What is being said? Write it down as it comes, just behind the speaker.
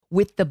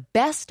With the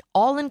best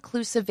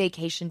all-inclusive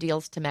vacation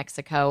deals to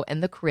Mexico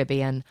and the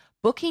Caribbean,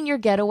 booking your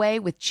getaway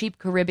with Cheap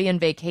Caribbean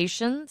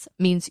Vacations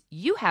means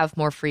you have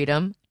more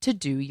freedom to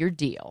do your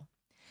deal.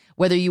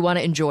 Whether you want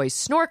to enjoy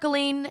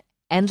snorkeling,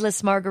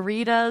 endless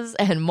margaritas,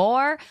 and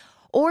more,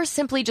 or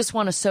simply just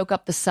want to soak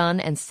up the sun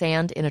and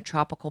sand in a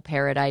tropical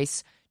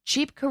paradise,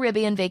 Cheap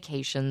Caribbean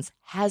Vacations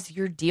has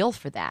your deal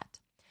for that.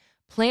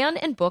 Plan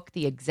and book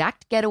the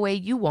exact getaway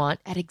you want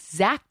at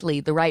exactly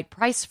the right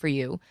price for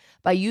you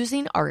by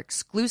using our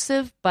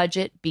exclusive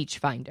budget beach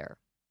finder.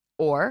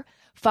 Or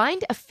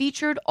find a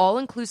featured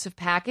all-inclusive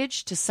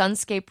package to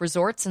Sunscape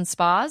Resorts and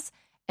Spas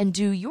and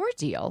do your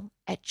deal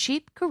at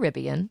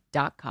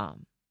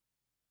cheapcaribbean.com.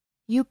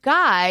 You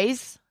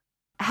guys,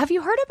 have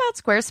you heard about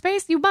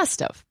Squarespace? You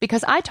must have,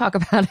 because I talk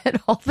about it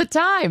all the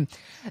time.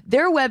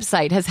 Their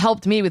website has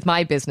helped me with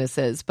my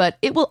businesses, but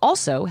it will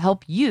also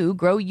help you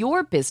grow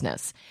your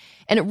business.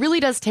 And it really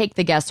does take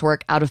the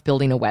guesswork out of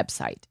building a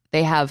website.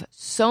 They have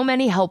so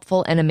many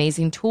helpful and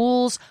amazing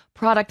tools,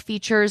 product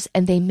features,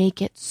 and they make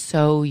it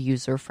so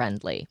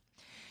user-friendly.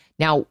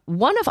 Now,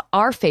 one of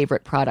our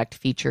favorite product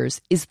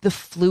features is the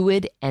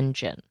Fluid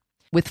Engine.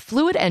 With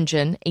Fluid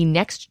Engine, a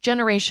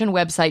next-generation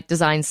website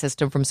design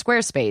system from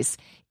Squarespace,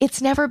 it's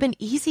never been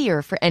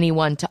easier for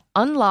anyone to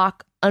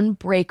unlock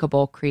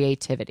unbreakable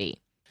creativity.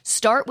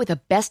 Start with a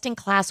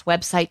best-in-class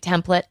website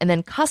template and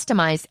then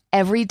customize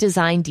every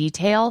design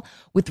detail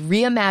with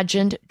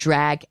reimagined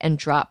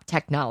drag-and-drop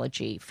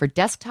technology for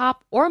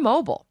desktop or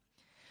mobile.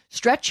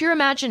 Stretch your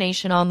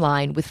imagination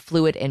online with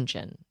Fluid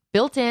Engine,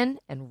 built in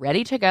and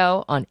ready to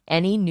go on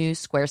any new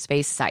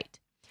Squarespace site.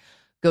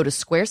 Go to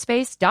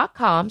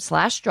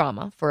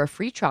squarespace.com/drama for a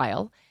free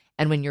trial,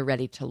 and when you're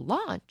ready to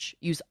launch,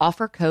 use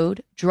offer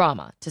code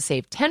DRAMA to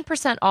save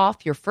 10%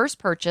 off your first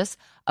purchase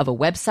of a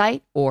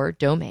website or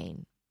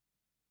domain.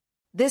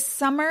 This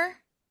summer,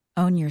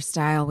 own your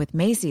style with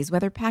Macy's.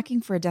 Whether packing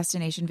for a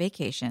destination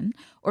vacation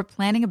or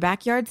planning a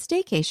backyard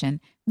staycation,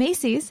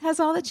 Macy's has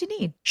all that you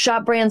need.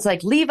 Shop brands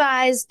like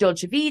Levi's,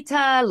 Dolce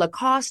Vita,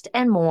 Lacoste,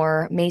 and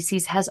more.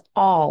 Macy's has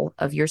all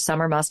of your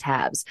summer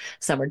must-haves.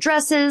 Summer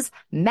dresses,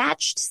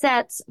 matched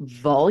sets,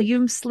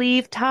 volume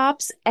sleeve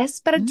tops,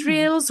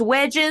 espadrilles,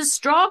 wedges,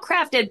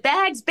 straw-crafted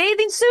bags,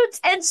 bathing suits,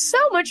 and so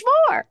much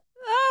more.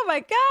 Oh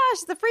my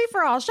gosh, the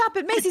free-for-all. Shop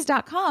at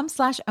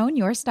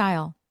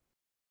Macys.com/ownyourstyle.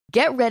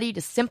 Get ready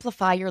to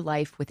simplify your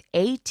life with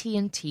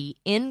AT&T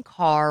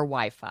in-car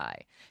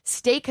Wi-Fi.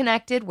 Stay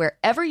connected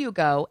wherever you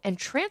go and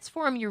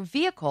transform your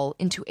vehicle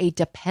into a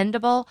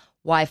dependable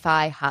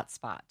Wi-Fi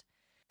hotspot.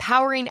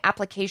 Powering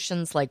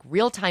applications like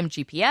real-time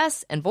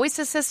GPS and voice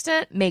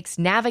assistant makes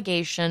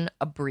navigation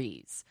a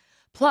breeze.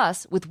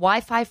 Plus, with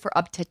Wi-Fi for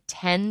up to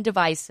 10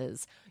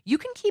 devices, you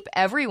can keep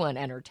everyone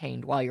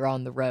entertained while you're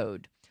on the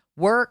road.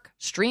 Work,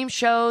 stream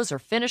shows, or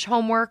finish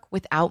homework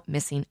without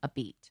missing a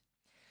beat.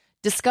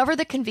 Discover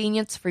the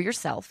convenience for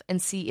yourself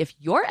and see if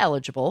you're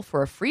eligible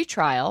for a free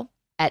trial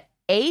at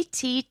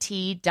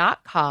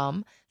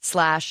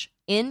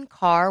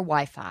att.com/in-car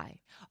Wi-Fi.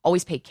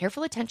 Always pay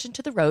careful attention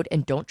to the road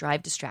and don't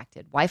drive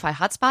distracted. Wi-Fi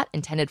hotspot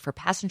intended for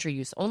passenger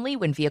use only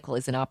when vehicle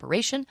is in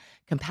operation.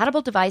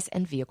 Compatible device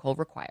and vehicle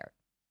required.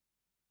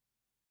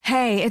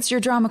 Hey, it's your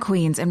drama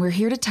queens, and we're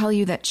here to tell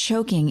you that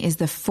choking is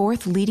the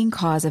 4th leading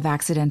cause of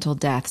accidental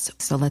deaths.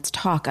 So let's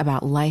talk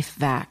about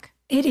LifeVac.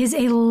 It is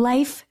a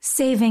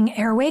life-saving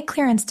airway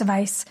clearance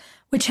device,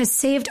 which has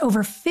saved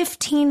over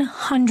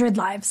 1,500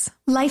 lives.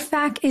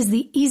 LifeVac is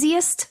the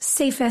easiest,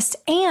 safest,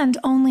 and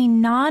only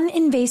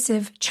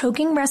non-invasive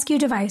choking rescue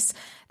device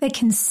that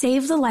can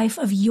save the life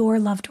of your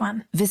loved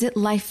one. Visit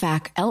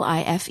LifeVac,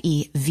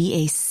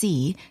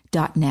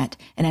 LifeVac.net,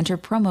 and enter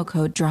promo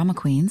code Drama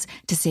Queens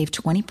to save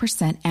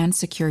 20% and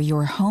secure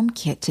your home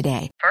kit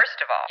today.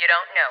 First of all, you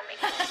don't know me.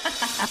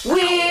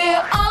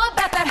 We're all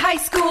about that high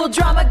school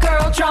drama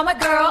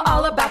girl,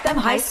 all about them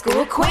high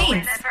school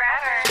queens.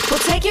 We'll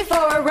take you for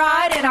a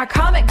ride in our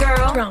comic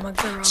girl, Drama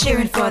girl.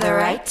 cheering for the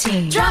right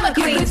team. Drama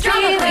queens,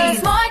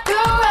 smart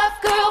girl,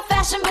 rough girl,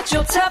 fashion but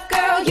you're tough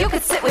girl. You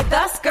could sit with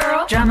us,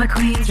 girl. Drama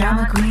queens,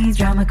 drama queens,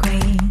 drama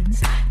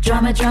queens.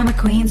 Drama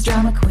queens,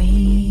 drama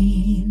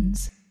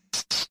queens.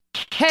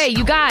 Hey,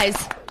 you guys.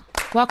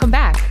 Welcome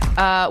back.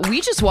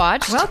 We just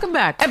watched Welcome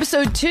back.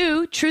 episode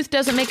 2, Truth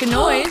Doesn't Make a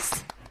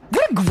Noise.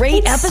 What a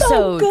great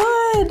episode. So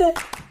good.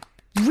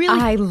 Really?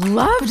 I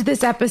loved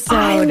this episode.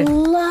 I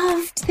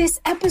loved this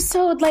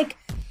episode. Like,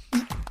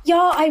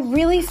 y'all, I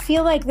really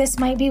feel like this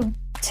might be,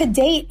 to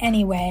date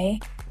anyway,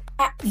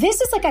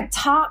 this is like a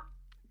top,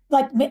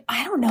 like,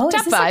 I don't know. Top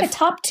is this 5. like a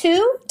top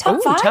 2?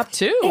 Top 5? Top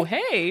 2.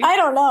 Hey. I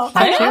don't know.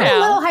 Hey, I'm now.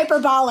 a little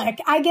hyperbolic.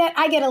 I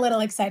get a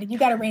little excited. You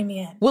got to rein me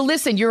in. Well,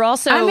 listen, you're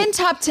also... I'm in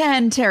top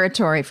 10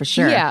 territory for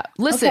sure. Yeah.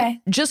 Listen, Okay.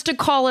 just to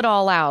call it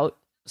all out,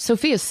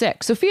 Sophia's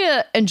sick.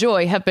 Sophia and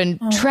Joy have been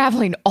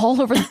traveling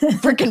all over the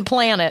freaking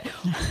planet,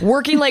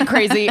 working like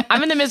crazy.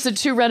 I'm in the midst of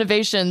 2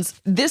 renovations.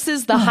 This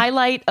is the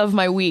highlight of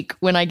my week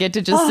when I get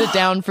to just sit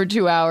down for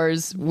 2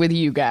 hours with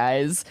you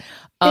guys.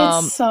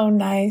 It's so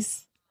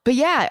nice. But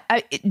yeah,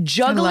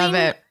 juggling I love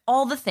it.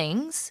 all the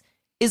things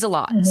is a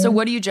lot. So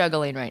what are you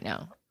juggling right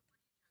now?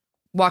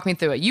 Walk me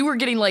through it. You were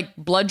getting like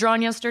blood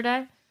drawn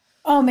yesterday?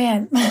 Oh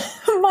man,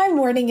 my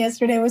morning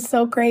yesterday was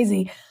so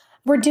crazy.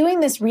 We're doing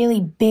this really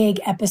big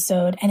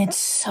episode and it's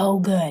so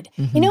good.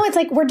 You know, it's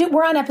like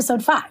we're on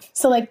episode 5.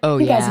 So like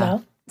you guys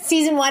know,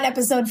 season 1,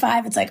 episode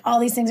 5, it's like all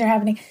these things are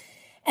happening.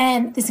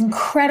 And this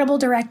incredible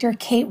director,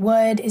 Kate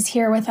Wood, is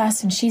here with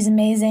us and she's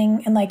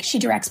amazing. And like she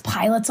directs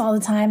pilots all the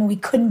time. And we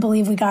couldn't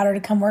believe we got her to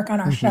come work on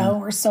our show.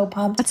 We're so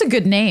pumped. That's a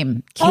good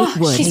name. Kate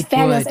Wood. She's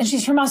fabulous. And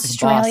she's from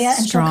Australia.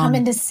 And she'll come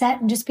into set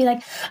and just be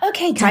like,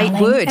 okay, darling.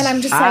 Kate Wood. And I'm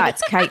just like,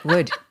 it's Kate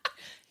Wood.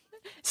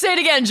 Say it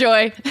again,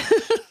 Joy.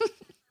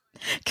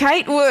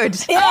 Kate Wood.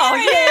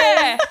 Oh,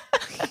 yeah.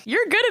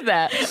 You're good at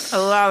that. I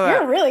love it.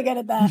 You're really good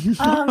at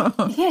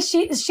that. Yeah,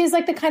 she's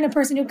like the kind of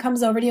person who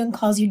comes over to you and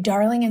calls you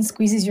darling and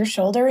squeezes your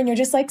shoulder, and you're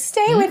just like,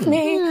 stay with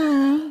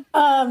me.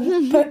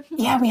 But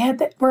yeah, we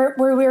had we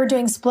were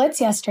doing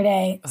splits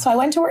yesterday, so I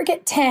went to work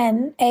at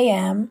 10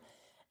 a.m.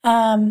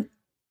 And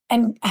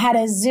had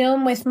a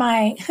Zoom with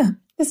my.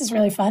 This is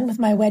really fun with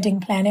my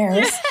wedding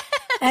planners.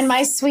 And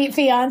my sweet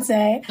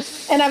fiance.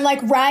 And I'm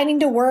like riding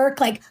to work,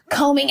 like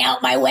combing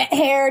out my wet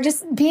hair,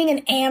 just being an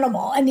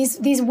animal. And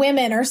these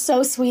women are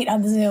so sweet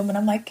on the Zoom. And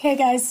I'm like, hey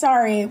guys,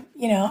 sorry.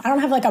 You know, I don't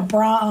have like a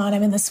bra on.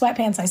 I'm in the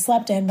sweatpants I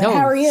slept in, but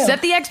how are you?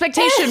 Set the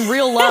expectation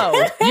real low.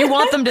 You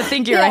want them to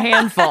think you're a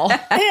handful.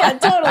 Yeah,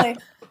 totally.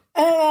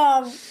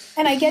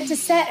 And I get to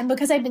set. And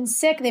because I've been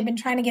sick, they've been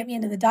trying to get me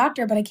into the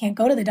doctor, but I can't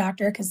go to the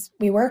doctor because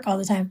we work all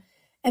the time.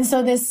 And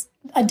so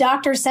a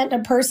doctor sent a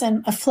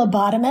person, a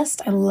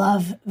phlebotomist. I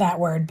love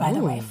that word, by the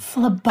way.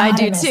 Phlebotomist. I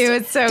do too.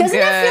 It's so Doesn't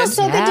good. it feel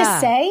so good to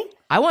say?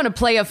 I want to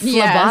play a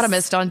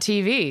phlebotomist on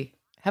TV.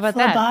 How about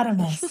that?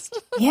 Phlebotomist.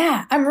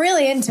 Yeah, I'm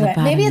really into it.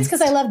 Maybe it's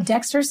because I love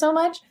Dexter so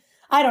much.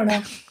 I don't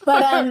know.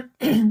 But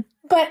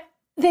but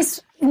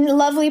this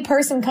lovely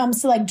person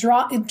comes to like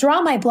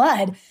draw my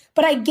blood.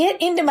 But I get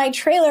into my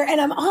trailer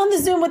and I'm on the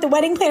Zoom with the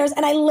wedding planners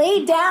and I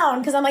lay down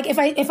because I'm like, if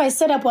I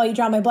sit up while you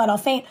draw my blood, I'll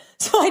faint.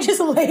 So I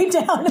just lay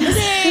down and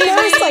this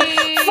nurse like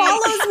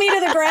follows me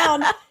to the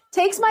ground,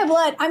 takes my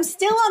blood. I'm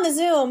still on the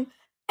Zoom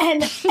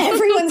and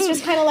everyone's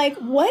just kind of like,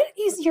 what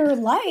is your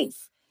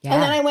life? Yeah.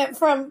 And then I went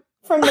from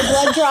the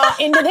blood draw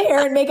into the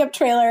hair and makeup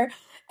trailer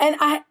and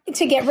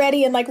to get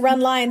ready and like run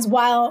lines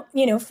while,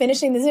 you know,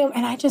 finishing the Zoom.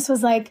 And I just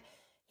was like,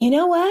 you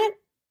know what?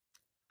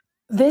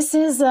 This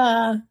is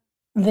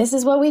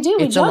what we do.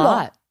 It's we juggle. A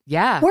lot.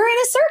 Yeah. We're in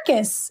a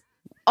circus.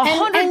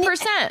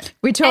 100%.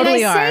 We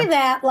totally are. And I say are.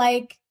 that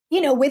like,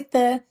 you know, with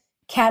the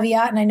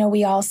caveat, and I know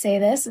we all say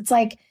this, it's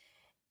like,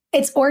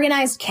 it's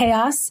organized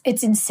chaos.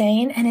 It's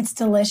insane and it's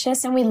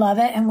delicious and we love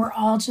it. And we're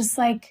all just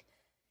like,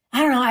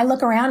 I don't know. I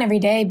look around every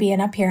day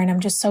being up here and I'm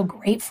just so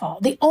grateful.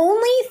 The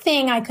only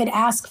thing I could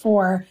ask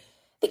for,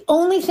 the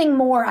only thing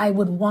more I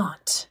would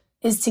want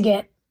is to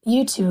get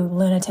you two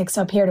lunatics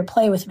up here to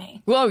play with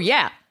me. Whoa,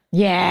 yeah.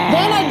 Yeah.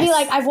 Then I'd be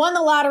like, I've won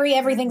the lottery.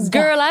 Everything's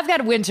done. Girl, I've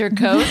got winter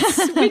coats.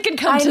 We can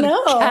come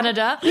to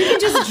Canada. You can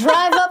just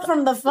drive up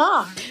from the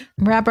farm.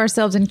 Wrap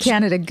ourselves in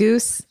Canada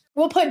Goose.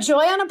 We'll put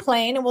Joy on a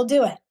plane and we'll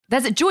do it.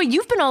 That's it. Joy,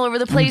 you've been all over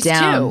the place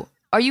too.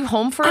 Are you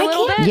home for a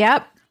little bit?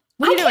 Yep.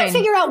 What are you I can't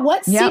doing? figure out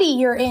what city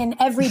you're in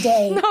every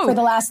day for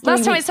the last 3 weeks.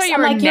 Last time I saw you I'm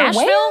were like, in you're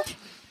Nashville. where?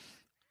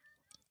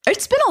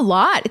 It's been a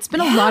lot. It's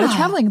been a lot of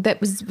traveling that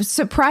was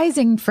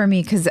surprising for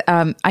me because,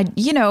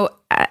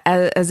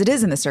 as it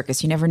is in the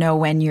circus, you never know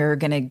when you're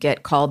going to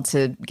get called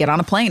to get on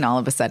a plane all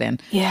of a sudden.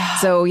 Yeah.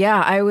 So,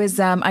 yeah,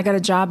 I got a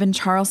job in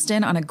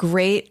Charleston on a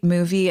great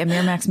movie, a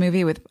Miramax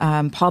movie with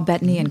Paul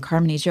Bettany and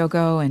Carmen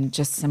Ejogo and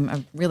just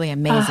a really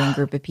amazing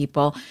group of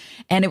people.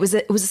 And it was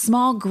a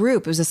small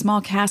group. It was a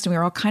small cast and we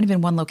were all kind of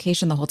in one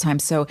location the whole time.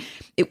 So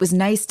it was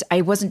nice. I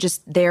wasn't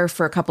just there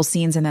for a couple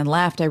scenes and then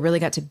left. I really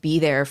got to be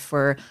there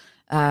for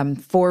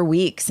 4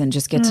 weeks and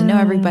just get to know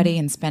everybody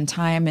and spend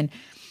time. And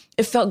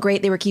it felt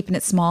great. They were keeping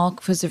it small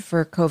because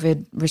for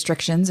COVID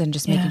restrictions and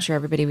just making sure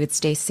everybody would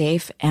stay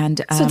safe.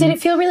 And So did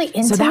it feel really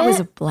intimate? so that was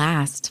a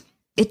blast.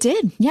 It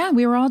did. Yeah.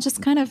 We were all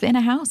just kind of in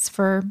a house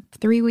for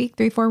 4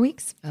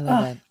 weeks. I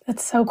love it.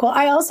 That's so cool.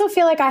 I also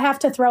feel like I have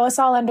to throw us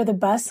all under the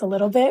bus a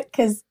little bit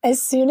because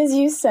as soon as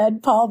you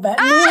said Paul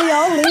Bettany, we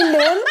all leaned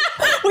in.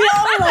 We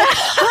all were like,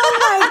 "Oh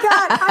my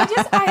god!"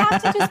 I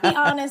have to just be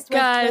honest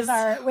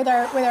with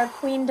our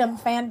queendom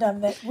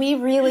fandom that we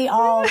really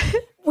all.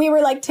 We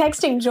were like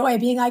texting Joy,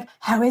 being like,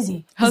 "How is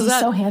he? Is he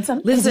so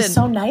handsome? Listen, is he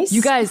so nice?"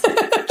 You guys,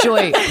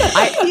 Joy,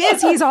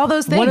 He's all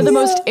those things. one of the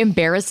most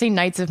embarrassing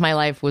nights of my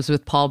life was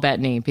with Paul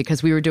Bettany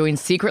because we were doing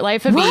Secret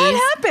Life of Bees.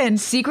 What happened?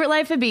 Secret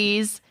Life of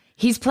Bees.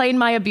 He's playing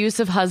my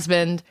abusive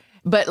husband,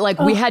 but like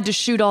we had to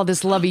shoot all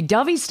this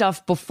lovey-dovey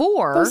stuff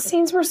before. Those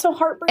scenes were so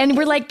heartbreaking. And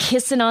we're like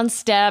kissing on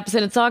steps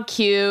and it's all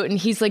cute. And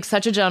he's like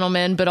such a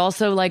gentleman, but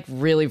also like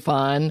really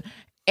fun.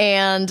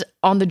 And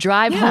on the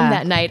drive home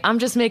that night, I'm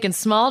just making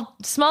small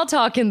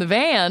talk in the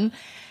van.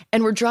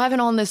 And we're driving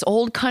on this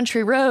old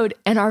country road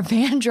and our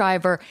van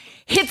driver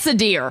hits a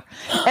deer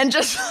and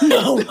just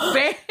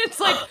it's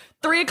like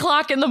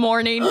 3:00 in the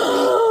morning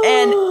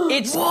and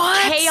it's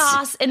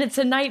chaos and it's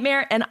a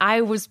nightmare. And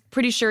I was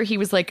pretty sure he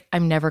was like,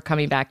 I'm never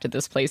coming back to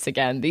this place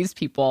again. These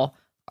people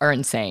are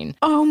insane.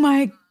 Oh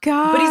my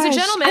God. But he's a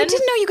gentleman. I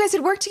didn't know you guys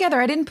had worked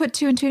together. I didn't put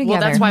two and two together.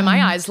 Well, that's why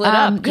my eyes lit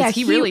up, because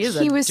he really is a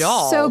doll. He was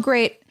so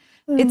great.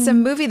 It's a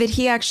movie that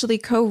he actually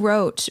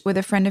co-wrote with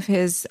a friend of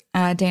his,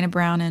 Dana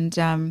Brown,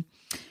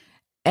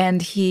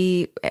 and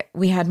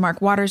we had Mark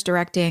Waters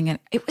directing, and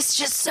it was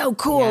just so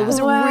cool. Yeah. It was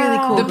a really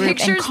cool The group.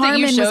 pictures and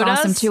Carmen that you showed was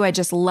awesome us, too. I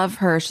just love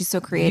her. She's so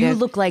creative. You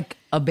look like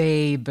a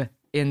babe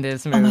in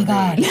this movie. Oh my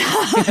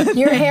God.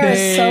 Your hair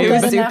is so good. It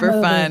was in super that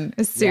movie. fun. It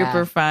was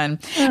super fun.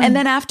 And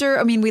then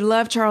after, we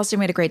loved Charleston.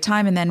 We had a great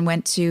time, and then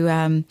went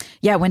to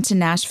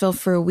Nashville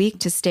for a week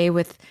to stay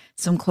with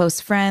some close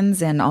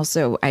friends. And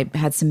also I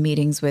had some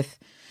meetings with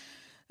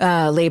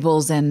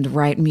labels and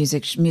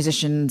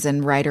musicians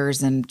and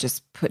writers, and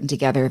just putting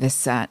together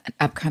this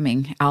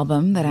upcoming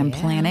album that I'm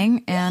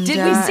planning. And did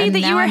we see that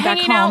you were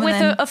hanging out with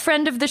then, a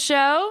friend of the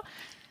show?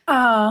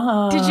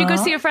 Did you go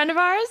see a friend of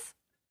ours?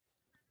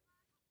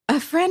 A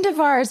friend of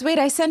ours. Wait,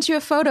 I sent you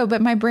a photo,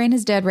 but my brain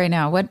is dead right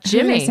now. What?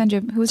 Jimmy. Who did I send you?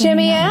 Who's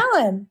Jimmy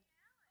Allen.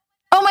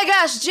 Oh my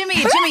gosh, Jimmy.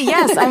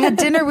 Yes, I had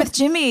dinner with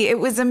Jimmy. It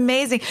was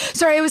amazing.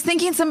 Sorry, I was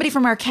thinking somebody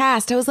from our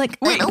cast. I was like,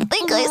 I don't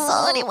think I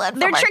saw anyone.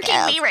 They're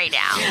tricking me right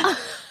now.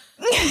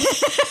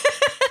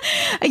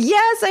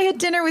 Yes, I had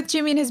dinner with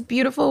Jimmy and his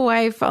beautiful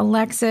wife,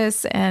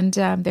 Alexis, and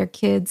their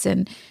kids,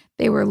 and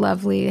they were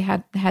lovely.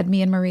 Had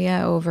me and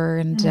Maria over,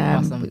 and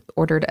Awesome. we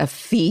ordered a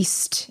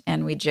feast,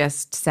 and we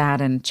just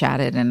sat and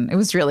chatted, and it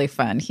was really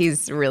fun.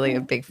 He's really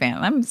a big fan.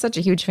 I'm such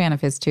a huge fan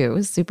of his too. It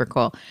was super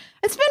cool.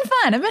 It's been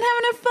fun. I've been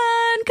having a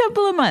fun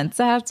couple of months,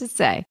 I have to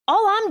say.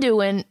 All I'm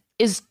doing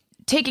is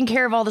taking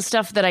care of all the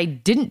stuff that I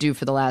didn't do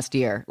for the last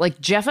year.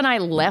 Like Jeff and I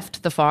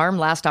left the farm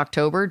last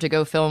October to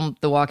go film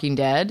The Walking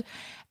Dead.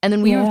 And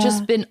then we have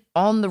just been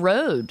on the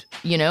road,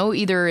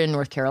 either in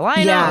North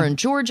Carolina or in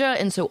Georgia.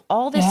 And so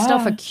all this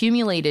stuff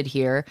accumulated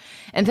here.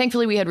 And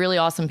thankfully we had really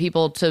awesome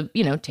people to,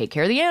 take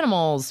care of the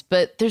animals.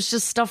 But there's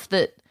just stuff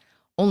that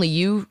only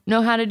you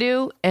know how to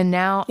do. And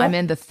now I'm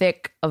in the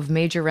thick of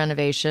major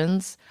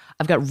renovations.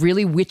 I've got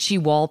really witchy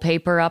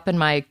wallpaper up in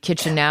my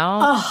kitchen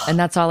now. And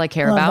that's all I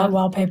care Love about. that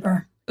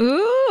wallpaper.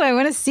 Ooh, I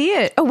want to see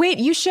it. Oh, wait,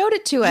 you showed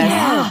it to us.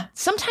 Yeah.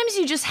 Sometimes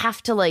you just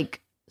have to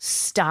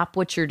stop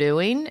what you're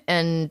doing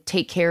and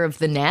take care of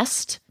the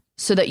nest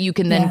so that you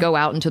can then go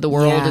out into the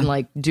world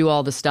and do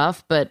all the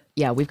stuff. But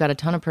yeah, we've got a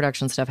ton of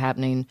production stuff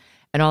happening,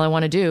 and all I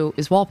want to do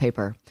is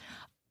wallpaper.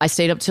 I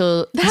stayed up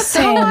till That's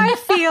how I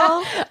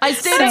feel.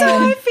 That's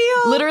how I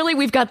feel. Literally,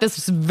 we've got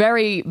this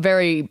very,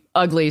 very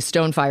ugly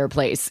stone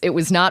fireplace. It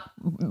was not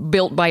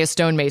built by a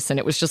stonemason.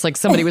 It was just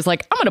somebody was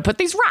like, I'm going to put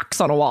these rocks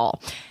on a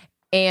wall.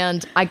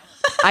 And I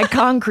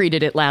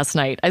concreted it last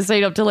night. I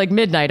stayed up till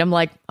midnight. I'm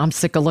like, I'm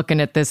sick of looking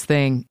at this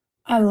thing.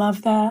 I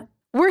love that.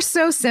 We're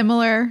so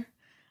similar.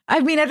 I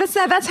mean,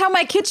 that's how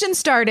my kitchen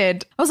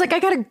started. I was like, I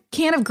got a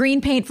can of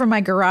green paint from my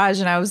garage,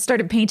 and I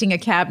started painting a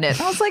cabinet.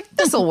 I was like,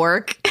 this will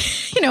work.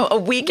 A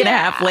week and a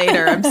half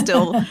later, I'm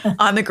still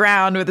on the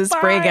ground with a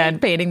spray gun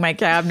painting my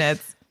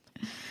cabinets.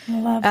 I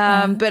love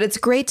that. But it's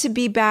great to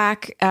be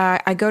back.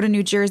 I go to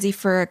New Jersey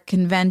for a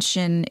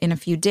convention in a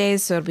few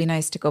days, so it'll be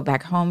nice to go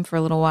back home for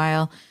a little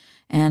while,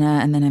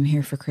 and then I'm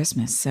here for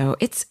Christmas. So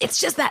it's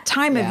just that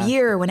time of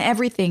year when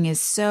everything is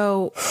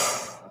so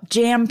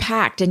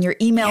jam-packed, and your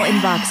email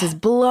inbox is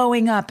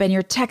blowing up, and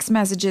your text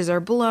messages are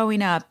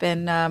blowing up,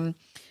 and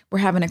we're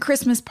having a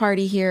Christmas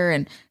party here,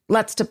 and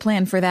lots to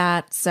plan for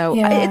that. So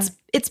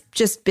it's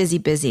just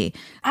busy.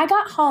 I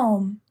got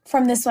home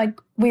from this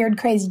weird,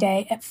 crazy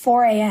day at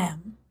 4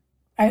 a.m.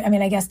 I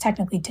mean, I guess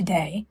technically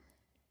today.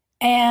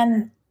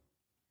 And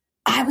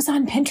I was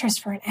on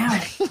Pinterest for an hour.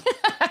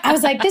 I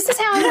was like, this is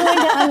how I'm going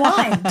to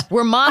unwind.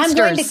 We're monsters.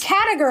 I'm going to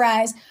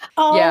categorize.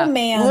 Oh,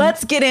 man.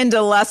 Let's get into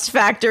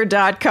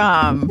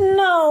lustfactor.com.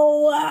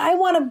 No, I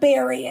want to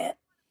bury it.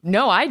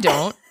 No, I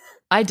don't.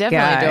 I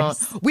definitely Guys.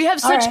 don't. We have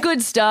such right.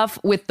 good stuff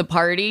with the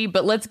party,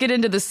 but let's get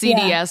into the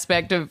seedy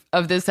aspect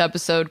of this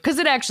episode, because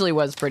it actually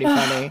was pretty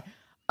funny.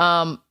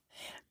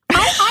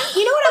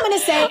 You know what I'm going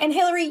to say? And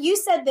Hillary, you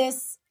said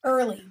this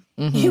early.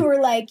 Mm-hmm. You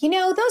were like,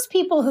 those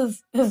people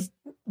who've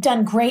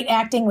done great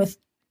acting with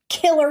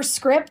killer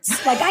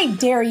scripts, I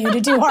dare you to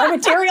do our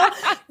material.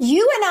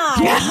 You and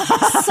I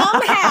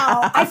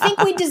somehow, I think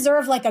we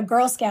deserve a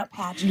Girl Scout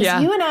patch,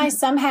 because you and I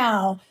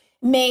somehow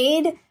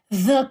made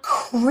the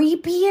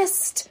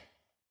creepiest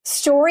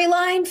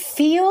storyline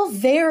feel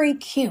very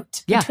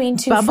cute between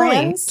two bubbly.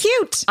 friends.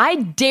 Cute. I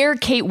dare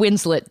Kate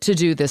Winslet to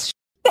do this.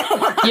 You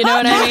know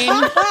what I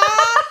mean?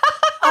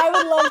 I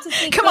would love to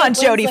see. Come on,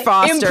 Jodie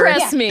Foster.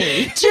 Impress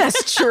me.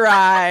 Just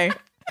try.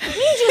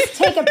 You just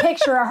take a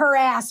picture of her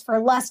ass for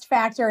Lust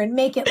Factor and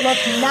make it look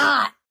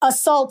not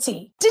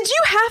assaulty. Did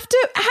you have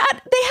to?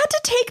 They had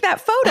to take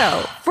that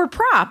photo for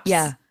props.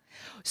 Yeah.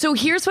 So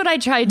here's what I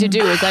tried to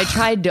do is I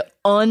tried to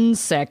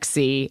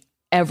unsexy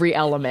every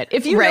element.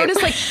 If you Right.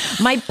 notice, like,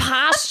 my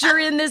posture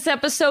in this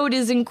episode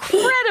is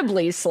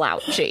incredibly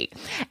slouchy.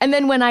 And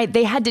then when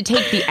they had to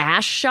take the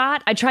ass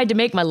shot, I tried to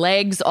make my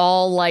legs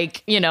all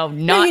like, not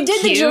you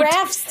did cute. the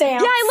giraffe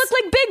stance. Yeah, I look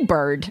like Big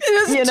Bird.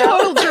 It was a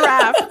total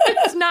giraffe.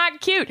 It's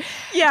not cute.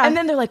 Yeah. And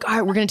then they're like, all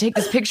right, we're going to take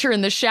this picture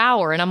in the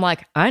shower. And I'm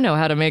like, I know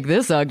how to make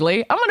this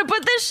ugly. I'm going to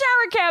put this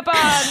shower cap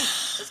on.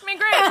 It's going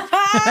to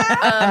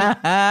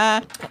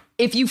be great.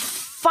 If you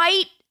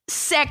fight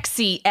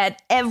sexy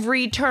at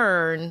every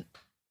turn,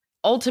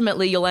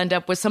 ultimately you'll end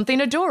up with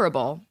something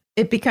adorable.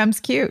 It becomes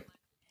cute.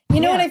 You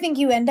know what I think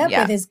you end up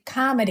Yeah. with is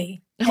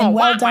comedy. And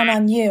well done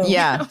on you.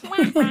 Yeah.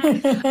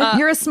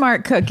 You're a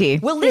smart cookie.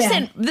 Well,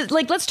 listen,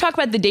 let's talk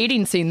about the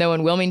dating scene, though,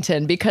 in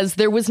Wilmington, because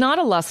there was not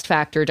a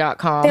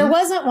lustfactor.com. There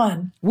wasn't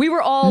one. We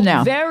were all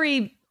No.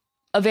 very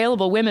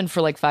available women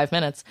for like 5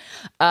 minutes.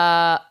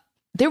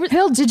 There was,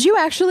 Hill, did you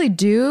actually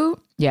do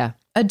yeah.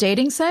 a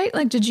dating site?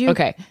 Like, did you?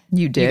 Okay.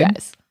 You did? You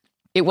guys.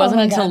 It wasn't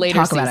my until God. later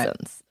Talk about it.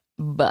 seasons.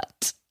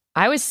 But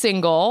I was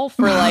single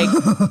for like,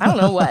 I don't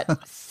know what,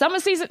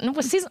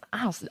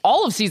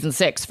 all of season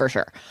 6 for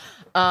sure.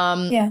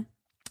 Yeah.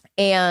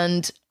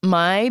 And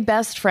my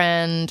best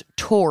friend,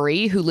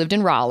 Tori, who lived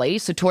in Raleigh,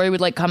 so Tori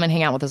would like come and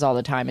hang out with us all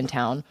the time in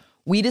town.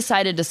 We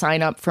decided to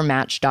sign up for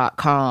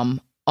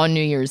Match.com on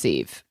New Year's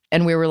Eve.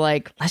 And we were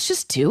like, let's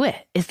just do it.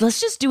 Let's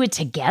just do it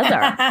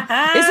together.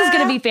 This is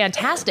going to be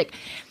fantastic.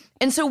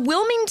 And so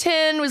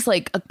Wilmington was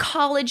like a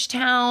college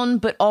town,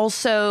 but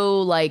also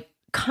like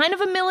kind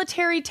of a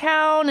military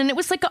town. And it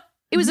was like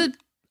it was an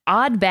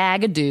odd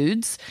bag of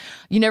dudes.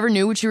 You never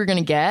knew what you were going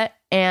to get.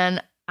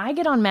 And I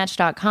get on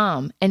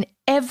Match.com and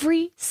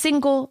every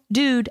single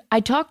dude I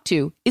talk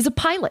to is a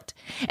pilot.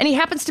 And he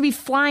happens to be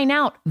flying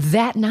out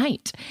that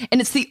night. And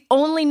it's the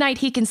only night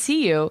he can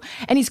see you.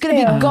 And he's going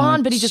to be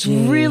gone, but he just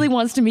really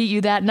wants to meet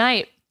you that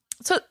night.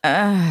 So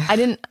I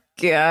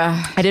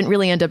didn't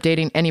really end up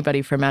dating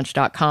anybody from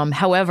Match.com.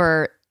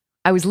 However,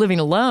 I was living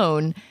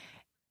alone.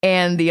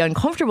 And the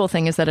uncomfortable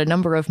thing is that a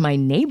number of my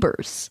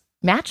neighbors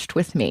matched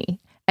with me.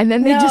 And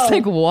then they just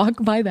like walk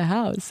by the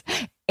house.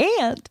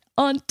 And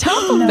on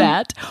top of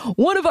that,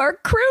 one of our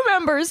crew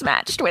members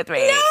matched with me.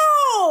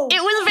 No!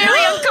 It was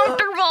very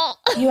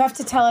uncomfortable. You have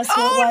to tell us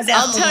who it was.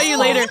 I'll tell you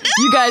later.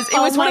 You guys, it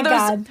was one of those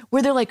God.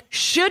 where they're like,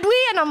 should we?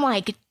 And I'm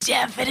like,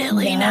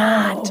 definitely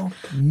not.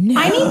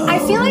 I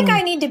feel like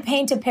I need to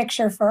paint a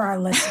picture for our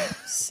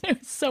listeners It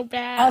was so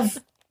bad. of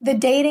the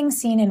dating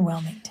scene in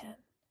Wilmington.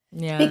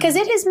 Yeah. Because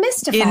it has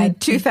mystified In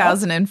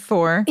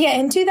 2004. Yeah,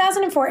 in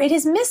 2004, it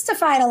has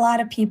mystified a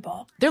lot of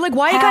people. They're like,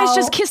 why are you guys How-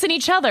 just kissing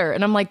each other?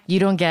 And I'm like, you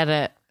don't get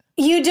it.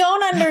 You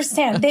don't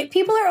understand.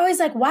 People are always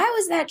like, why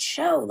was that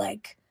show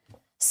like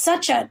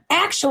such an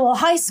actual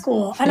high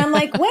school? And I'm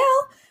like,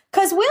 well,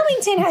 because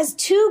Wilmington has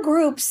two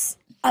groups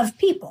of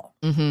people.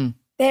 Mm-hmm.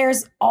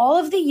 There's all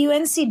of the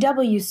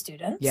UNCW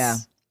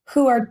students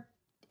who are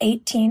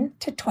 18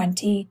 to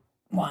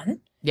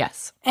 21.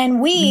 Yes. And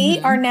we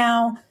are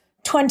now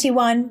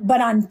 21, but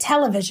on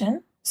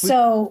television.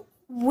 So,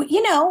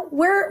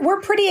 we're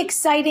pretty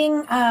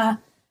exciting,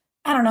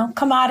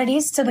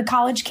 commodities to the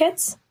college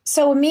kids.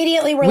 So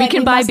immediately we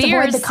can buy must avoid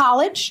beers. the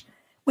college.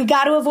 We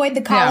got to avoid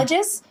the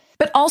colleges.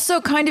 But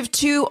also kind of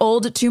too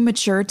old, too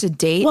mature to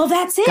date. Well,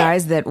 that's it.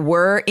 Guys that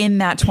were in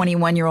that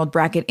 21-year-old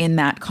bracket in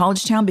that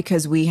college town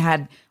because we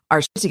had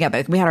our shit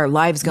together. We had our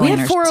lives going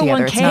had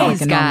together. It's not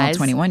like a 401ks, normal guys.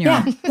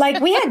 21-year-old. Yeah,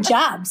 like we had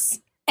jobs.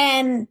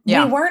 And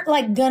we weren't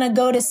like going to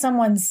go to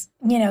someone's,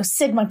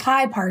 Sigma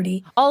Chi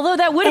party. Although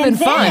that would have been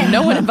And fun. then,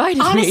 No one invited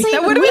me. honestly,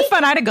 That would have been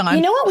fun. I'd have gone.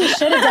 You know what we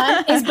should have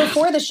done is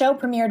before the show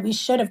premiered, we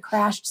should have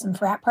crashed some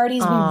frat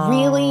parties.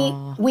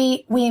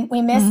 We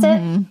missed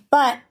it.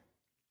 But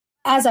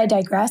as I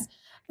digress,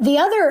 the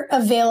other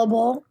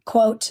available,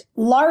 quote,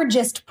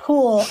 largest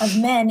pool of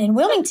men in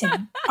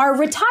Wilmington are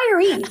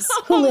retirees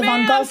who live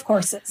on golf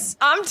courses.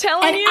 I'm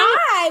telling And you,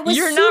 I was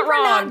you're super not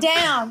wrong. not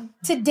down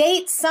to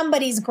date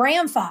somebody's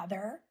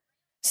grandfather.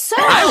 So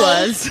I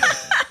was.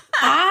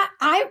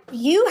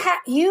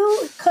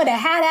 you could have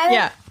had at it.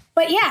 Yeah.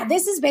 But yeah,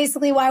 this is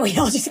basically why we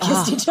all just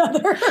kissed each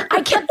other.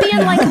 I kept being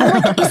like,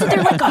 isn't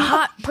there like a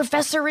hot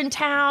professor in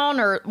town?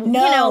 Or,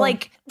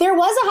 there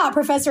was a hot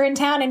professor in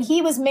town and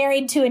he was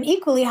married to an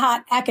equally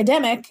hot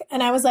academic.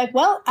 And I was like,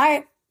 well,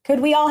 could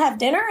we all have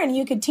dinner and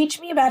you could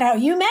teach me about how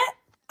you met?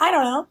 I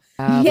don't know.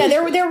 Yeah,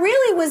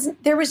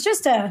 there was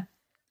just a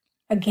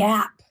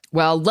gap.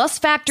 well,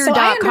 lustfactor.com. So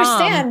I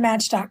understand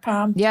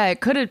Match.com. Yeah, it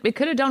could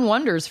have done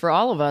wonders for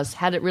all of us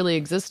had it really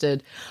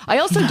existed. I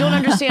also don't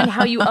understand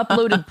how you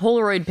uploaded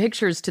Polaroid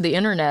pictures to the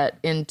internet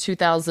in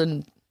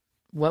 2000.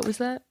 What was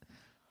that?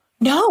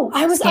 No,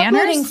 I was Scanners?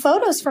 uploading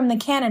photos from the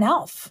Canon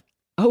ELPH,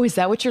 Oh, is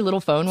that what your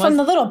little phone was? from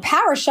the little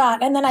power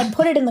shot, and then I'd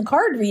put it in the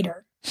card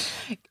reader.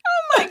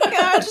 Oh my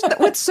gosh.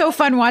 What's so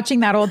fun watching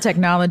that old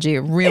technology.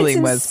 It really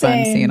It's was fun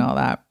insane. seeing all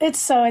that. It's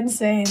so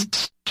insane.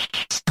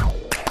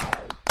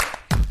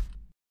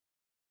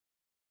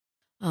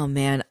 Oh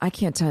man, I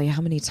can't tell you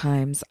how many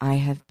times I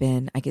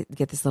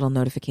get this little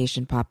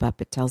notification pop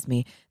up. It tells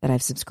me that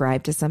I've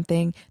subscribed to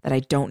something that I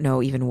don't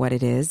know even what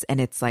it is.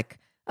 And it's like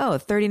oh,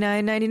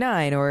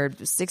 $39.99 or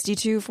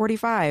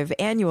 $62.45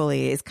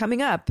 annually is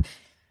coming up.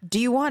 Do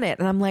you want it?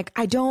 And I'm like,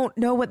 I don't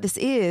know what this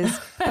is.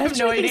 But I have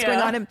too many things going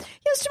on.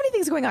 There's too many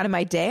things going on in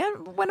my day.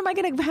 When am I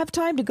going to have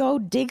time to go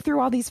dig through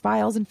all these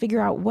files and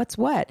figure out what's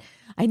what?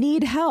 I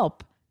need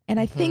help. And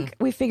I think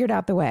we figured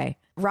out the way.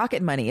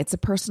 Rocket Money. It's a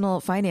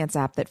personal finance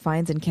app that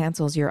finds and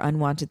cancels your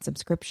unwanted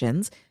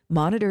subscriptions,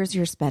 monitors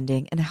your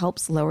spending, and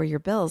helps lower your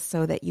bills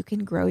so that you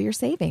can grow your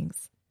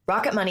savings.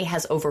 Rocket Money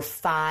has over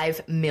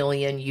 5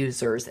 million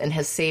users and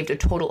has saved a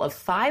total of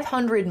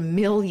 $500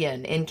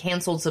 million in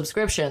canceled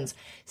subscriptions,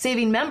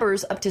 saving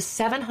members up to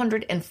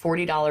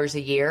 $740 a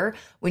year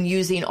when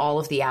using all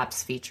of the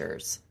app's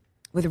features.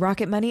 With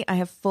Rocket Money, I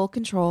have full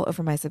control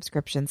over my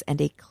subscriptions and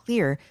a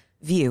clear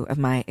view of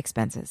my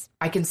expenses.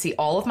 I can see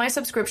all of my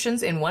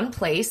subscriptions in one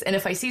place, and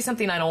if I see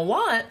something I don't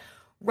want,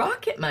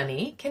 Rocket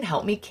Money can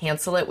help me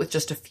cancel it with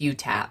just a few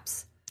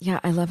taps. Yeah,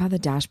 I love how the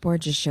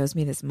dashboard just shows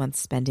me this month's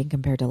spending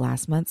compared to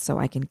last month, so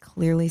I can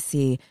clearly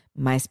see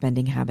my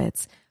spending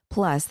habits.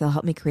 Plus, they'll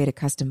help me create a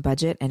custom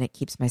budget, and it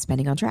keeps my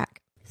spending on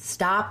track.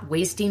 Stop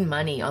wasting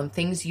money on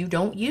things you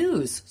don't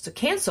use. So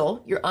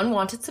cancel your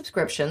unwanted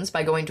subscriptions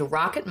by going to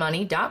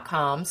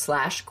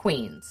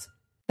rocketmoney.com/queens.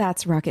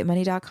 That's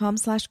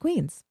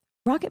rocketmoney.com/queens.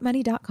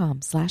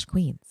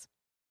 rocketmoney.com/queens.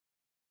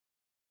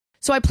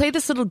 So I play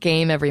this little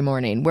game every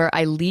morning where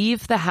I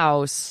leave the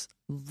house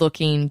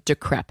looking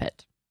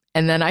decrepit.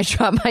 And then I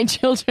drop my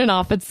children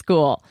off at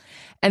school.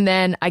 And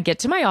then I get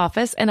to my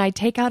office and I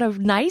take out a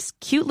nice,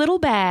 cute little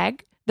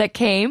bag that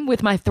came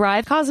with my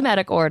Thrive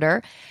Cosmetic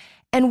order.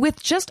 And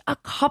with just a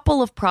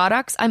couple of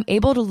products, I'm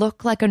able to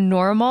look like a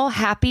normal,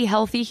 happy,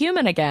 healthy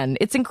human again.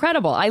 It's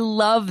incredible. I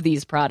love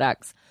these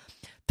products.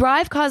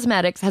 Thrive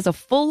Cosmetics has a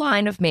full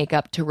line of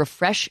makeup to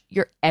refresh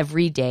your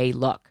everyday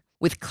look.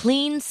 With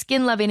clean,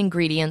 skin-loving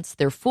ingredients,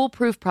 their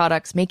foolproof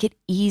products make it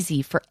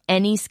easy for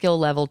any skill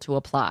level to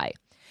apply.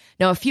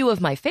 Now, a few of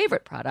my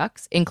favorite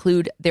products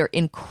include their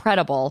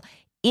incredible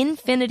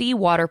Infinity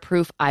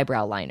Waterproof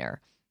Eyebrow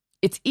Liner.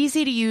 Its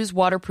easy-to-use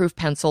waterproof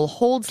pencil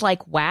holds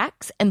like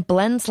wax and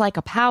blends like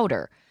a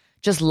powder.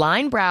 Just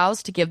line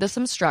brows to give them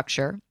some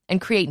structure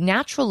and create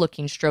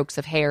natural-looking strokes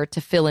of hair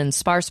to fill in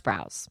sparse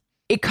brows.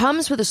 It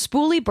comes with a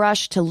spoolie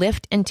brush to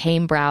lift and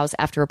tame brows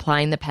after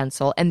applying the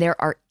pencil, and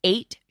there are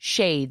 8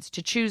 shades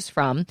to choose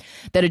from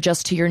that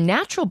adjust to your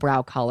natural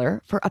brow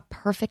color for a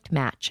perfect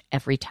match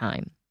every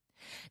time.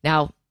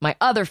 Now, my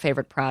other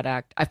favorite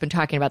product, I've been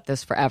talking about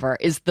this forever,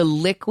 is the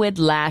Liquid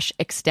Lash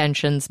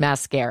Extensions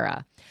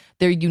Mascara.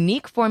 Their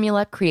unique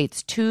formula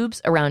creates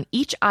tubes around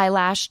each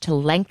eyelash to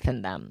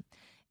lengthen them.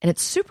 And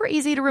it's super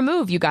easy to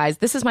remove, you guys.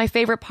 This is my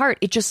favorite part.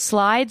 It just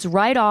slides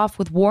right off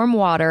with warm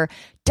water,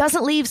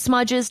 doesn't leave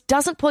smudges,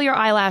 doesn't pull your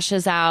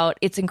eyelashes out.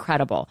 It's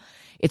incredible.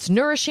 Its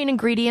nourishing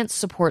ingredients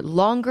support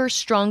longer,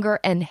 stronger,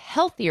 and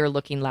healthier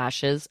looking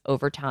lashes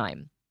over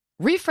time.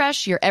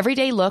 Refresh your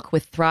everyday look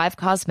with Thrive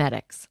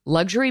Cosmetics,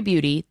 luxury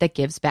beauty that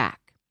gives back.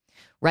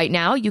 Right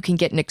now, you can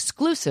get an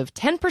exclusive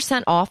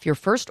 10% off your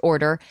first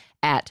order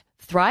at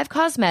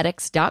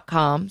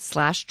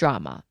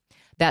thrivecosmetics.com/drama.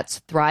 That's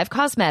Thrive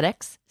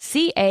Cosmetics,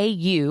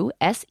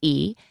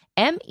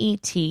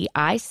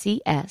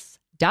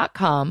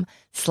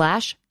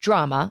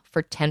 CAUSEMETICS.com/drama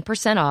for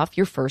 10% off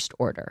your first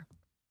order.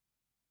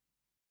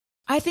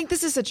 I think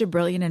this is such a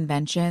brilliant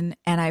invention,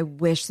 and I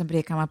wish somebody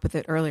had come up with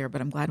it earlier,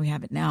 but I'm glad we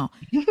have it now.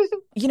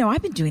 You know,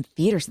 I've been doing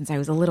theater since I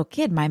was a little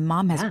kid. My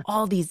mom has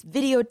all these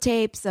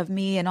videotapes of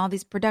me and all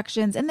these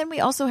productions. And then we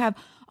also have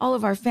all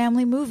of our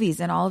family movies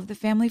and all of the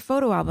family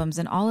photo albums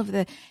and all of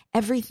the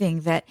everything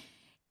that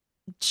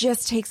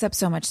just takes up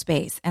so much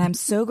space. And I'm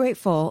so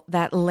grateful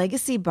that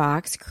Legacy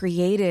Box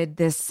created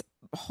this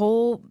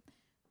whole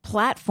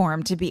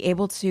platform to be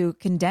able to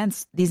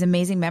condense these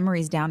amazing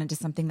memories down into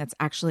something that's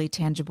actually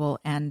tangible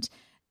and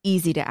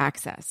easy to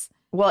access.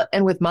 Well,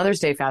 and with Mother's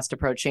Day fast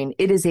approaching,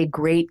 it is a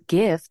great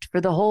gift for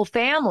the whole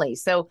family.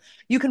 So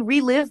you can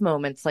relive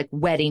moments like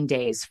wedding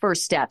days,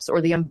 first steps,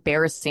 or the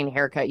embarrassing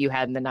haircut you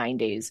had in the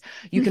 90s.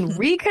 You can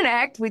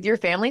reconnect with your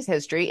family's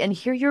history and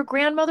hear your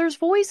grandmother's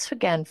voice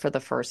again for the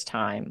first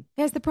time.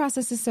 Yes, the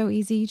process is so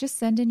easy. You just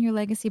send in your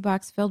Legacy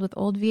Box filled with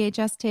old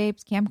VHS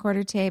tapes,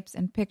 camcorder tapes,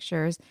 and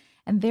pictures,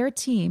 and their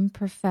team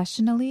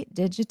professionally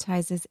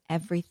digitizes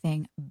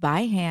everything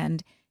by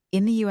hand.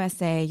 In the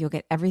USA, you'll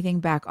get everything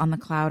back on the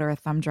cloud or a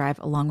thumb drive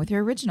along with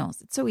your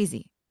originals. It's so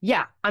easy.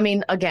 Yeah. I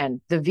mean,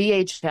 again, the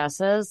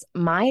VHSs,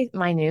 my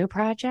new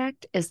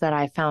project is that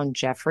I found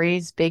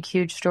Jeffrey's big,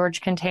 huge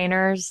storage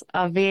containers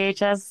of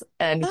VHS,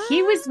 and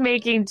he was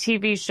making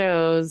TV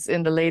shows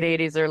in the late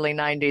 80s, early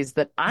 90s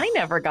that I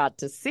never got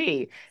to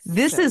see.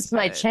 This is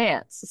my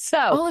chance. So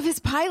all of his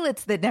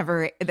pilots that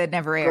never aired,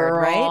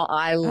 girl, right?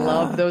 I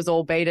love those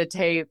old beta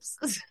tapes.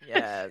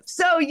 Yes.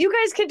 So you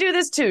guys can do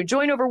this too.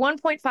 Join over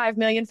 1.5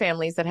 million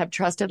families that have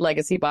trusted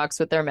Legacy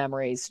Box with their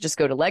memories. Just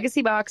go to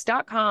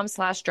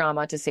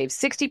legacybox.com/drama to save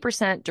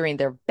 60% during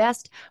their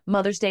best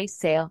Mother's Day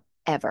sale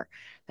ever.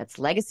 That's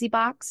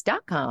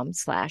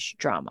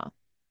legacybox.com/drama.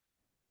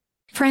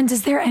 Friends,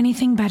 is there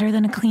anything better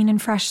than a clean and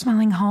fresh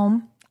smelling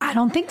home? I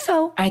don't think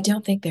so. I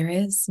don't think there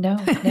is. No.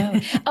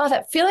 Oh,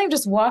 that feeling of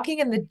just walking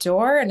in the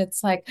door and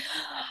it's like,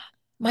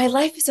 my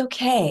life is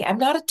okay. I'm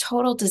not a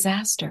total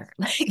disaster.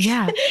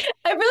 Yeah.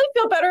 I really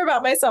feel better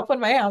about myself when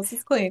my house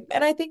is clean.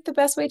 And I think the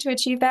best way to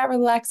achieve that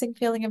relaxing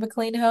feeling of a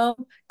clean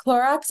home,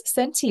 Clorox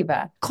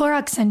Scentiva.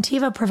 Clorox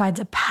Scentiva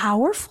provides a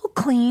powerful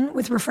clean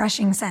with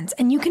refreshing scents,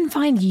 and you can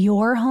find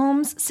your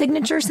home's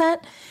signature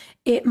scent.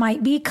 It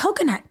might be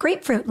coconut,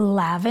 grapefruit,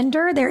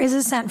 lavender. There is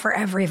a scent for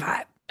every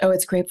vibe. Oh,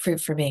 it's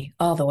grapefruit for me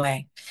all the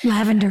way.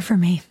 Lavender for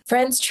me.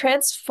 Friends,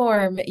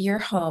 transform your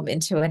home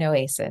into an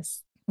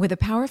oasis. With a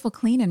powerful,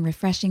 clean, and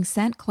refreshing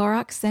scent,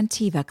 Clorox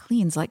Scentiva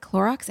cleans like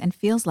Clorox and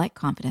feels like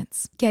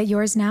confidence. Get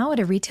yours now at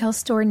a retail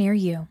store near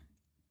you.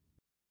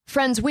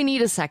 Friends, we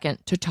need a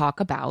second to talk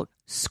about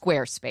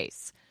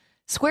Squarespace.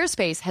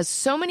 Squarespace has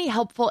so many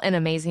helpful and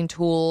amazing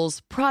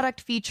tools, product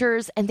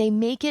features, and they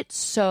make it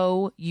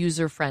so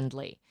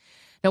user-friendly.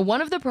 Now,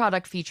 one of the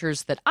product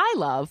features that I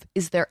love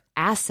is their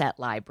asset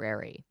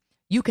library.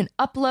 You can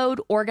upload,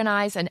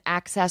 organize, and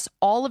access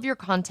all of your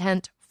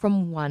content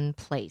from one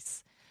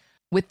place.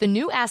 With the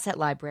new asset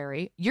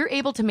library, you're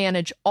able to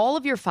manage all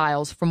of your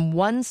files from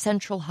one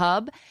central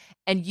hub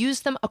and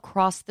use them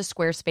across the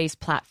Squarespace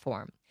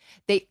platform.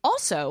 They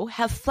also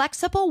have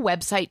flexible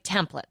website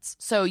templates,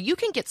 so you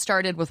can get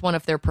started with one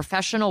of their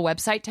professional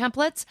website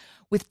templates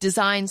with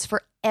designs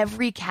for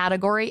every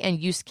category and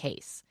use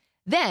case.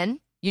 Then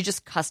you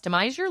just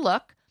customize your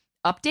look,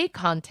 update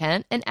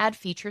content, and add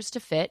features to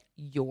fit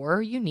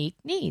your unique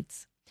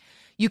needs.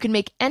 You can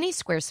make any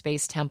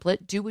Squarespace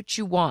template do what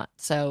you want,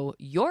 so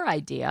your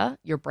idea,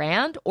 your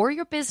brand, or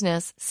your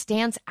business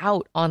stands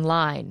out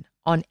online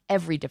on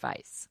every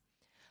device.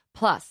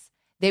 Plus,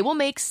 they will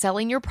make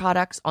selling your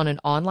products on an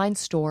online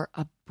store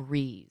a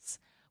breeze.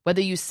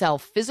 Whether you sell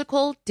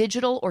physical,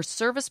 digital, or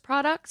service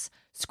products,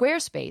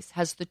 Squarespace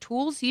has the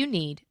tools you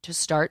need to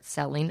start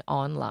selling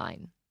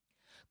online.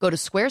 Go to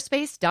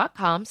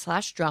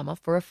squarespace.com/drama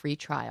for a free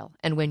trial.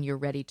 And when you're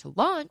ready to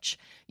launch,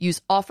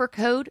 use offer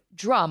code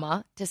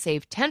DRAMA to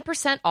save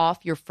 10% off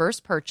your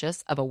first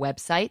purchase of a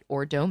website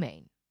or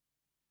domain.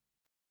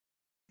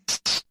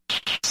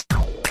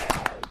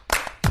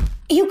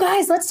 You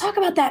guys, let's talk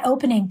about that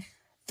opening.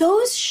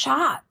 Those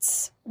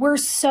shots were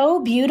so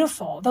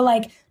beautiful. The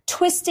like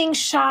twisting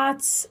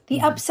shots,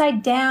 the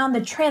upside down, the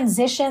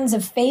transitions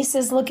of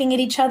faces looking at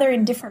each other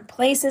in different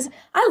places.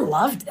 I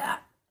loved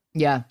that.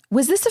 Yeah.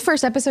 Was this the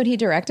first episode he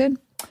directed?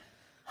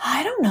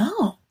 I don't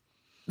know.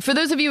 For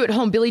those of you at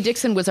home, Billy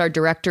Dixon was our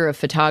director of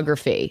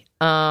photography.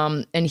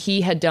 And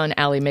he had done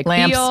Ally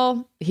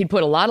McBeal. He'd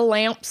put a lot of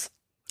lamps.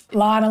 A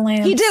lot of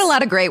lamps. He did a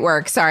lot of great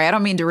work. Sorry, I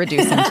don't mean to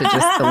reduce him to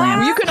just the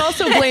lamps. You can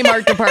also blame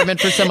art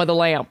department for some of the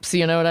lamps.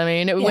 You know what I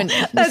mean?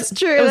 That's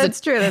true. It was That's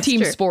true. That's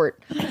team true.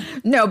 sport.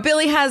 No,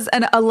 Billy has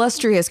an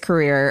illustrious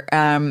career.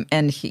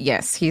 And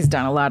yes, he's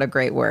done a lot of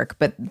great work.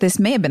 But this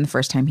may have been the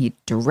first time he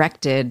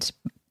directed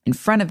in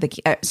front of the,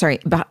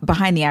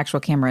 behind the actual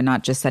camera,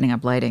 not just setting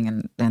up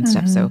lighting and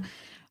stuff. So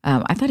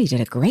I thought he did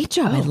a great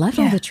job. I loved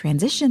all the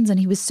transitions, and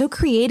he was so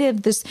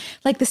creative. This,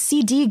 like the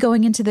CD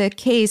going into the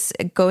case,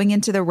 going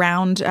into the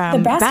round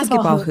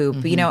basketball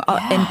hoop, you know,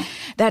 and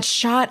that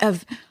shot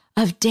of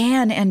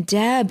Dan and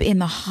Deb in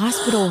the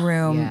hospital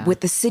room with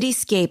the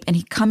cityscape, and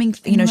he coming,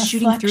 you know,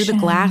 shooting through the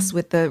glass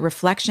with the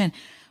reflection.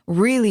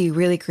 Really,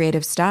 really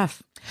creative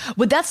stuff.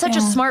 But that's such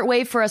a smart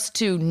way for us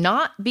to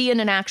not be in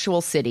an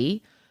actual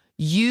city,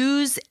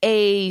 use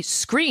a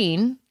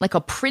screen, like a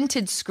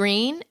printed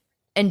screen,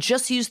 and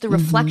just use the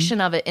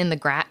reflection of it in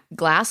the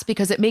glass,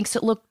 because it makes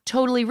it look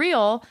totally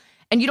real,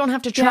 and you don't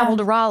have to travel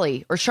to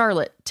Raleigh or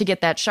Charlotte to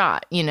get that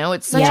shot. You know,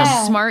 it's such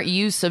a smart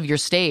use of your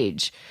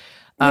stage.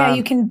 Yeah,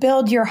 you can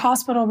build your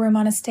hospital room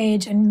on a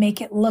stage and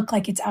make it look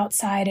like it's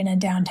outside in a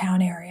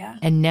downtown area.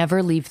 And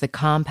never leave the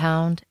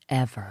compound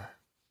ever.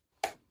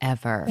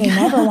 Ever. They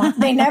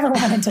never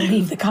wanted to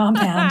leave the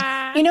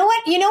compound. You know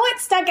what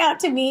stuck out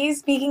to me,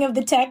 speaking of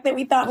the tech that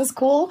we thought was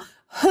cool?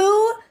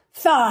 Who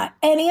thought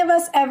any of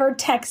us ever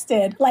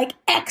texted like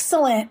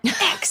excellent,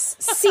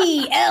 XCLNT,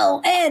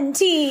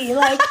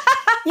 like,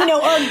 you know,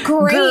 or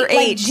great,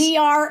 like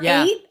GR8?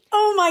 Yeah.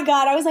 Oh my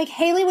God. I was like,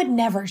 Haley would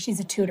never. She's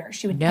a tutor.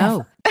 She would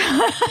never.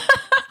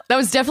 That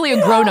was definitely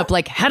a grown up,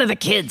 like, how do the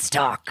kids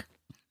talk?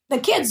 The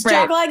kids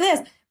talk like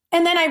this.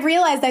 And then I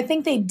realized I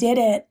think they did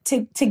it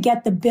to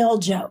get the Bill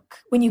joke.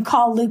 When you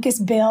call Lucas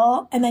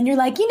Bill, and then you're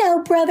like, you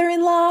know,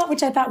 brother-in-law,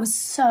 which I thought was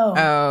so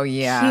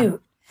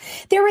cute.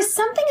 There was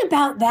something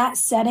about that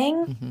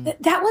setting.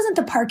 That wasn't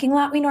the parking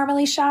lot we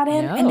normally shot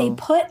in. No. And they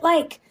put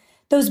like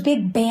those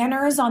big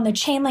banners on the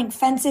chain link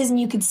fences, and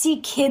you could see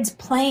kids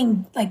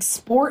playing like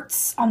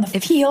sports on the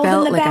field. It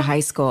felt in the like back. a high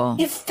school.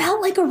 It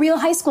felt like a real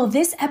high school.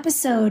 This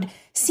episode,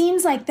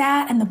 scenes like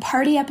that, and the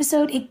party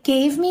episode, it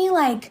gave me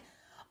like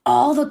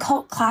all the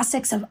cult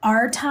classics of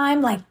our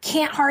time, like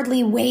Can't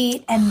Hardly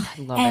Wait, and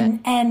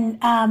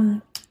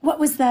what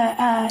was the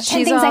 10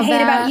 Things I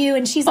Hate About You,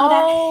 and She's All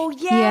That. Oh,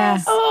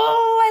 yes.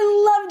 Oh,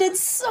 I loved it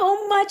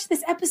so much.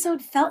 This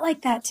episode felt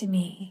like that to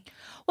me.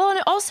 Well, and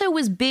it also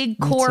was big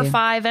core too.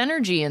 5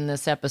 energy in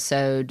this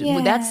episode. Yeah.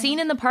 That scene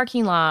in the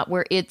parking lot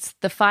where it's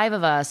the 5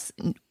 of us,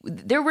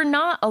 there were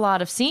not a lot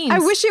of scenes. I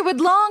wish it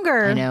would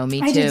longer. I know,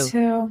 me I too. do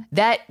too.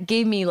 That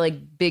gave me like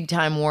big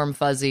time warm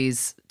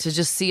fuzzies to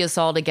just see us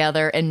all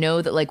together and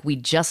know that like we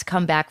just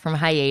come back from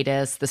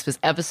hiatus. This was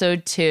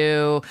episode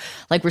 2.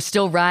 Like we're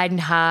still riding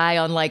high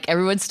on like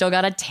everyone's still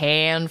got a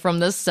tan from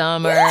the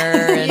summer.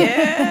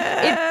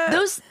 And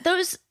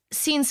those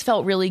scenes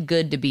felt really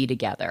good to be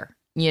together.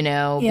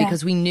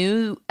 Because we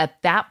knew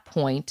at that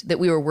point that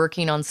we were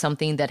working on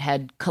something that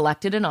had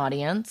collected an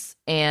audience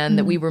and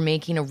that we were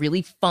making a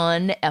really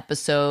fun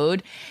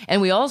episode.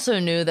 And we also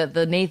knew that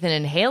the Nathan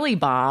and Haley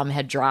bomb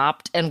had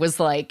dropped and was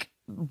like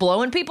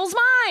blowing people's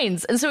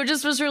minds. And so it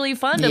just was really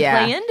fun to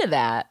play into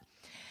that.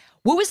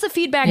 What was the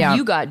feedback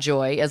you got,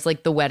 Joy, as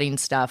like the wedding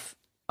stuff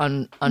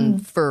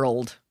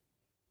unfurled?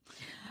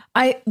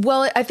 I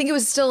think it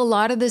was still a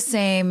lot of the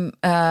same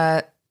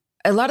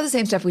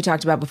stuff we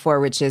talked about before,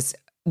 which is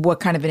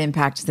what kind of an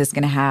impact is this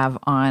going to have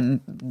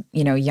on,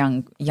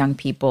 young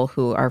people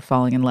who are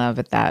falling in love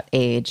at that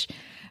age.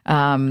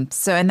 And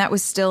that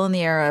was still in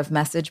the era of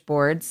message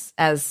boards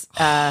as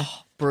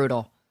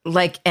brutal.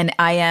 Like an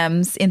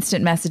IM's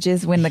instant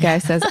messages when the guy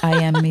says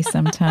IM me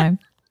sometime.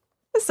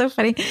 It's so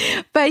funny.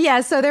 But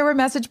yeah, so there were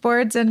message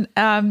boards and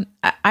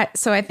I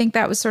think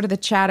that was sort of the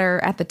chatter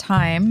at the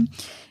time.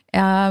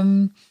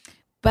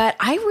 But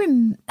I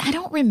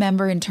don't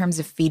remember in terms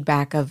of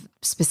feedback of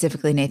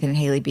specifically Nathan and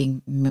Haley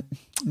being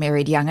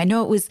married young. I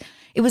know it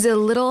was a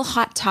little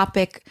hot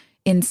topic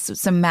in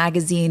some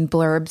magazine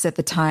blurbs at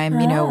the time,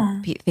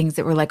 things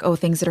that were like,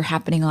 things that are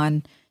happening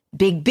on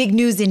big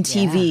news in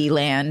TV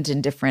land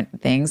and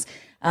different things.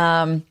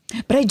 But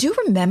I do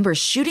remember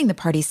shooting the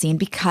party scene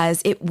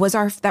because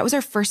that was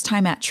our first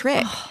time at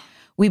Trick.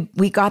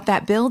 We got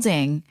that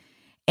building.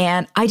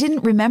 And I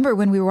didn't remember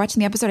when we were watching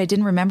the episode, I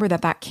didn't remember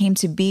that came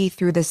to be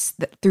through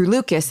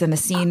Lucas and the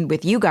scene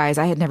with you guys.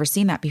 I had never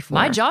seen that before.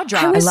 My jaw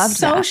dropped. I was loved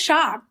so that.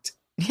 shocked.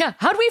 Yeah.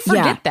 How do we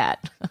forget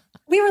that?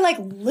 We were like,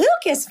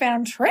 Lucas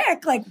found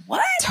Trick. Like,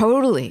 what?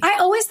 Totally. I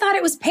always thought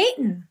it was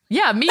Peyton.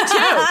 Yeah, me too.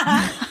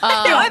 I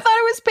thought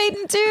it was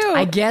Peyton too.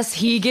 I guess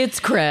he gets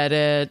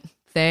credit.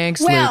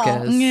 Thanks,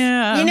 Lucas.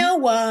 Yeah. You know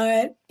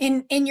what?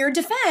 In your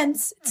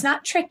defense, it's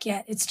not Trick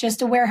yet. It's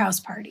just a warehouse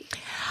party.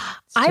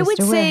 I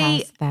would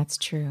say that's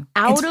true.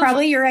 It's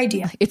probably your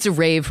idea. It's a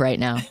rave right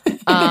now.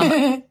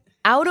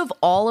 Out of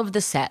all of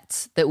the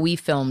sets that we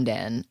filmed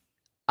in,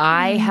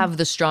 I have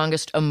the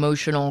strongest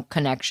emotional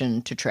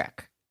connection to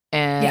Trick.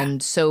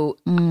 And so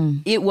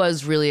it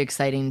was really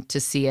exciting to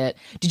see it.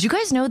 Did you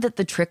guys know that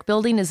the Trick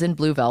building is in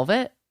Blue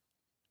Velvet?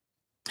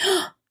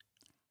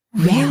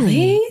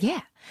 Really?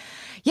 Yeah.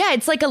 Yeah,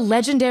 it's like a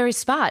legendary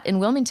spot in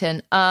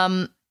Wilmington.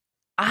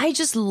 I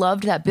just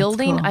loved that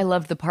building. Cool. I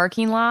loved the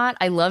parking lot.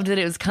 I loved that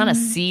it was kind of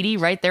seedy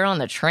right there on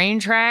the train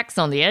tracks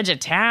on the edge of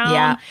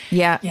town.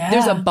 Yeah.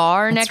 There's a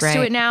bar next to right.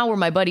 it now where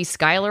my buddy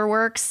Skylar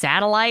works,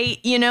 Satellite.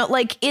 I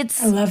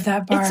love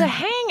that bar. It's a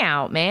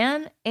hangout,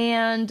 man.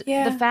 And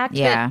the fact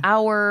Yeah. that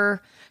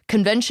our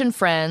convention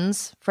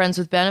friends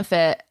with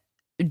benefit,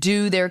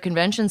 do their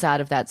conventions out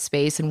of that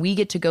space and we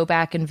get to go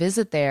back and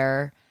visit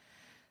there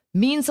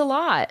means a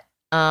lot.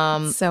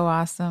 So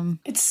awesome.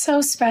 It's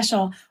so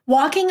special.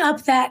 Walking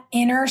up that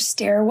inner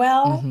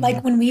stairwell,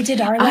 like when we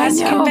did our last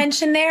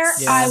convention there,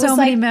 I was so like,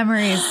 many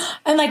memories.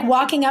 and like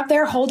walking up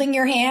there, holding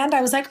your hand,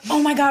 I was like, oh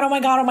my God, oh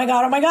my God, oh my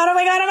God, oh my God, oh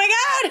my God, oh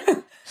my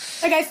God.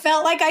 Like I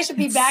felt like I should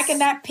be back in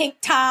that pink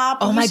top.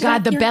 Oh my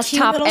God, the best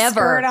top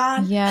ever.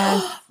 Yeah.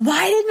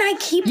 Why didn't I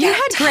keep You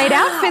that had great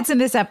top? outfits in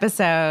this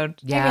episode.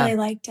 Yeah. I really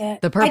liked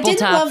it. The purple I didn't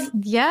top. love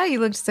Yeah, you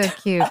looked so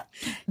cute.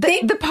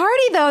 The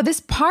party though,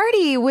 this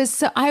party was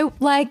so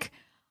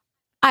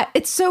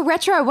it's so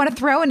retro. I want to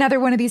throw another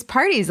one of these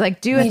parties.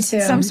 Like do Me too.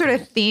 some sort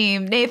of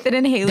theme. Nathan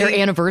and Haley. Their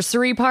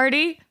anniversary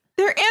party.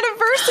 Their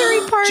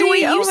anniversary party.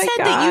 Joy, Oh you my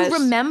said that you gosh.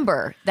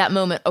 remember that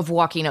moment of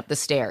walking up the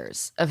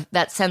stairs, of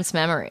that sense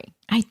memory.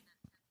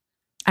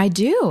 I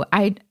do.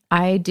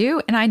 I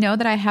do. And I know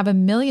that I have a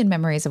million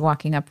memories of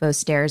walking up those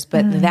stairs,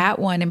 but that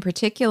one in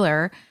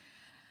particular,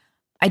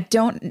 I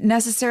don't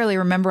necessarily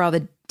remember all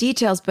the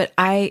details, but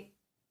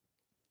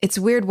it's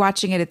weird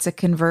watching it. It's a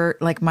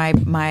convert, like my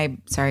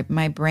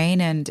brain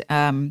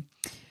and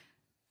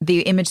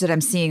the image that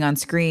I'm seeing on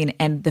screen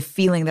and the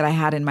feeling that I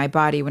had in my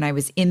body when I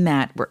was in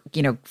that,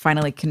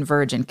 finally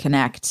converge and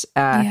connect.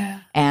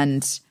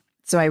 And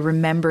so I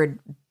remembered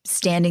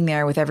standing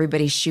there with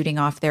everybody shooting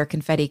off their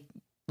confetti,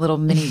 little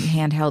mini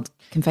handheld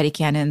confetti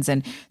cannons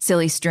and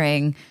silly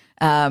string,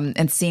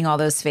 and seeing all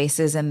those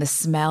faces and the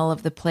smell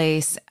of the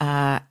place.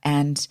 I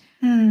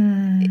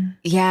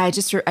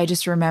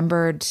just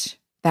remembered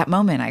that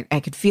moment. I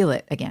could feel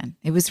it again.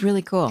 It was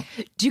really cool.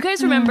 Do you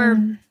guys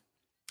remember?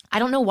 I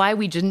don't know why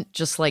we didn't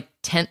just like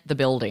tent the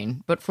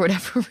building, but for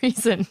whatever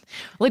reason,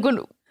 like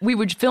when we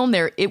would film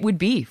there, it would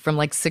be from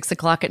like 6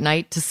 o'clock at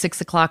night to 6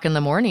 o'clock in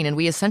the morning. And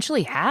we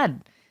essentially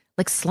had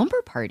like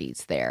slumber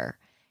parties there.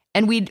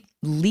 And we'd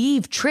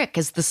leave Trick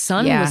as the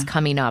sun Yeah. was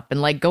coming up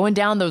and like going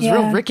down those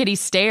real rickety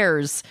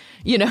stairs,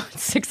 at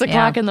 6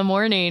 o'clock in the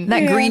morning.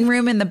 That green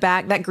room in the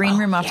back, that green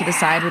room off to the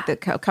side with the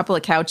couple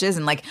of couches.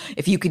 And like,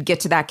 if you could get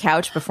to that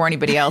couch before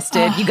anybody else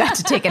did, you got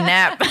to take a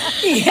nap.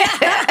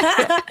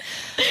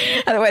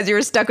 Otherwise, you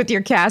were stuck with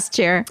your cast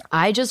chair.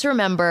 I just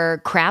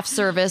remember craft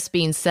service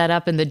being set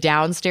up in the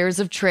downstairs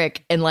of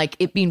Trick and like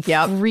it being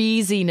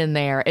freezing in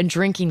there and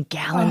drinking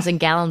gallons and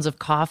gallons of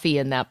coffee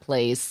in that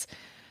place.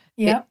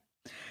 Yep.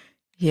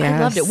 Yeah, I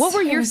loved it. What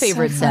were your was so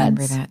favorite fun. I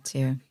remember sets? that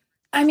too.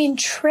 I mean,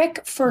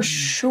 Trick for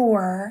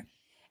sure.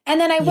 And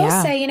then I will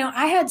say,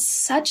 I had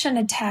such an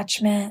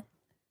attachment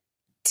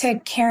to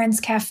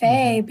Karen's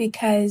Cafe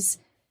because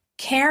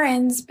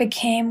Karen's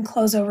became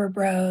Close Over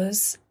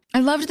Bros. I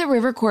loved the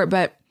River Court,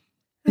 but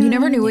you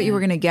never knew what you were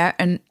going to get.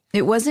 And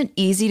it wasn't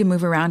easy to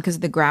move around because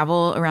of the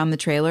gravel around the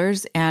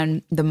trailers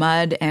and the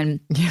mud and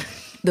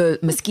the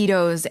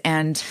mosquitoes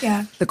and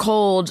the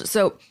cold.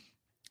 So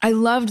I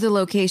loved the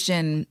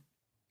location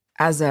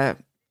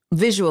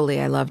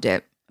visually, I loved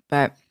it.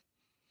 But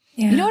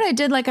you know what I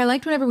did? Like, I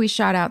liked whenever we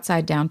shot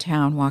outside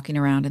downtown, walking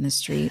around in the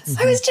streets.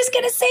 I was just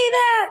going to say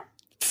that.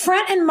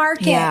 Front and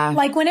Market. Yeah.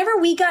 Like, whenever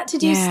we got to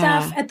do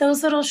stuff at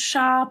those little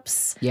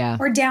shops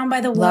or down by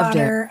the Loved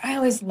water, I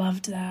always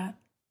loved that.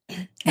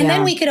 And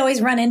then we could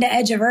always run into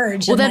Edge of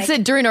Urge. Well, and, that's like,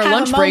 it. During our have a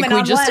lunch break, moment we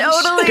on just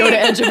lunch. go to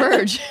Edge of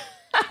Urge.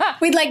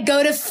 We'd like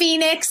go to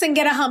Phoenix and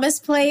get a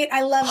hummus plate.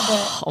 I loved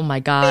it. Oh my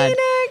God.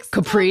 Phoenix.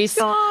 Caprice.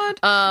 Oh,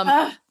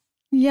 God.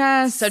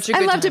 Yes. Such a I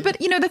good loved time. it.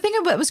 But, the thing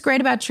about what was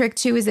great about Trick,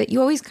 too, is that you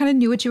always kind of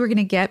knew what you were going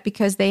to get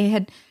because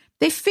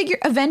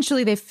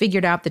eventually they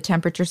figured out the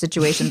temperature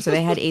situation. So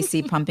they had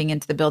AC pumping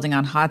into the building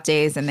on hot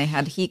days and they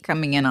had heat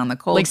coming in on the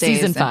cold Like days.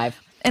 season 5.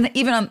 And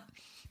even on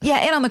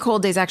the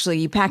cold days, actually,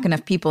 you pack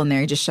enough people in there,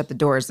 you just shut the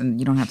doors and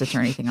you don't have to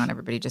turn anything on.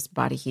 Everybody just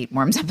body heat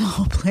warms up the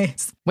whole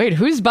place. Wait,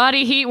 whose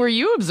body heat were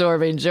you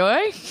absorbing,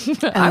 Joy?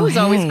 I was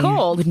always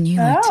cold. Wouldn't you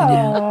like to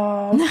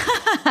know?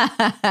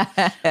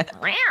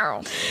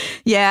 Meow.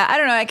 Yeah, I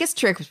don't know. I guess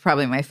Trick was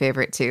probably my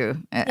favorite, too.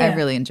 I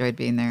really enjoyed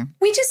being there.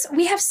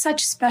 We have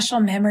such special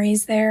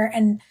memories there.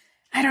 And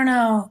I don't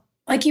know,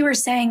 like you were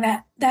saying,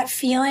 that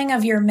feeling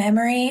of your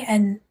memory,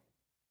 and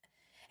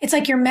it's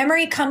like your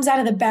memory comes out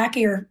of the back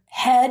of your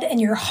head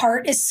and your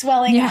heart is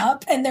swelling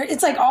up and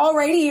it's like all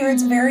right here.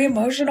 It's very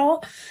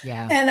emotional.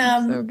 Yeah.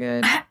 And So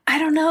good. I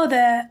don't know,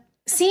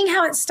 seeing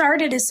how it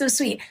started is so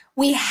sweet.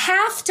 We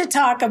have to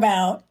talk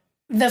about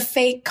the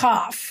fake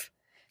cough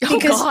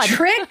because God.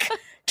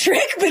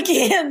 Trick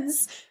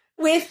begins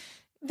with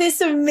this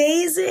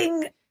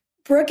amazing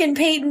Brooke and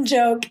Peyton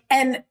joke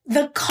and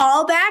the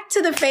callback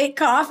to the fake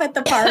cough at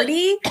the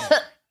party.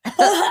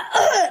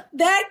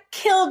 That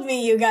killed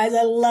me, you guys.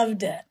 I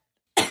loved it.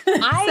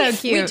 So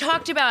cute. We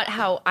talked about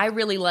how I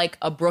really like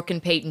a Brooke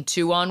and Peyton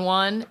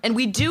 2-on-1, and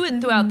we do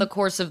it throughout the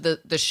course of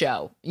the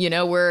show.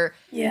 Where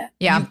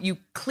you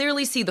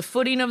clearly see the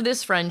footing of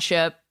this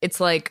friendship. It's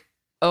like,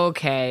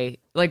 okay,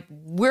 like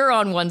we're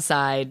on one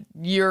side,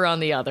 you're on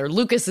the other.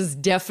 Lucas is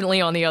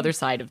definitely on the other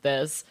side of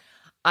this.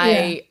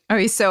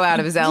 He's so out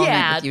of his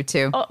element with you,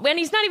 too. Oh, and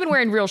he's not even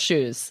wearing real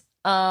shoes.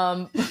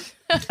 I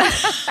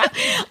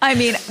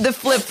mean, the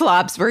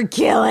flip-flops were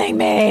killing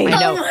me.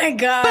 Oh my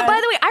God. But by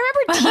the way, I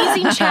remember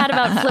teasing Chad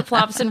about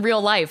flip-flops in real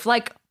life.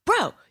 Like,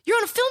 bro, you're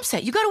on a film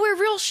set. You got to wear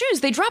real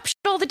shoes. They drop shit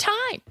all the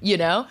time,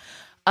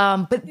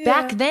 But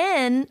back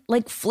then,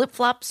 like,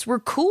 flip-flops were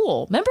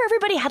cool. Remember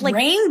everybody had like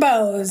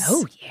rainbows.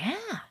 Oh,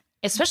 yeah.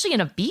 Especially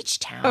in a beach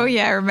town. Oh,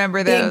 yeah, I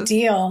remember Big those.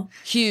 deal.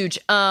 Huge.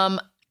 So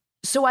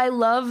I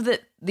love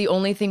that the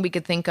only thing we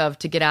could think of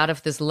to get out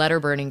of this letter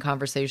burning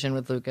conversation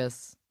with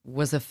Lucas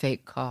was a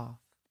fake cough.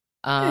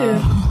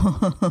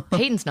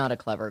 Peyton's not a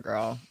clever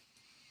girl.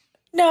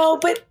 No,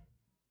 but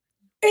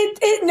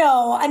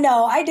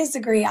I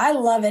disagree. I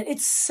love it.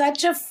 It's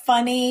such a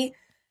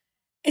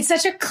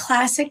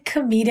classic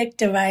comedic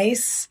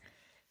device.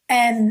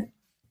 And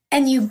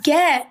you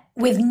get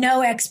with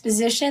no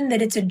exposition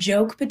that it's a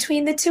joke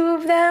between the two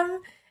of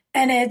them.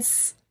 And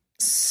it's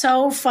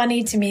so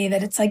funny to me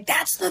that it's like,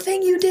 that's the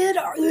thing you did,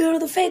 or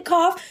the fake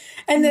cough.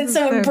 And then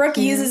so when Brooke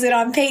uses it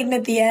on Peyton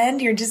at the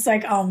end, you're just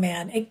like, oh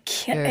man,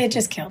 it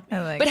just killed me.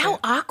 Like But how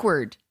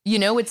awkward,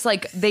 it's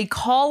like they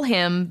call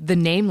him the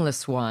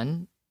nameless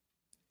one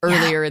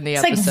earlier in the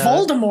It's episode.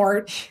 like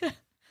Voldemort.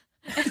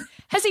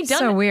 Has he done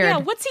So weird. Yeah,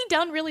 what's he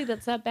done really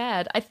that's that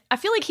bad? I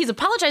feel like he's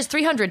apologized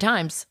 300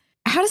 times.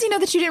 How does he know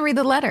that you didn't read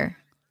the letter?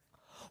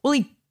 Well,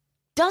 he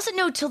doesn't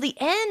know till the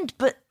end,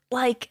 but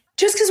like,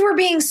 Just because we're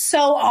being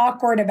so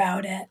awkward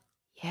about it.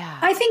 yeah,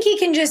 I think he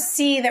can just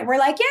see that we're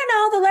like, yeah,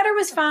 no, the letter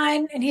was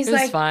fine. And he's it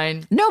was like,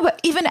 fine. No, but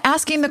even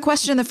asking the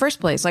question in the first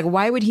place, like,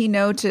 why would he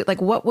know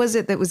what was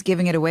it that was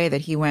giving it away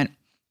that he went,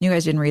 you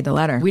guys didn't read the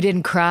letter? We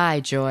didn't cry,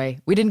 Joy.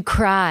 We didn't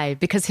cry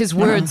because his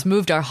words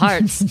moved our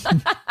hearts.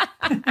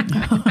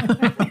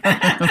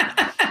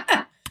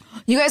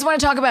 You guys want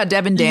to talk about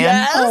Deb and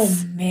Dan?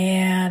 oh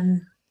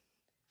man,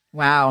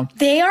 Wow.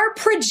 they are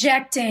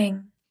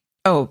projecting.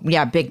 Oh,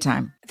 yeah, big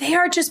time. They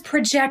are just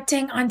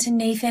projecting onto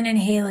Nathan and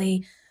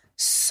Haley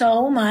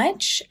so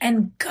much.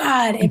 And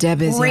God, it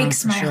Deb is,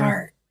 breaks for my sure.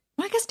 heart.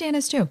 Well, I guess Dan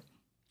is too.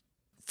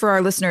 For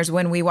our listeners,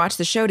 when we watch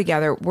the show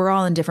together, we're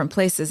all in different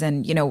places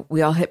and,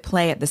 we all hit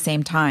play at the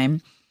same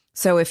time.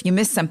 So if you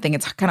miss something,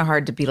 it's kind of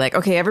hard to be like,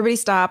 okay, everybody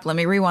stop. Let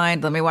me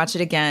rewind. Let me watch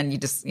it again. You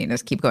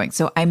just keep going.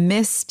 So I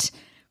missed,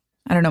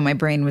 I don't know, my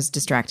brain was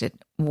distracted.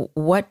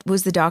 What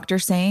was the doctor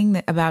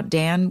saying about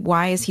Dan?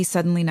 Why is he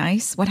suddenly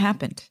nice? What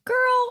happened?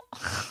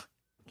 Girl,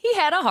 he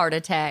had a heart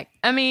attack.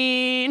 I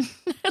mean,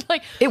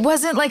 It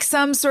wasn't like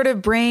some sort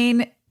of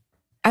brain.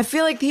 I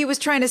feel like he was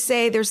trying to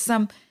say there's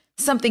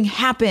something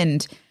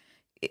happened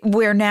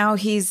where now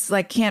he's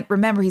like, can't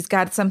remember. He's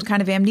got some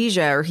kind of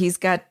amnesia or he's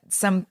got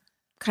some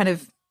kind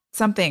of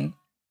something.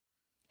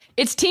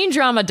 It's teen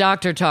drama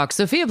doctor talk.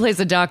 Sophia plays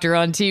a doctor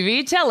on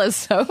TV. Tell us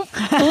so.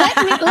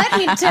 let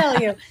me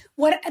tell you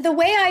the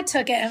way I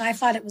took it, and I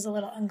thought it was a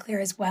little unclear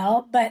as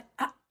well, but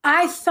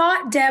I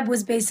thought Deb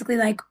was basically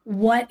like,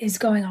 what is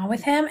going on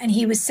with him? And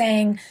he was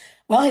saying,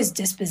 well, his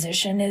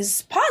disposition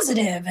is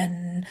positive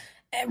and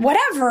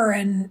whatever.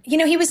 And,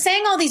 he was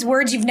saying all these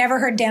words you've never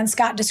heard Dan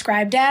Scott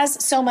described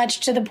as, so much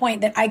to the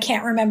point that I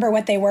can't remember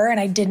what they were and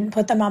I didn't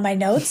put them on my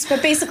notes,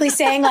 but basically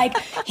saying like,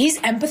 he's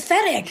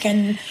empathetic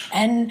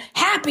and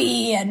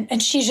happy.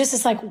 And she's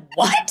just like,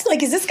 what?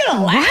 Like, is this going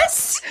to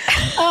last?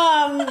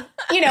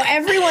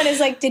 Everyone is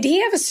like, did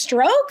he have a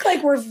stroke?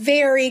 Like, we're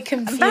very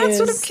confused. That's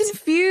sort of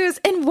confused.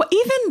 And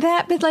even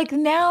that, but like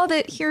now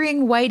that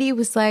hearing Whitey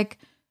was like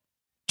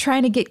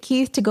trying to get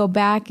Keith to go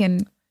back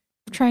and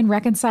try and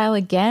reconcile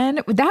again.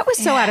 That was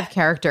so out of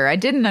character. I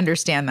didn't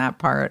understand that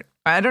part.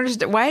 I don't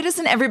understand. Why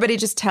doesn't everybody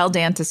just tell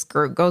Dan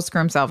to go screw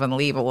himself and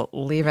leave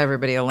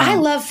everybody alone? I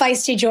love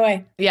feisty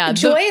Joy. Yeah.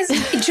 Joy,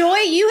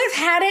 you have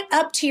had it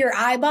up to your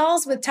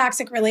eyeballs with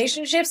toxic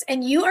relationships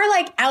and you are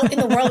like out in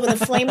the world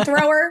with a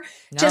flamethrower,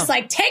 just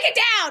like, take it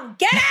down,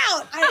 get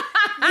out.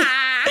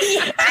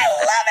 I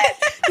love it.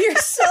 You're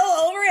so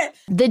over it.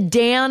 The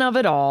Dan of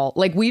it all.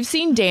 Like, we've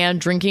seen Dan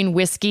drinking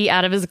whiskey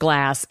out of his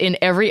glass in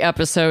every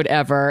episode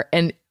ever.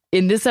 And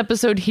in this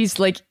episode, he's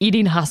like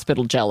eating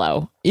hospital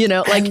jello.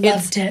 I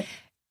loved it.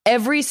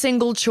 Every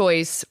single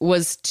choice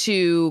was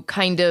to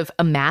kind of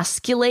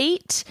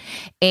emasculate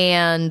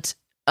and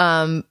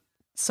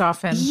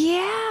soften.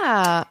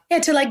 Yeah. Yeah,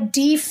 to like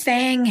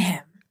defang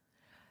him.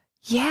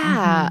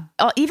 Yeah.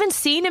 Even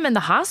seeing him in the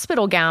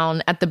hospital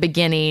gown at the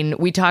beginning,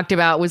 we talked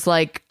about was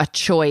like a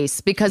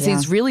choice because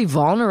he's really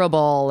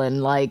vulnerable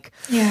and like,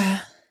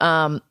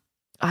 I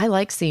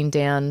like seeing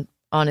Dan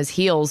on his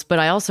heels, but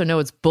I also know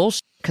it's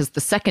bullshit because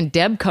the second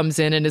Deb comes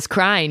in and is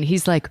crying,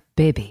 he's like,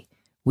 baby,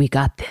 we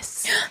got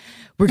this.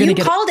 We're going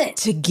to get it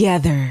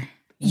together.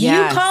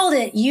 Yes. You called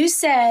it. You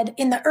said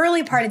in the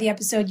early part of the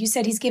episode, you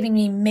said he's giving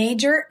me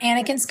major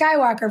Anakin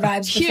Skywalker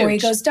vibes before he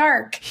goes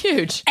dark.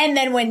 Huge. And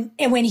then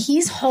when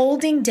he's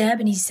holding Deb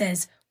and he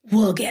says,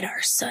 we'll get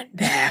our son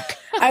back.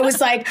 I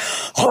was like,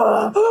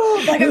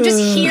 like I'm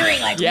just hearing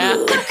like,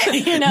 Luke,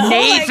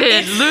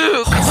 Nathan,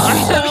 Luke,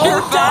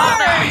 so dark.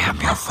 I am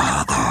your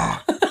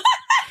father.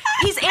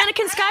 He's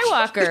Anakin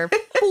Skywalker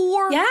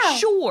for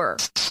sure.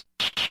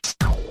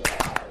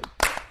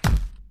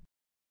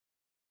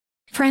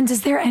 Friends,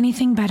 is there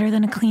anything better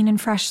than a clean and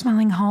fresh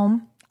smelling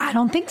home? I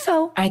don't think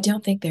so. I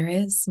don't think there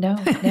is. No.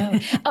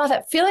 Oh,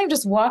 that feeling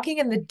just walking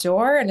in the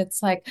door and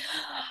it's like,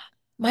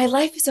 my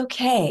life is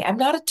okay. I'm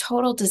not a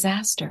total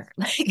disaster.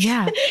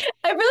 I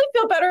really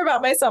feel better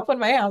about myself when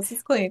my house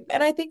is clean.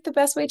 And I think the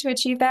best way to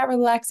achieve that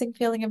relaxing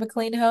feeling of a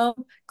clean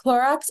home,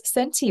 Clorox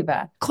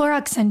Scentiva.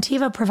 Clorox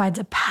Scentiva provides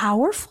a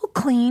powerful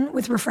clean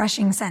with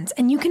refreshing scents.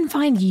 And you can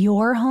find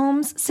your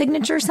home's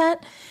signature scent.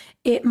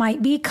 It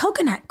might be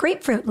coconut,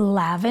 grapefruit,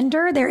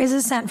 lavender. There is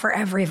a scent for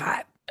every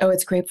vibe. Oh,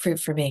 it's grapefruit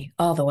for me,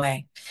 all the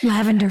way.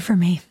 Lavender for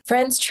me.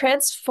 Friends,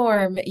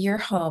 transform your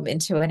home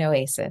into an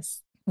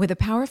oasis. With a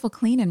powerful,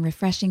 clean, and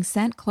refreshing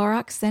scent,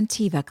 Clorox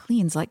Scentiva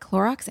cleans like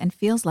Clorox and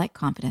feels like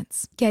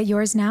confidence. Get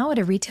yours now at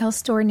a retail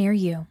store near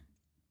you.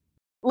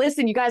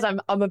 Listen, you guys, I'm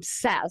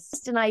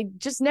obsessed, and I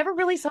just never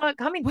really saw it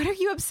coming. What are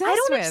you obsessed I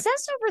don't with?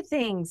 obsess over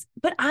things,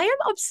 but I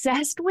am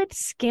obsessed with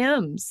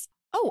Skims.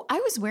 Oh, I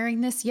was wearing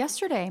this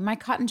yesterday, my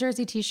cotton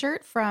jersey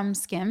t-shirt from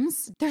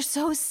Skims. They're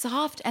so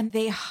soft and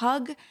they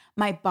hug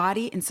my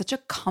body in such a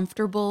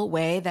comfortable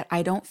way that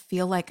I don't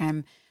feel like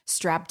I'm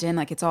strapped in,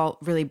 like it's all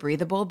really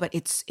breathable, but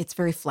it's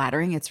very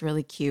flattering. It's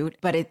really cute,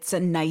 but it's a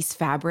nice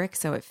fabric.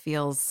 So it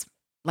feels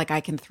like I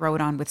can throw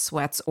it on with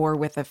sweats or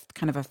with a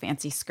kind of a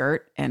fancy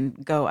skirt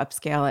and go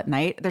upscale at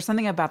night. There's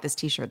something about this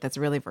t-shirt that's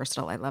really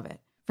versatile. I love it.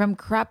 From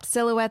cropped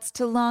silhouettes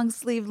to long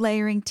sleeve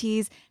layering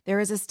tees, there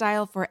is a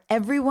style for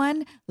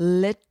everyone.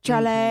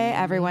 Literally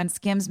everyone.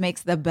 Skims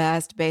makes the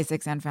best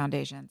basics and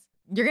foundations.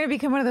 You're going to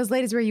become one of those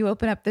ladies where you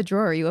open up the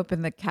drawer, you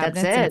open the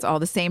cabinets, and it's all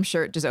the same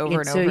shirt just over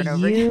and over and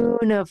over again.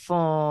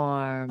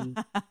 Uniform.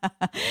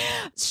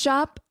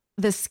 Shop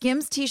the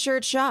Skims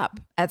t-shirt shop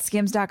at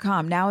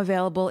skims.com. Now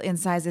available in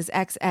sizes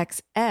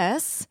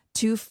XXS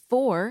to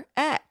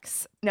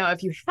 4X. Now,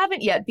 if you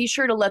haven't yet, be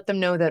sure to let them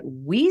know that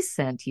we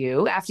sent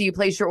you. After you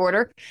place your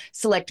order,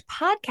 select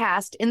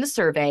podcast in the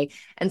survey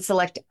and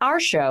select our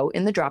show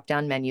in the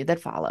drop-down menu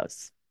that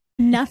follows.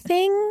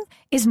 Nothing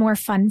is more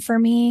fun for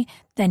me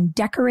than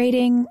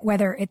decorating,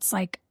 whether it's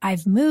like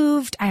I've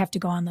moved, I have to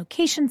go on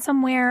location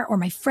somewhere, or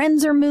my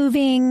friends are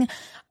moving.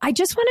 I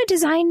just want to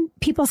design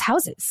people's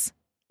houses.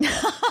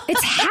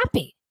 It's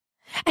happy.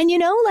 And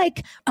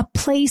like a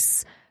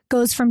place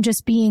goes from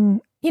just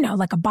being,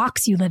 like a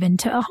box you live in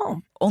to a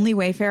home. Only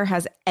Wayfair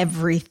has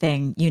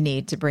everything you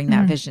need to bring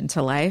that vision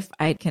to life.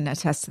 I can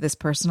attest to this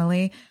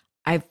personally.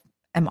 I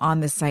am on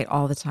this site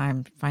all the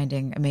time,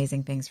 finding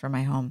amazing things for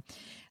my home.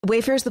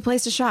 Wayfair is the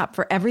place to shop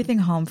for everything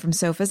home, from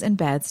sofas and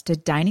beds to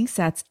dining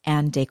sets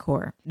and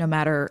decor. No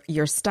matter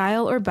your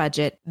style or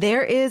budget,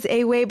 there is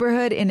a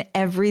Wayborhood in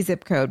every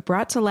zip code,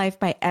 brought to life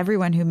by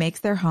everyone who makes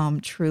their home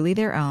truly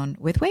their own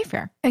with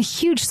Wayfair. A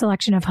huge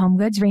selection of home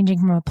goods ranging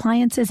from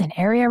appliances and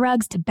area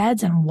rugs to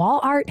beds and wall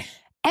art.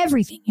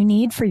 Everything you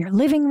need for your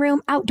living room,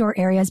 outdoor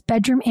areas,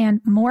 bedroom, and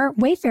more.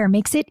 Wayfair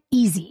makes it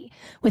easy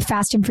with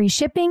fast and free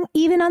shipping,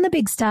 even on the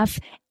big stuff,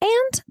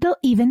 and they'll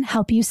even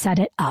help you set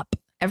it up.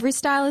 Every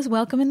style is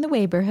welcome in the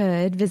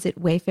Wayborhood. Visit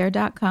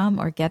wayfair.com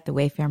or get the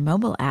Wayfair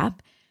mobile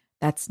app.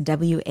 That's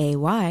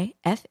WAYFAIR.com.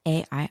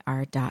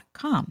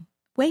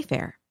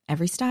 Wayfair.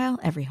 Every style,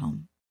 every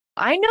home.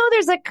 I know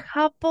there's a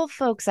couple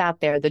folks out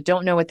there that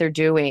don't know what they're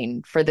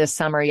doing for this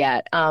summer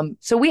yet.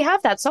 So we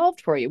have that solved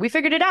for you. We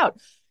figured it out.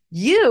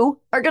 You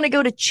are going to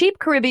go to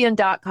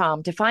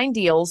cheapcaribbean.com to find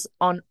deals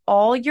on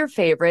all your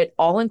favorite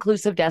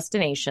all-inclusive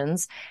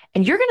destinations,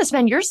 and you're going to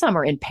spend your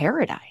summer in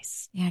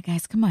paradise. Yeah,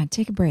 guys, come on,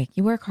 take a break.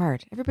 You work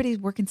hard. Everybody's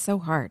working so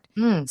hard.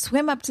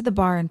 Swim up to the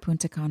bar in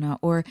Punta Cana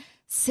or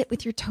sit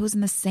with your toes in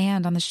the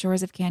sand on the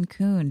shores of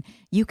Cancun.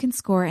 You can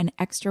score an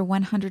extra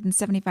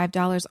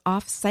 $175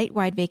 off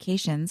site-wide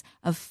vacations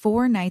of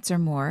 4 nights or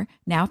more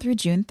now through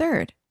June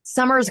 3rd.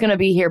 Summer is going to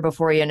be here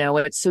before you know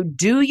it, so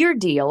do your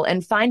deal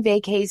and find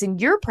vacays in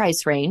your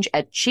price range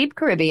at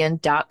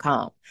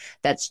cheapcaribbean.com.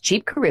 That's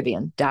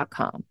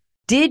cheapcaribbean.com.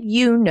 Did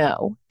you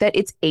know that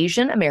it's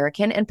Asian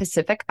American and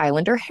Pacific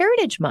Islander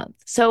Heritage Month?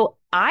 So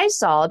I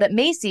saw that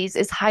Macy's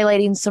is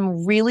highlighting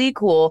some really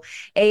cool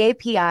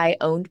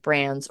AAPI-owned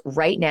brands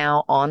right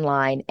now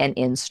online and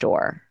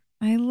in-store.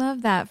 I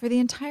love that. For the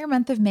entire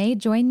month of May,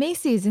 join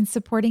Macy's in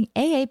supporting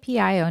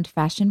AAPI-owned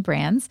fashion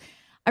brands.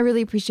 I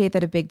really appreciate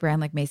that a big brand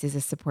like Macy's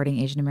is supporting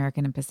Asian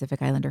American and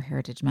Pacific Islander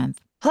Heritage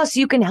Month. Plus,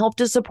 you can help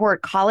to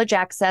support college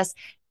access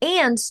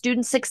and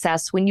student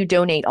success when you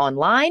donate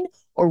online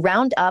or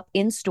round up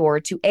in-store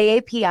to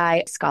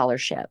AAPI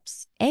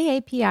scholarships.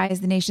 AAPI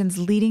is the nation's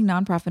leading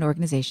nonprofit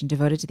organization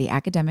devoted to the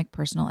academic,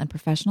 personal, and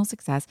professional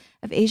success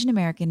of Asian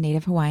American,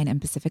 Native Hawaiian,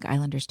 and Pacific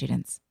Islander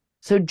students.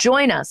 So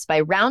join us by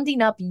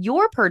rounding up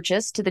your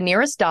purchase to the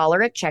nearest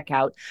dollar at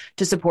checkout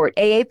to support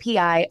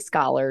AAPI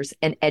scholars,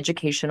 an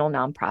educational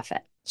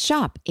nonprofit.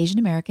 Shop Asian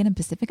American and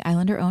Pacific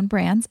Islander-owned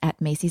brands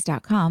at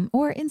Macy's.com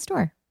or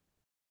in-store.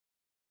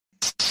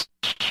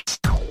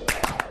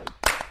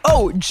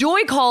 Oh,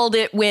 Joy called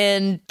it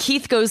when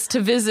Keith goes to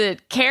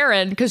visit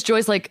Karen because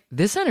Joy's like,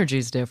 this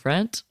energy's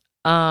different.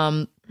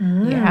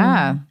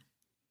 Yeah.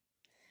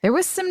 There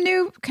was some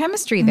new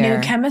chemistry there.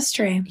 New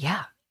chemistry.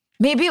 Yeah.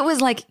 Maybe it was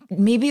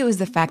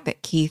the fact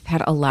that Keith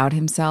had allowed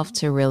himself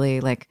to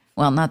really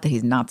not that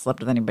he's not slept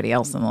with anybody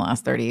else in the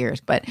last 30 years,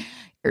 but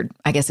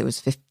I guess it was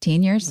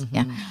 15 years. Mm-hmm.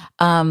 Yeah.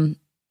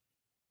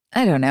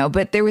 I don't know,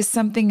 but there was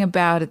something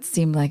about it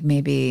seemed like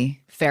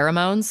maybe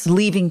pheromones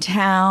leaving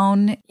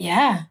town.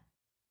 Yeah.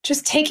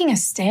 Just taking a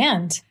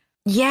stand.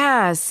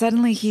 Yeah.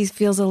 Suddenly he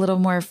feels a little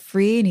more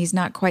free and he's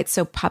not quite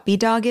so puppy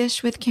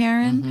doggish with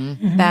Karen.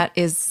 Mm-hmm. That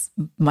is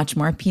much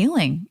more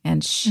appealing.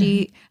 And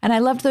and I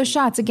loved those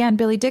shots. Again,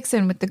 Billy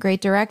Dixon with the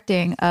great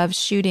directing of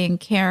shooting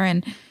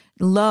Karen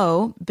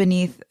low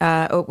beneath,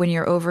 when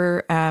you're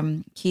over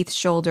Keith's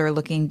shoulder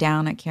looking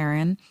down at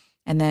Karen.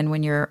 And then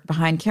when you're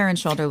behind Karen's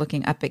shoulder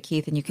looking up at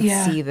Keith and you can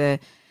see the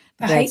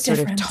sort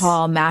of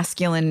tall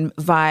masculine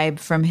vibe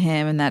from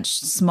him and that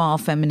small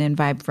feminine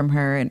vibe from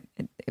her. And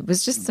it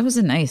was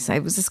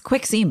this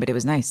quick scene, but it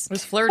was nice. It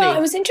was flirty. Well,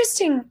 it was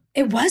interesting.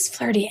 It was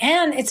flirty.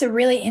 And it's a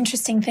really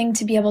interesting thing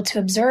to be able to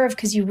observe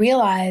because you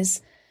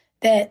realize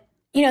that,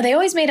 they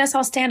always made us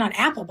all stand on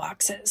apple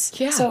boxes.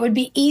 Yeah. So it would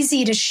be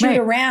easy to shoot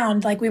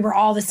around like we were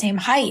all the same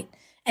height.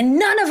 And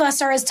none of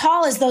us are as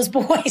tall as those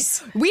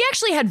boys. We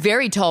actually had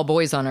very tall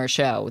boys on our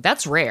show.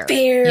 That's rare.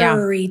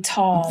 Very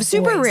tall.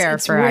 Super boys. rare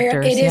It's for rare.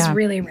 actors. It is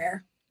really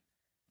rare.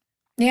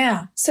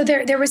 Yeah. So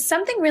there was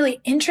something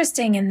really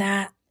interesting in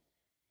that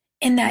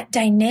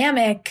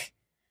dynamic.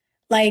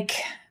 Like,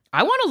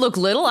 I want to look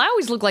little. I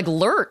always look like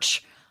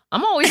Lurch.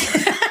 I'm always.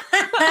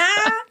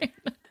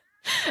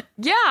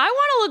 Yeah, I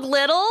want to look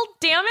little.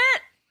 Damn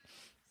it.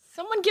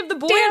 Someone give the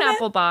boy an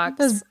apple box.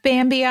 Those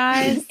Bambi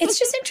eyes. It's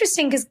just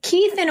interesting because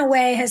Keith, in a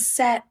way, has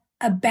set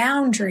a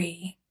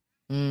boundary.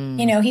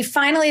 He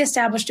finally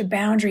established a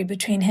boundary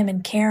between him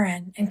and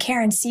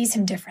Karen sees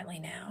him differently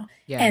now.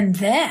 Yeah. And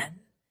then,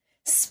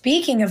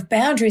 speaking of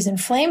boundaries and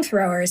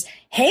flamethrowers,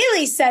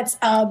 Haley sets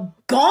a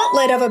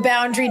gauntlet of a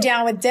boundary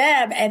down with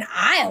Deb, and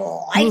I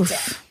liked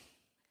it.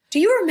 Do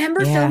you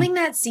remember filming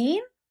that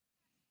scene?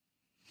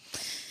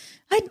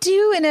 I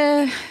do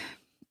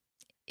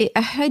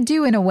I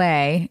do in a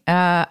way.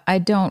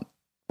 I don't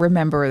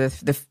remember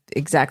the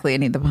exactly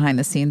any of the behind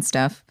the scenes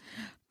stuff,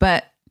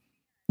 but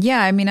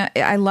yeah, I mean,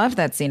 I love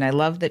that scene. I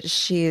love that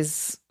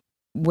she's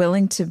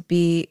willing to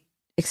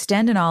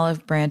extend an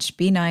olive branch,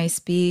 be nice,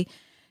 be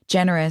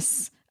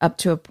generous up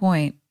to a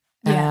point.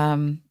 Yeah.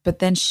 But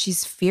then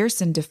she's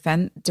fierce and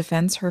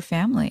defends her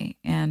family,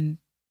 and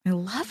I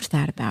loved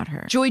that about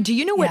her. Joy, do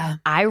you know what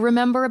I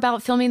remember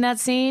about filming that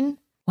scene?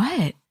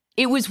 What?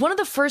 It was one of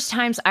the first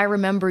times I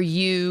remember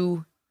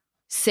you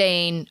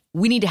saying,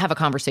 we need to have a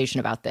conversation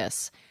about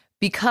this,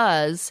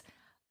 because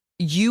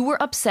you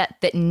were upset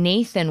that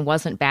Nathan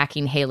wasn't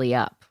backing Haley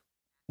up.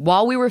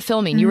 While we were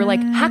filming, you were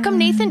like, how come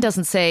Nathan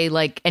doesn't say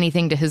like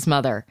anything to his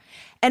mother?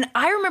 And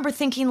I remember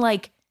thinking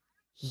like,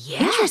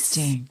 yes.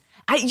 Interesting.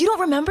 You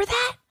don't remember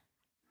that?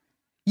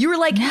 You were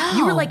like,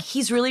 No.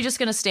 he's really just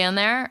going to stand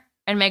there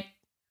and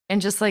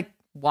just like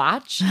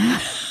watch.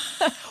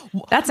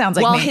 That sounds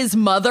like while me. his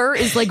mother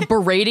is like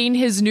berating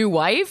his new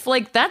wife.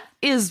 Like, that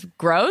is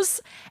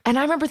gross. And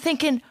I remember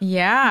thinking,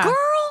 Yeah.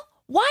 girl,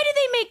 why do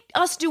they make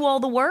us do all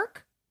the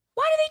work?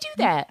 Why do they do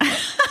that?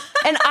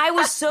 And I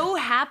was so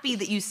happy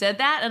that you said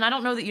that. And I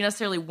don't know that you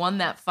necessarily won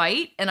that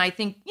fight. And I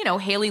think,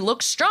 Haley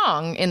looks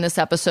strong in this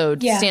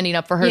episode, standing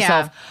up for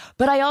herself. Yeah.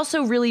 But I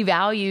also really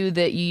value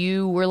that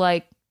you were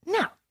like,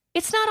 no,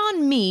 it's not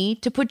on me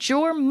to put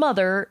your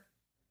mother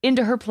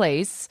into her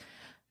place.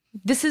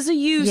 This is a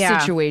you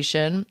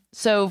situation.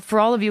 So for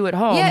all of you at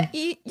home. Yeah,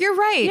 you're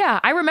right. Yeah,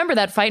 I remember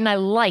that fight and I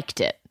liked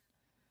it.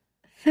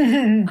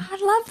 I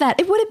love that.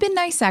 It would have been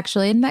nice,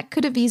 actually, and that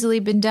could have easily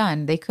been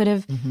done. They could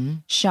have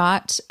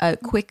shot a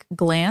quick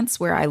glance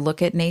where I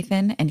look at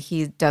Nathan and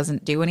he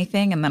doesn't do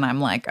anything, and then I'm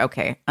like,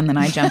 okay, and then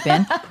I jump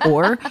in,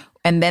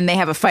 and then they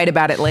have a fight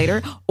about it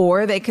later.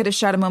 Or they could have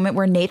shot a moment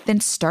where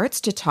Nathan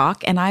starts to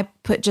talk, and I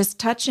just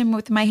touch him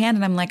with my hand,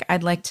 and I'm like,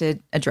 I'd like to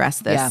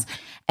address this,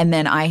 and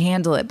then I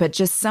handle it. But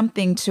just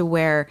something to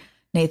where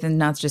Nathan's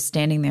not just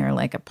standing there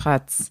like a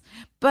putz.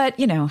 But,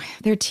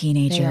 they're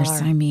teenagers.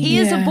 I mean, he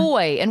is a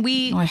boy. And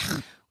we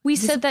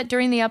said that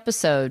during the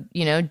episode.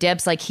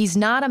 Deb's like, he's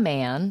not a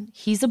man.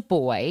 He's a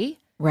boy.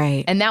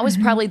 Right. And that was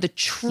probably the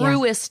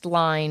truest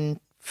line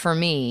for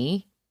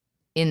me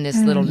in this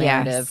little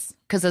narrative.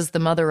 Because as the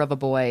mother of a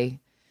boy,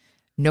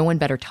 no one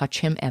better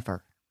touch him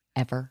ever,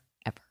 ever,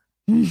 ever.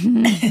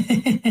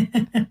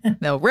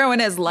 They'll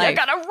ruin his life.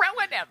 You're going to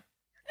ruin him.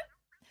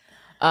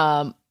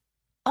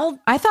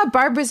 I thought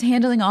Barb was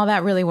handling all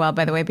that really well,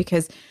 by the way,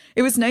 because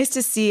it was nice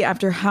to see,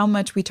 after how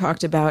much we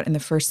talked about in the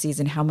first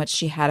season, how much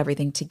she had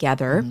everything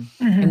together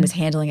and was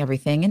handling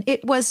everything. And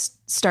it was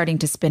starting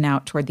to spin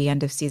out toward the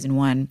end of season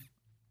 1.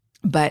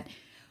 But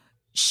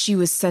she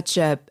was such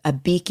a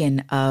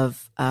beacon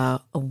of a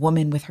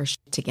woman with her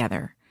shit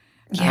together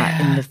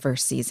in the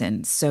first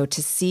season. So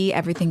to see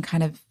everything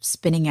kind of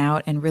spinning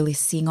out and really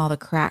seeing all the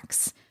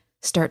cracks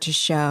start to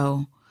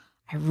show,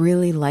 I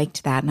really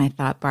liked that. And I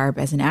thought Barb,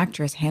 as an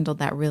actress, handled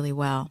that really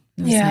well.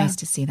 It was nice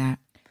to see that.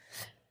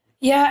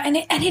 Yeah, and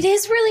it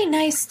is really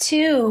nice,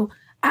 too.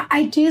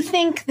 I do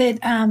think that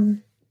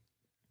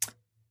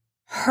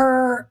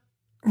her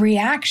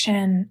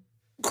reaction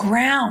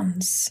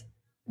grounds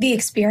the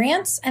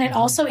experience, and it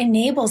also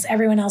enables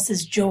everyone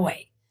else's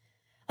joy.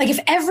 Like, if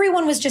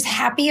everyone was just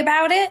happy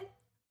about it,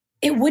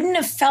 it wouldn't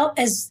have felt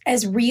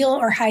as real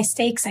or high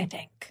stakes, I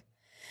think.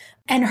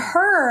 And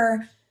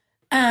her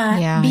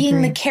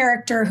being the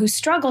character who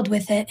struggled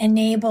with it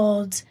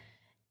enabled,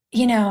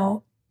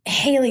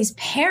 Haley's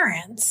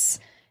parents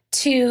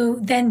to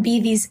then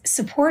be these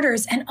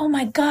supporters. And oh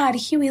my God,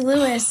 Huey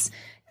Lewis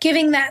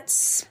giving that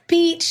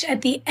speech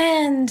at the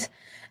end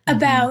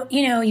about,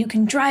 you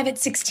can drive at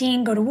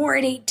 16, go to war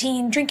at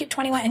 18, drink at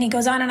 21. And he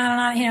goes on and on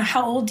and on,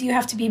 how old do you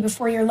have to be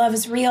before your love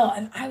is real?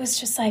 And I was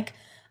just like,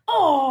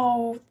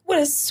 oh, what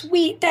a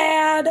sweet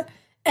dad.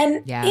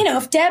 And,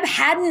 if Deb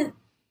hadn't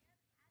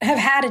have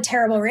had a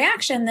terrible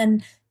reaction,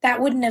 then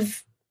that wouldn't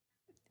have,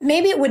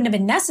 maybe it wouldn't have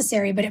been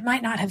necessary, but it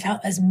might not have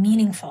felt as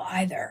meaningful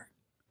either.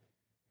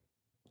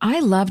 I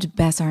loved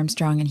Bess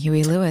Armstrong and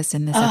Huey Lewis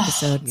in this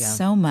episode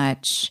so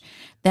much.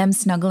 Them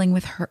snuggling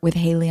with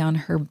Haley on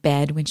her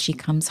bed when she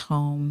comes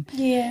home.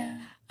 Yeah.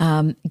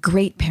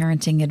 Great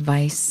parenting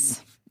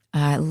advice.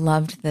 I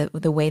loved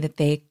the way that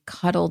they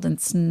cuddled and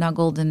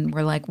snuggled and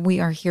were like, we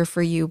are here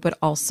for you, but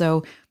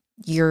also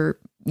you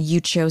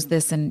chose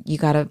this and you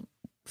got to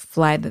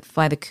fly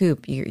the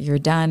coop. You're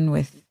done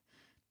with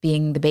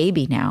being the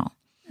baby now.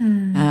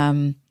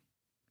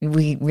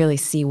 We really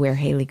see where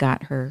Haley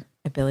got her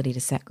ability to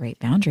set great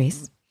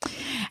boundaries,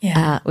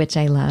 which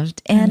I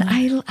loved. And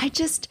I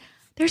just,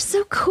 they're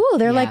so cool.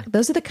 They're like,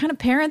 those are the kind of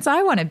parents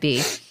I want to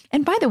be.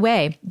 And by the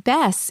way,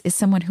 Bess is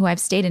someone who I've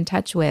stayed in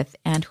touch with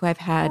and who I've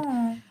had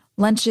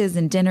lunches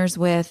and dinners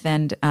with.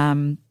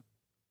 And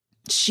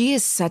she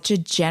is such a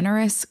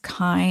generous,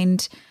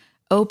 kind,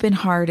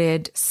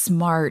 open-hearted,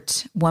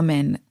 smart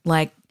woman.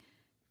 Like,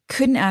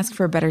 couldn't ask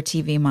for a better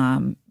TV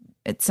mom.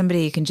 It's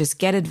somebody you can just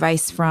get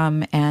advice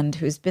from and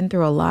who's been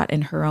through a lot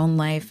in her own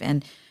life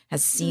and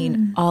has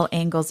seen all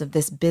angles of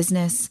this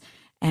business.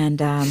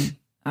 And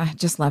I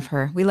just love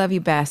her. We love you,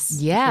 Bess.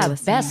 Yeah,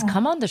 Bess,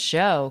 come on the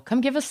show.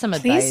 Come give us some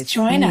advice. Please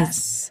join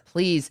us.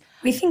 Please.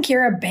 We think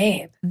you're a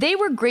babe. They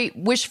were great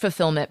wish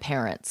fulfillment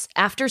parents.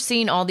 After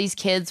seeing all these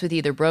kids with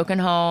either broken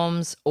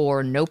homes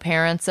or no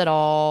parents at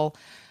all,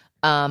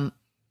 to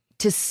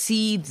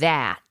see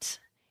that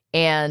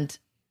and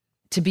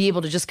to be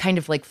able to just kind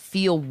of like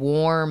feel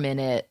warm in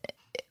it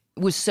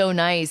was so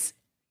nice.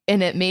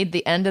 And it made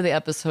the end of the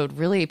episode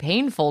really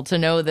painful to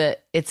know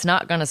that it's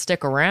not going to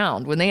stick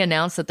around. When they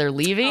announce that they're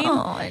leaving,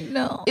 I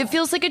know. It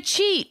feels like a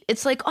cheat.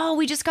 It's like, oh,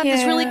 we just got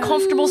this really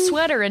comfortable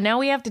sweater and now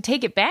we have to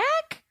take it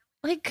back?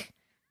 Like,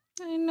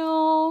 I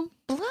know.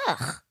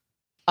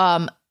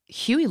 Blech.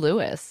 Huey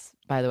Lewis,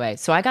 by the way.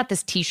 So I got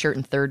this T-shirt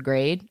in 3rd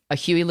grade, a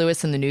Huey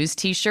Lewis in the News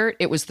T-shirt.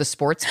 It was the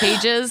Sports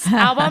Pages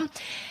album.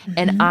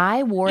 And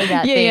I wore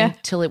that thing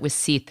till it was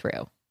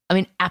see-through. I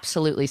mean,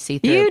 absolutely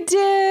see-through. You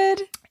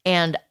did.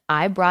 And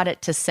I brought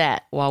it to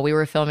set while we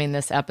were filming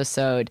this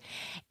episode.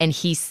 And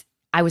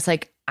I was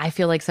like, I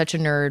feel like such a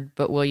nerd,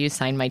 but will you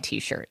sign my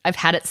T-shirt? I've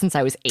had it since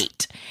I was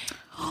 8.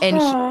 And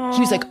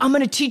he was like, I'm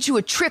going to teach you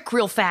a trick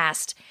real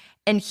fast.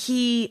 And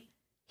he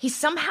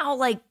somehow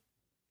like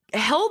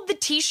held the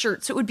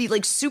T-shirt so it would be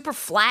like super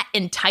flat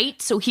and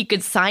tight so he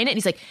could sign it. And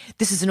he's like,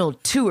 this is an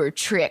old tour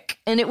trick.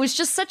 And it was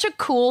just such a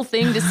cool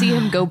thing to see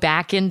him go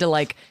back into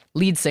like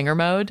lead singer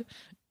mode.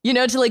 You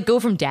know, to like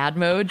go from dad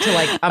mode to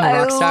like I'm a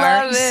rock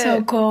star. Love it.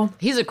 So cool.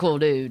 He's a cool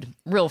dude.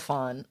 Real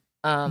fun.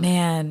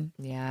 Man.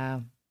 Yeah.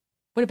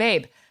 What a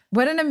babe.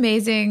 What an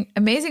amazing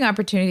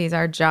opportunities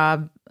our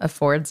job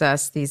affords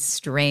us, these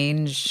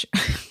strange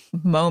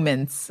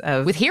moments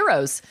of with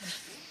heroes.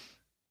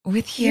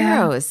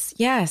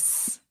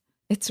 Yes.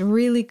 It's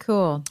really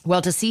cool.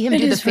 Well, to see him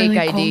do the fake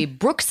ID,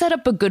 Brooke set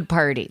up a good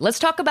party. Let's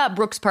talk about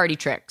Brooke's party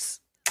tricks.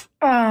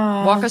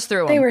 Walk us through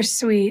them. They were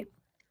sweet.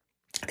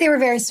 They were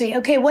very sweet.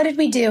 Okay, what did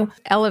we do?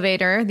 The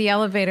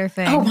elevator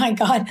thing. Oh my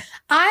God.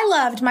 I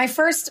loved my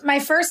first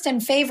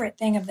and favorite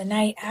thing of the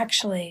night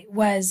actually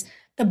was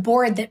the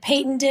board that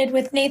Peyton did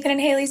with Nathan and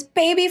Haley's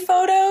baby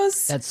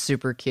photos. That's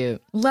super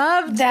cute.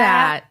 Loved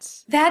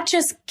that. That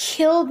just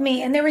killed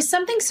me. And there was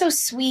something so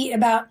sweet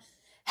about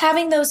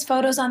having those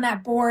photos on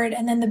that board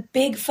and then the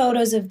big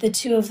photos of the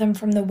two of them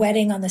from the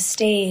wedding on the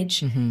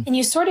stage. Mm-hmm. And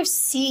you sort of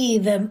see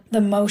the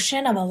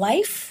motion of a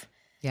life.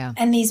 Yeah.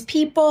 And these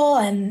people,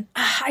 and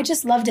I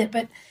just loved it.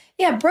 But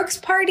yeah, Brooke's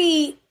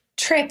party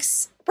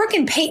tricks, Brooke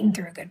and Peyton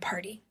threw a good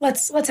party.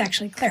 Let's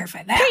actually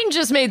clarify that. Peyton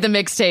just made the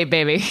mixtape,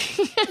 baby.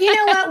 You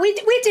know what?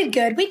 We did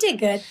good. We did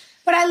good.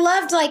 But I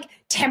loved like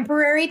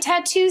temporary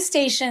tattoo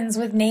stations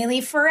with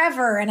Naley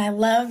Forever. And I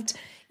loved,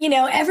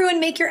 everyone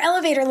make your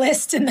elevator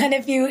list. And then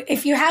if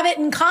you have it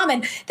in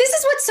common, this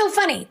is what's so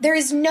funny.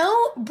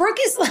 Brooke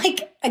is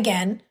like,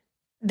 again,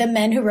 the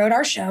men who wrote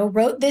our show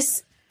wrote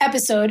this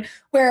episode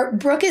where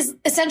Brooke is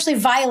essentially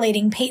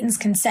violating Peyton's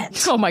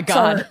consent. Oh my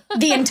God. For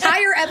the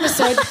entire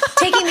episode,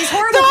 taking these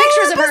horrible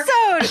pictures of her.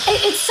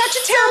 It's such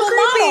a terrible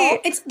model.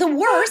 It's the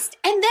worst.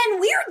 And then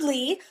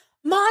weirdly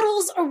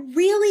models a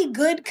really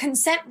good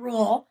consent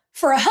rule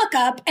for a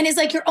hookup and is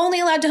like, you're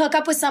only allowed to hook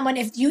up with someone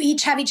if you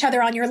each have each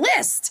other on your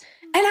list.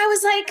 And I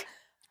was like,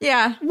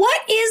 yeah.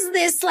 What is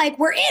this? Like,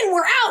 we're in,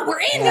 we're out,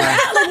 we're in, we're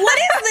out. Like, what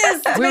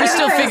is this? We were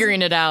still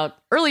figuring it out.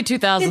 Early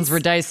 2000s were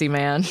dicey,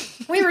 man.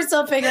 We were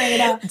still figuring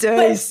it out.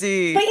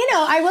 Dicey. But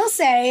I will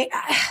say,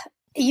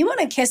 you want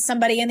to kiss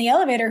somebody in the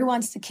elevator who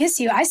wants to kiss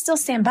you, I still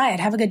stand by it.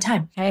 Have a good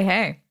time.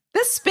 Hey.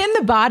 The spin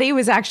the body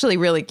was actually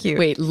really cute.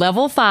 Wait, the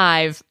level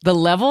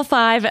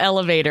 5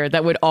 elevator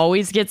that would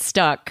always get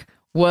stuck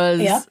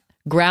was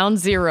ground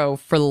zero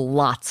for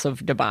lots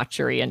of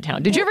debauchery in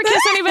town. Did you ever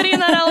kiss anybody in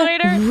that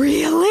elevator?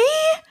 Really?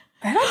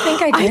 I don't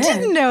think I did. I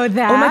didn't know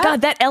that. Oh my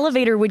God, that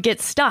elevator would get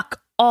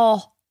stuck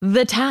all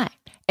the time.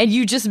 And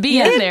you just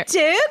be in there. It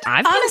did?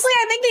 Honestly,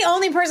 I think the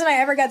only person I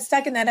ever got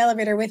stuck in that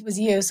elevator with was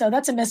you. So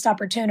that's a missed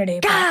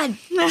opportunity. God,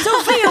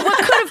 Sophia, what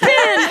could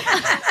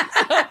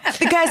have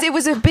been? Guys, it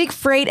was a big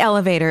freight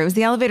elevator. It was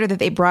the elevator that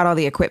they brought all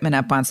the equipment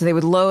up on. So they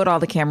would load all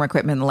the camera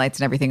equipment and the lights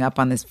and everything up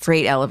on this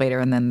freight elevator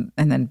and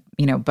then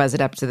buzz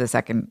it up to the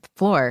second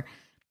floor.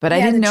 But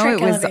I didn't know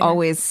it was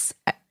always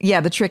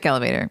the trick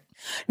elevator.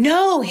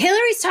 No,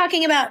 Hillary's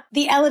talking about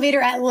the elevator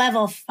at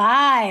level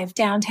 5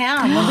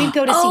 downtown when we'd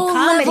go to see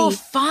comedy. Level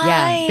 5.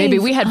 Yeah, baby,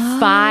 we had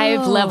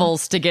 5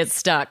 levels to get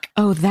stuck.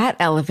 Oh, that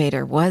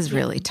elevator was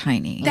really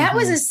tiny. That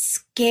was a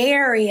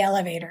scary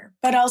elevator,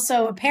 but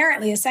also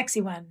apparently a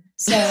sexy one.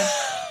 So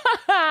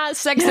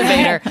sex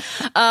evader.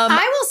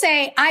 I will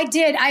say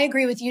I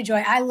agree with you,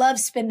 Joy. I love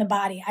Spin the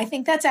Body. I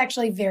think that's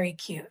actually very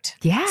cute.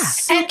 Yeah.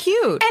 So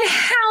cute. And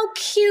how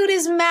cute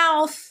is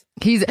Mouth?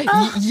 He's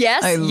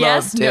yes,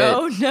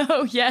 no,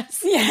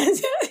 yes.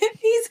 Yes.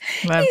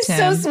 he's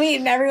so sweet.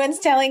 And everyone's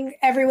telling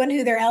everyone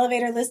who their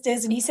elevator list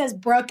is. And he says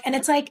Brooke. And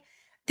it's like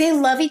they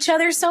love each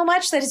other so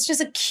much that it's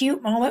just a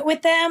cute moment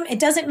with them. It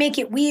doesn't make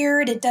it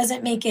weird. It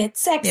doesn't make it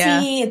sexy.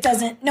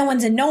 Yeah. No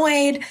one's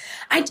annoyed.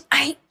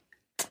 I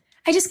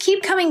just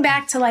keep coming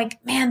back to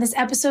like, man, this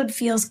episode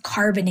feels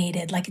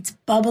carbonated. Like it's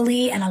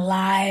bubbly and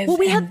alive. Well,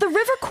 we had the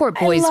River Court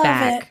boys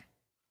back.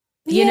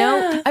 You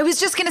know, I was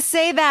just going to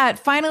say that.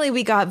 Finally,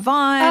 we got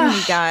Vaughn.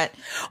 We got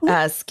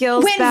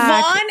Skills when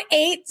back. Vaughn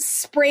ate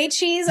spray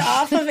cheese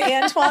off of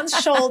Antoine's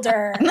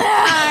shoulder,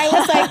 I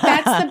was like,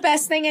 that's the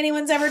best thing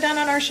anyone's ever done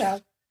on our show.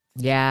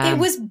 Yeah. It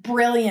was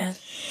brilliant.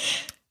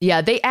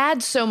 Yeah, they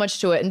add so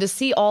much to it. And to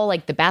see all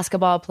like the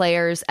basketball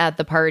players at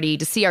the party,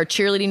 to see our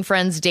cheerleading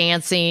friends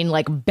dancing,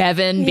 like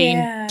Bevan being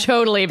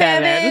totally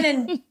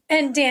Bevan.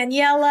 And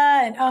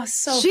Daniela. And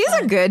She's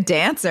fun. a good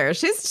dancer.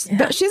 She's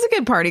a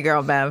good party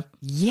girl, Bev.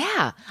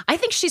 Yeah, I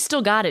think she's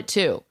still got it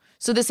too.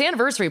 So this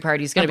anniversary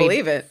party is going to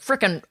be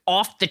freaking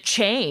off the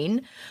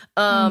chain.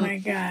 Oh my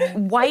God.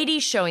 Whitey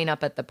showing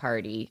up at the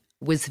party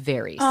was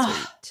very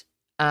sweet.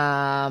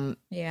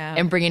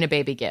 And bringing a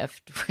baby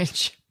gift,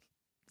 which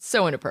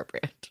so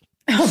inappropriate.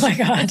 Oh my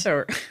God.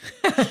 Honestly,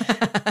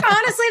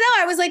 though,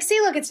 I was like, see,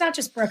 look, it's not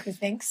just Brooke who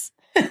thinks.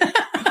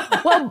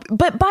 Well,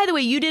 but by the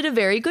way, you did a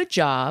very good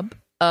job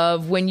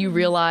of when you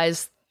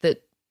realized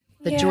that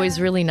Joy's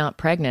really not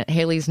pregnant.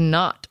 Haley's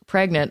not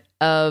pregnant,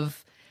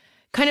 of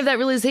kind of that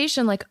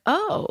realization like,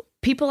 oh,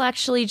 people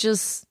actually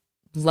just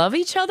love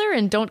each other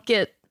and don't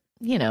get,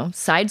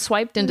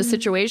 sideswiped into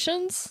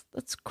situations.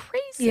 That's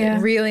crazy. Yeah.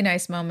 Really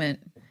nice moment.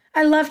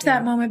 I loved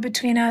that moment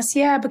between us.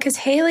 Yeah, because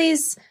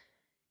Haley's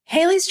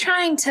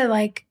trying to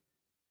like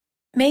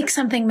make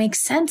something make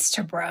sense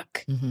to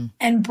Brooke. Mm-hmm.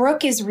 And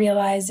Brooke is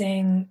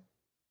realizing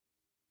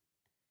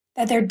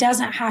that there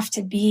doesn't have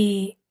to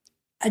be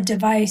a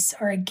device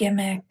or a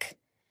gimmick.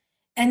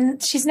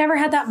 And she's never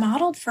had that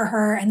modeled for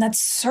her. And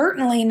that's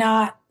certainly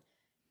not,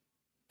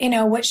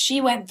 what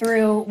she went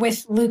through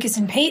with Lucas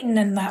and Peyton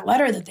and that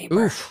letter that they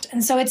wrote.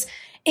 And so it's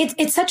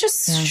such a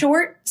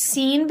short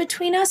scene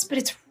between us, but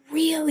it's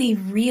really,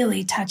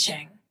 really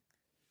touching.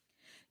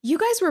 You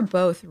guys were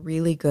both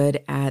really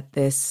good at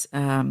this,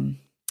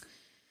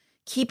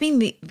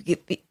 keeping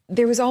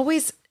there was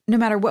always, no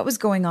matter what was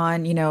going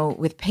on,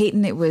 with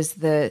Peyton, it was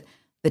the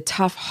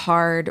tough,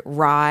 hard,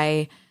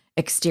 wry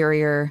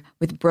exterior.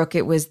 With Brooke,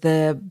 it was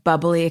the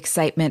bubbly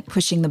excitement,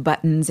 pushing the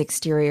buttons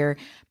exterior.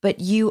 But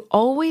you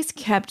always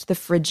kept the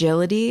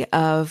fragility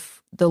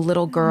of the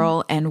little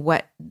girl and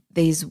what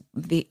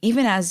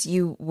even as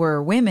you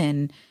were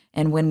women,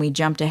 and when we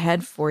jumped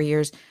ahead 4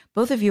 years,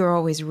 both of you are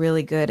always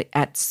really good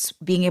at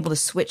being able to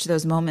switch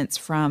those moments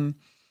from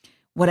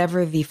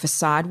whatever the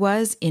facade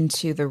was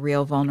into the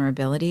real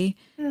vulnerability.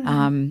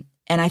 And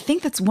I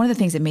think that's one of the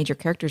things that made your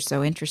characters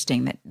so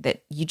interesting,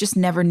 that you just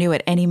never knew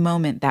at any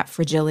moment that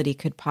fragility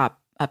could pop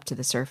up to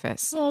the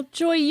surface. Well,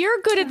 Joy, you're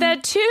good at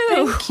that too.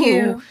 Thank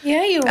you.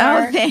 Yeah, you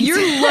are. Oh, thanks. Your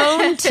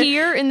lone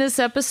tear in this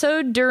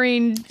episode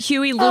during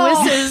Huey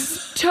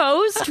Lewis's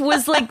toast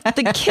was like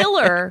the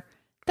killer.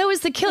 That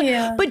was the killer.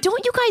 Yeah. But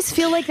don't you guys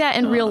feel like that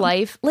in real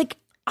life? Like,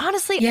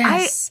 honestly,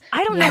 yes.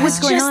 I don't know what's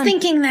going on. I was just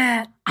thinking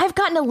that. I've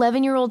got an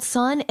 11-year-old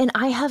son, and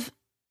I've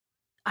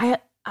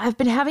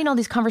been having all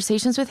these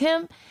conversations with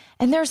him,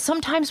 and there's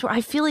some times where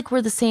I feel like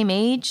we're the same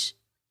age.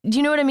 Do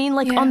you know what I mean?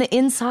 Like on the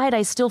inside,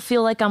 I still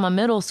feel like I'm a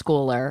middle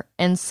schooler.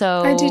 And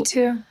so I do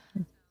too.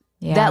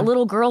 Yeah. That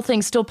little girl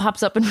thing still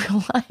pops up in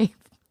real life.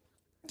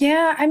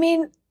 Yeah. I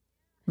mean,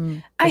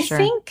 I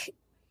think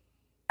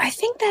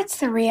that's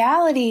the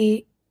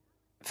reality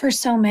for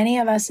so many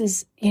of us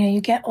is,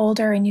 you get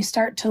older and you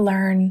start to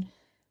learn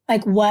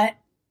like what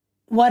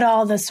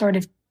all the sort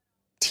of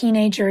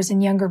teenagers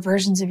and younger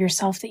versions of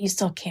yourself that you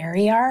still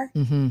carry are.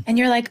 Mm-hmm. And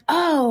you're like,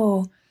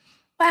 oh,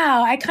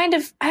 wow, I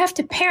have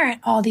to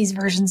parent all these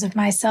versions of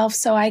myself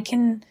so I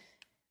can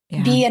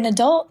be an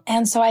adult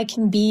and so I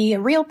can be a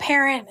real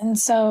parent. And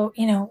so,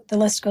 the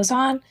list goes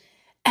on.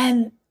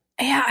 And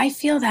yeah, I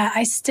feel that.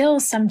 I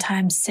still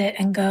sometimes sit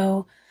and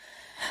go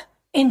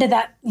into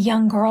that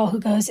young girl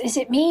who goes, is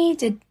it me?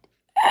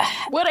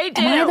 What I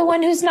do? Am I the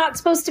one who's not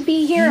supposed to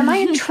be here? Am I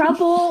in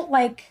trouble?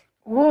 Like,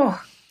 whoa.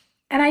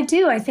 And I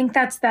do. I think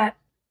that's that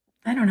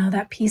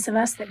piece of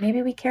us that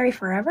maybe we carry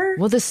forever.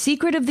 Well, the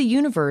secret of the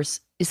universe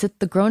is that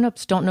the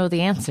grown-ups don't know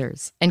the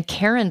answers. And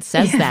Karen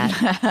says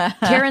that.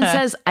 Karen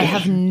says, I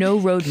have no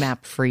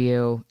roadmap for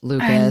you,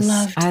 Lucas.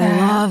 I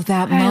love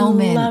that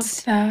moment. I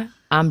love that.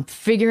 I'm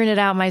figuring it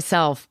out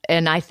myself.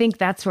 And I think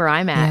that's where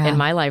I'm at in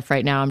my life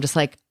right now. I'm just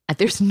like,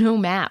 there's no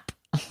map.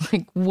 I'm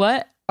like,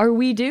 what are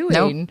we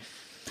doing? Nope.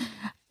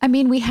 I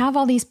mean, we have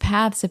all these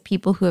paths of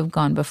people who have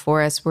gone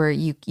before us where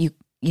you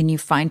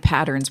find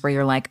patterns where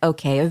you're like,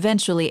 okay,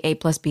 eventually A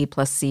plus B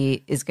plus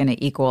C is going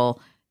to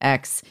equal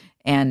X.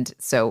 And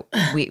so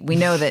we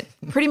know that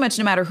pretty much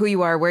no matter who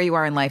you are, where you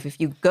are in life, if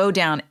you go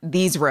down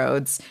these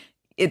roads,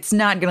 it's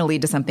not going to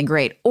lead to something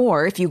great.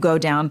 Or if you go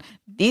down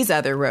these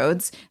other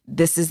roads,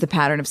 this is the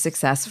pattern of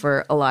success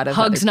for a lot of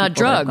hugs, not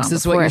drugs,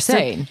 is what you're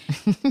saying.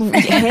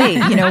 Hey,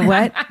 you know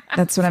what?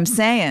 That's what I'm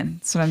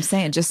saying.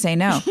 Just say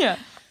no. Yeah.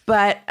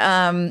 But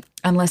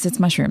unless it's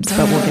mushrooms,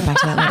 but we'll get back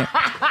to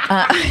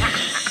that later.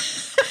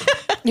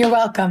 You're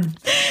welcome.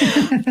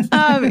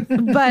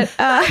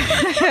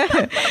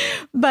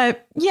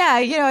 But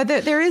yeah,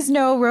 there is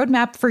no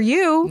roadmap for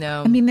you.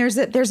 No. I mean, there's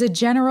a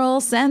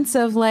general sense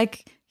of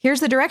like, here's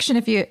the direction.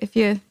 If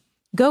you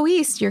go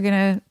east, you're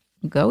gonna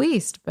go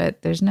east,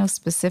 but there's no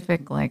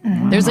specific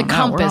There's a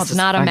compass,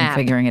 not a map.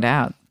 Figuring it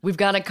out. We've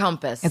got a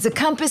compass. It's a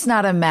compass,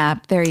 not a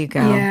map. There you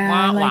go. Yeah,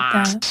 I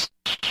like that.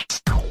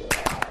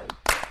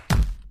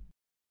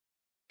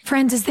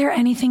 Friends, is there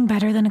anything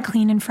better than a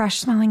clean and fresh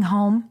smelling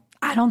home?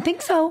 I don't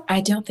think so. I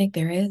don't think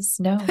there is.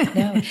 No.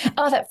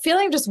 Oh, that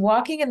feeling of just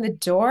walking in the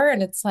door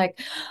and it's like,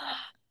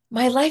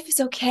 my life is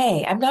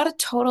okay. I'm not a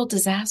total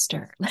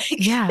disaster.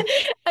 I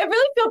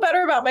really feel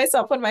better about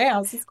myself when my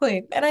house is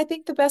clean. And I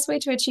think the best way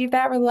to achieve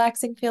that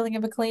relaxing feeling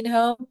of a clean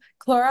home,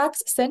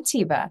 Clorox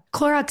Scentiva.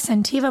 Clorox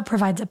Scentiva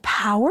provides a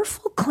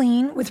powerful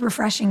clean with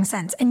refreshing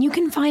scents, and you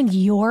can find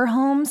your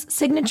home's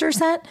signature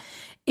scent.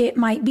 It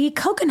might be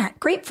coconut,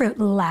 grapefruit,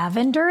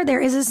 lavender.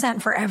 There is a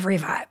scent for every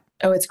vibe.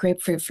 Oh, it's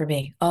grapefruit for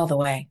me, all the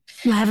way.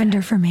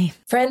 Lavender for me.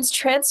 Friends,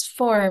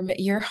 transform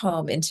your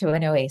home into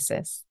an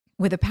oasis.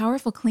 With a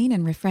powerful, clean,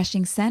 and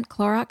refreshing scent,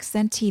 Clorox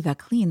Scentiva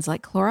cleans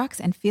like Clorox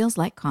and feels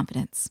like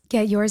confidence.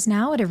 Get yours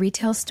now at a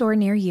retail store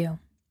near you.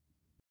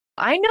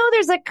 I know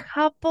there's a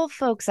couple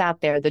folks out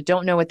there that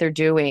don't know what they're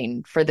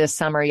doing for this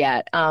summer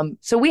yet.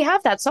 So we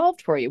have that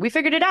solved for you. We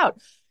figured it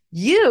out.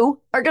 You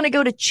are going to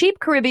go to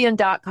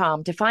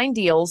cheapcaribbean.com to find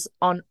deals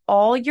on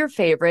all your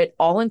favorite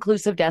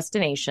all-inclusive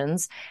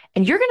destinations,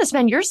 and you're going to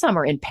spend your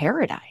summer in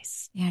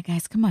paradise. Yeah,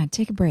 guys, come on,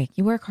 take a break.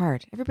 You work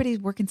hard. Everybody's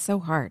working so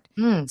hard.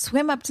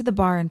 Swim up to the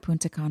bar in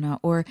Punta Cana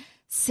or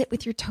sit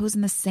with your toes in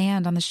the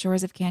sand on the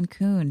shores of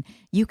Cancun.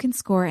 You can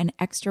score an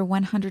extra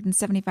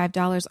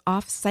 $175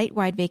 off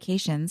site-wide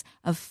vacations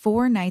of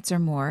 4 nights or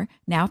more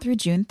now through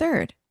June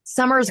 3rd.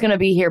 Summer is going to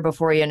be here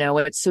before you know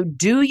it, so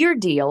do your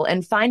deal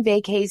and find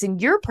vacays in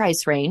your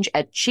price range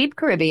at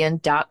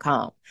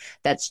cheapcaribbean.com.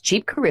 That's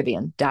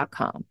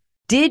cheapcaribbean.com.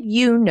 Did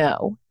you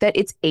know that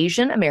it's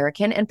Asian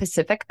American and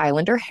Pacific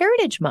Islander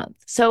Heritage Month?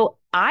 So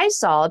I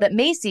saw that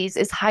Macy's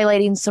is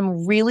highlighting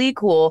some really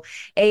cool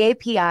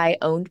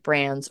AAPI-owned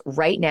brands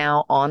right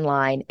now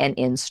online and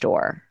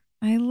in-store.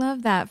 I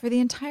love that. For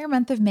the entire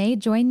month of May,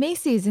 join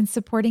Macy's in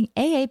supporting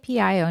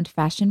AAPI-owned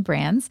fashion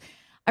brands.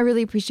 I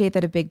really appreciate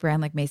that a big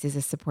brand like Macy's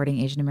is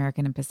supporting Asian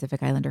American and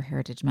Pacific Islander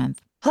Heritage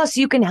Month. Plus,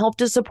 you can help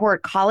to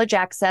support college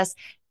access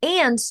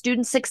and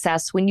student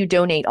success when you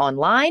donate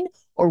online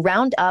or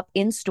round up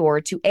in store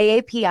to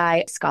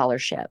AAPI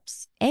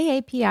scholarships.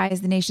 AAPI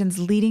is the nation's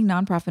leading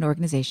nonprofit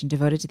organization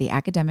devoted to the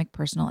academic,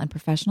 personal, and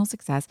professional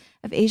success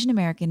of Asian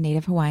American,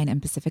 Native Hawaiian,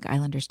 and Pacific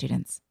Islander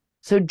students.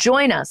 So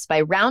join us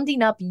by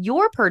rounding up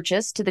your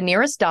purchase to the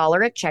nearest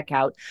dollar at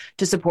checkout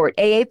to support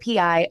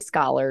AAPI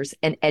scholars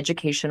and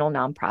educational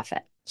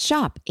nonprofit.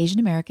 Shop Asian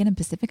American and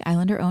Pacific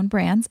Islander-owned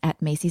brands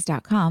at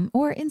Macy's.com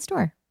or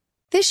in-store.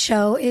 This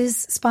show is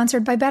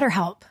sponsored by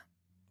BetterHelp.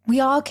 We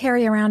all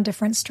carry around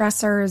different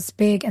stressors,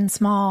 big and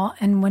small,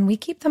 and when we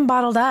keep them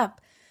bottled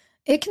up,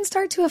 it can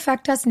start to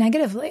affect us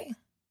negatively.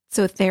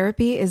 So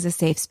therapy is a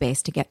safe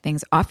space to get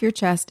things off your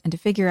chest and to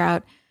figure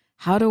out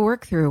how to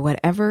work through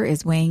whatever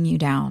is weighing you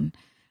down.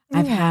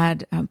 I've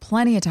had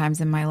plenty of times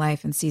in my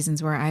life and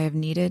seasons where I have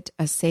needed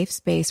a safe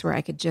space where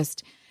I could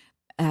just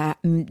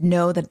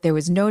know that there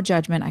was no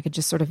judgment. I could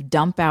just sort of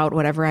dump out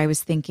whatever I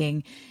was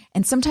thinking.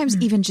 And sometimes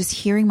even just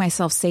hearing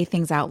myself say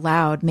things out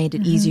loud made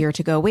it easier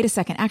to go, wait a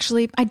second,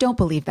 actually, I don't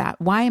believe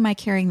that. Why am I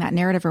carrying that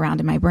narrative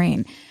around in my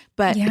brain?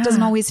 But it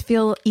doesn't always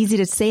feel easy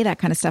to say that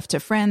kind of stuff to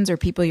friends or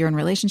people you're in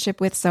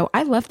relationship with. So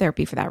I love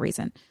therapy for that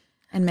reason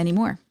and many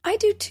more. I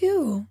do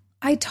too.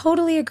 I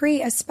totally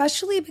agree,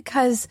 especially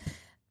because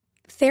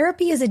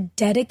therapy is a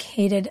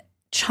dedicated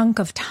chunk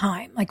of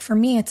time. Like for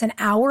me, it's an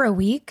hour a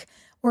week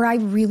where I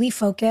really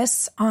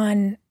focus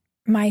on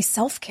my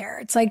self-care.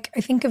 It's like,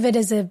 I think of it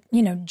as a,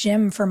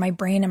 gym for my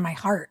brain and my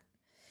heart.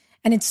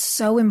 And it's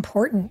so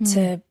important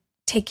to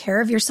take care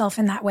of yourself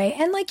in that way.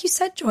 And like you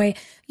said, Joy,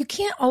 you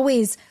can't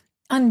always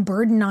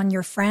unburden on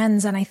your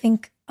friends. And I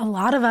think a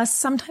lot of us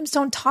sometimes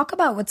don't talk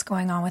about what's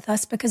going on with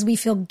us because we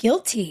feel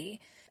guilty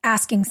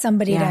asking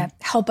somebody to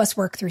help us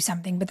work through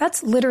something. But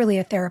that's literally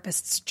a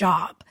therapist's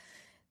job.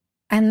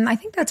 And I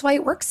think that's why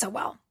it works so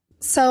well.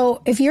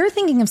 So if you're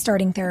thinking of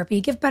starting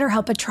therapy, give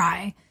BetterHelp a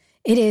try.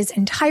 It is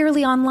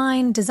entirely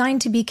online,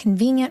 designed to be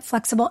convenient,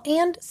 flexible,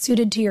 and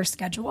suited to your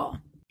schedule.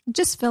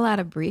 Just fill out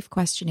a brief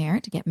questionnaire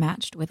to get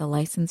matched with a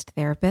licensed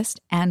therapist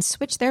and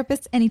switch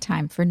therapists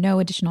anytime for no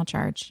additional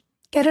charge.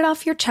 Get it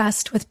off your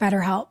chest with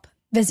BetterHelp.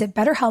 Visit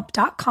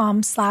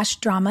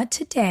betterhelp.com/drama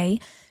today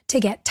to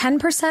get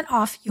 10%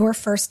 off your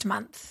first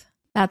month.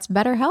 That's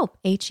BetterHelp,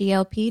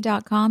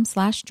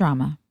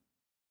 HELP.com/drama.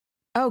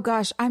 Oh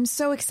gosh, I'm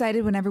so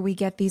excited whenever we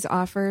get these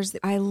offers.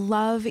 I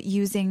love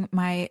using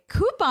my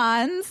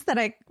coupons that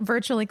I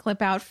virtually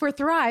clip out for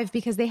Thrive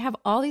because they have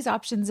all these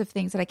options of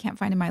things that I can't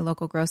find in my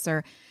local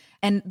grocer.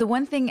 And the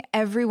one thing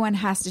everyone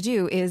has to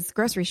do is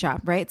grocery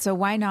shop, right? So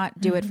why not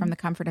do it from the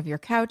comfort of your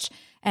couch?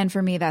 And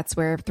for me, that's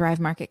where Thrive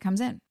Market comes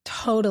in.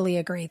 Totally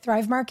agree.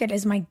 Thrive Market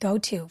is my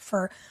go-to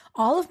for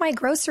all of my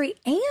grocery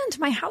and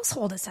my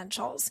household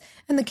essentials.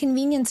 And the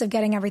convenience of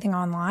getting everything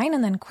online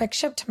and then quick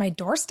ship to my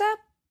doorstep.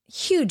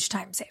 huge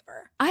time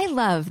saver. I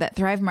love that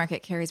Thrive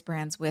Market carries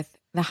brands with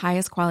the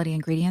highest quality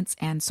ingredients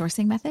and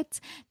sourcing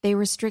methods. They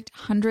restrict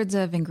hundreds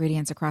of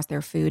ingredients across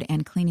their food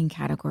and cleaning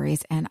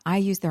categories, and I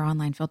use their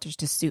online filters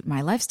to suit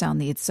my lifestyle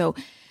needs. So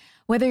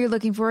whether you're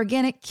looking for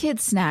organic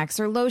kids snacks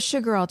or low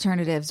sugar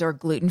alternatives or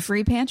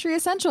gluten-free pantry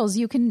essentials,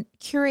 you can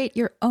curate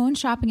your own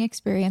shopping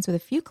experience with a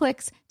few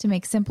clicks to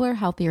make simpler,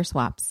 healthier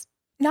swaps.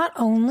 Not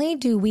only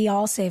do we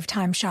all save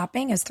time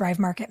shopping as Thrive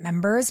Market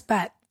members,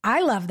 but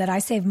I love that I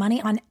save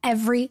money on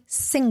every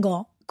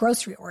single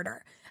grocery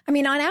order. I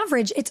mean, on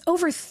average, it's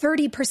over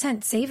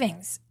 30%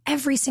 savings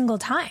every single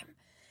time.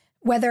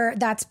 Whether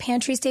that's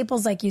pantry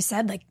staples, like you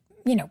said, like,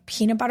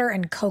 peanut butter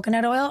and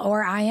coconut oil,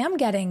 or I am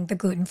getting the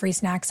gluten-free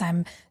snacks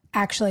I'm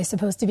actually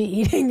supposed to be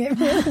eating. It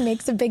really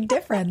makes a big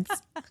difference.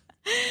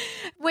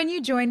 When you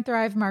join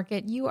Thrive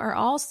Market, you are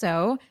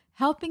also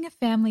helping a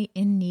family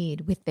in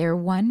need with their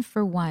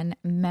 1-for-1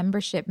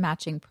 membership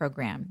matching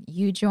program.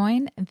 You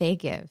join, they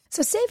give.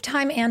 So save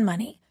time and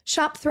money.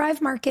 Shop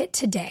Thrive Market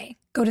today.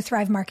 Go to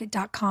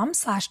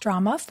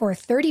thrivemarket.com/drama for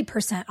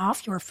 30%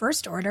 off your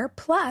first order,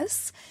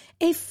 plus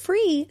a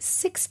free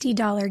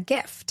 $60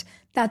 gift.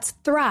 That's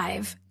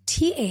Thrive,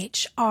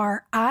 THRIVE,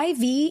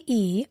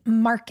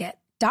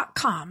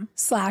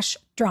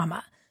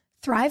 market.com/drama.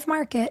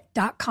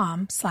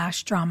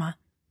 thrivemarket.com/drama.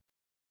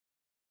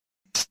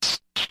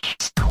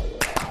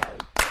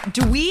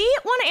 Do we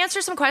want to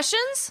answer some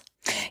questions?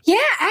 Yeah,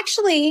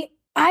 actually,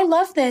 I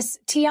love this.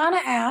 Tiana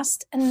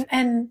asked,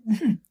 and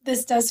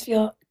this does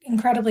feel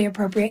incredibly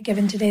appropriate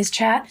given today's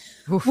chat.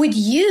 Oof. Would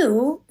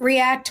you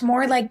react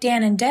more like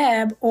Dan and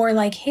Deb or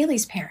like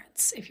Haley's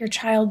parents if your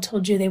child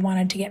told you they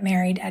wanted to get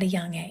married at a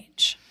young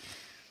age?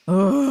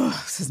 Oh,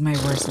 this is my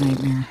worst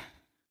nightmare.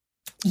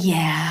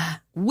 Yeah.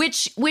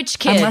 Which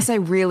kid? Unless I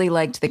really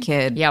liked the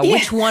kid. Yeah,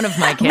 which one of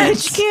my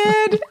kids? Which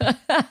kid?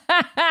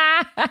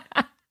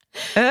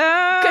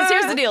 Because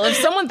here's the deal. If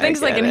someone thinks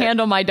they can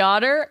handle my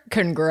daughter,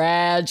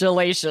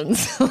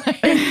 congratulations.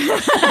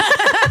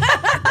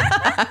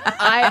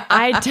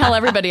 I tell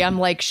everybody, I'm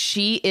like,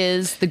 she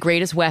is the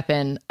greatest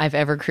weapon I've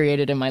ever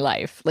created in my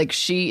life. Like,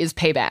 she is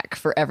payback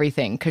for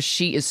everything because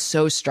she is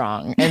so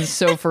strong and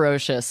so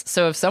ferocious.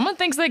 So if someone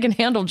thinks they can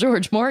handle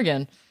George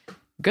Morgan,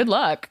 good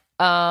luck.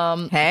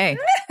 Hey.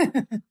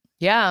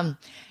 Yeah,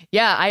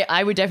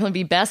 I would definitely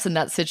be best in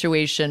that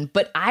situation.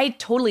 But I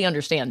totally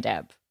understand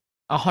Deb.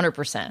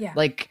 100%. Yeah.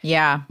 Like,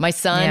 yeah, my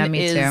son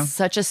me is too.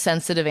 such a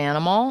sensitive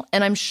animal.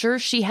 And I'm sure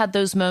she had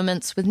those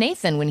moments with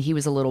Nathan when he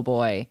was a little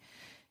boy,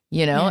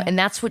 and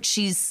that's what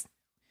she's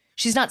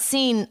not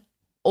seeing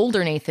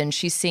older Nathan.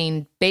 She's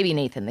seeing baby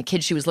Nathan, the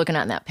kid she was looking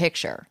at in that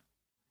picture.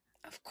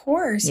 Of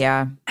course.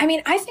 Yeah. I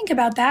mean, I think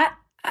about that.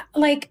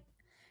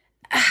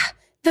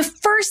 The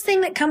first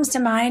thing that comes to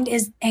mind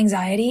is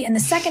anxiety. And the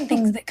second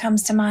thing that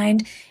comes to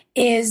mind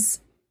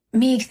is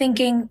me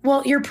thinking,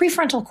 well, your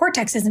prefrontal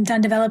cortex isn't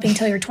done developing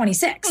until you're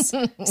 26.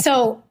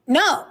 So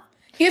no,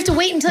 you have to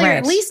wait until you're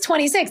at least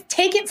 26.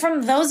 Take it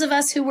from those of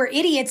us who were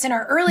idiots in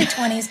our early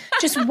 20s.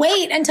 Just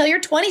wait until you're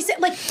 26.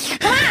 Like,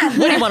 come on.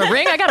 What do you want, a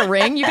ring? I got a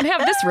ring. You can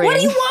have this ring. What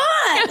do you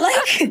want?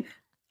 Like,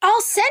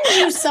 I'll send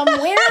you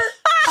somewhere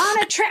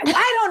on a trip.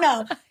 I don't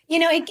know.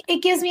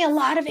 It gives me a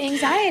lot of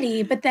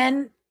anxiety. But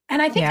then,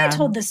 and I think I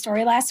told this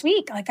story last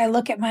week. Like, I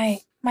look at my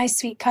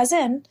sweet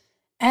cousin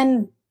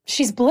and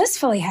she's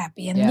blissfully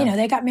happy. And,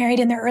 they got married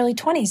in their early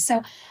 20s.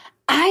 So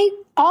all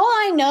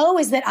I know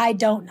is that I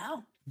don't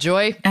know.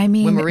 Joy, I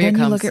mean, when Maria then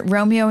comes. You look at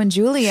Romeo and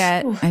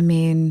Juliet. Oof. I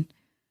mean,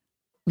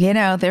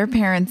 their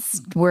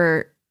parents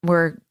were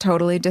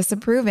totally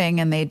disapproving,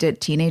 and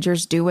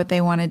teenagers do what they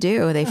want to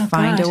do. They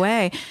find a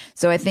way.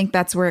 So I think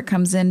that's where it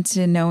comes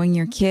into knowing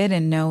your kid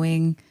and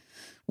knowing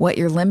what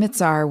your limits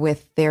are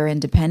with their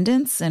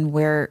independence, and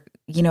where,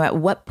 at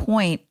what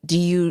point do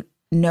you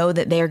know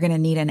that they're going to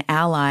need an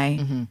ally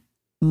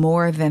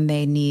more than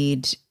they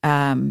need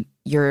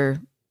your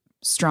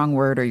strong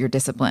word or your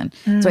discipline.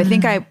 So I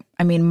think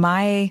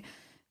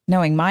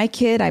knowing my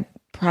kid, I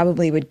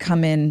probably would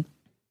come in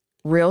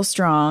real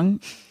strong,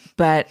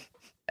 but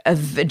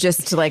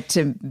just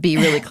to be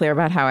really clear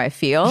about how I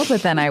feel.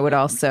 But then I would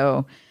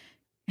also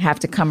have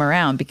to come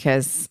around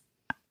because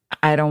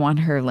I don't want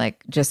her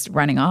just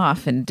running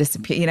off and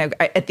disappear.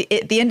 At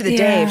the end of the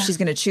day, if she's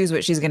going to choose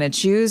what she's going to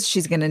choose,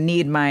 she's going to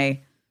need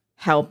my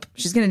help.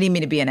 She's going to need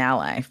me to be an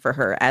ally for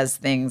her as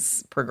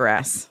things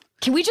progress.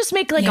 Can we just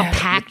make a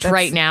pact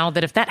right now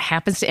that if that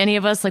happens to any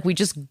of us, we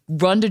just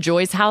run to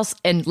Joy's house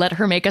and let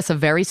her make us a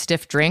very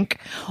stiff drink?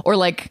 Or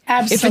if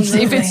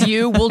it's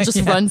you, we'll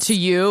just run to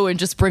you and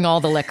just bring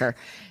all the liquor.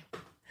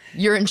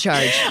 You're in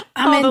charge.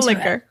 I'm all the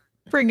liquor.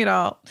 Bring it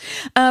all.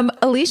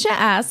 Alicia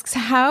asks,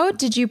 how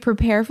did you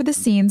prepare for the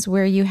scenes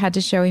where you had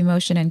to show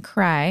emotion and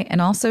cry? And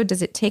also,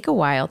 does it take a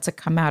while to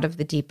come out of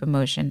the deep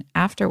emotion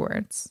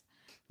afterwards?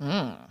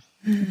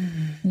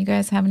 You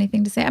guys have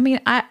anything to say? I mean,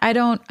 I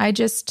don't.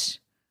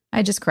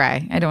 I just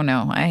cry. I don't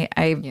know.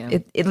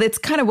 It's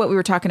kind of what we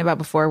were talking about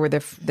before, where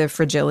the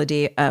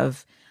fragility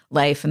of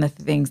life and the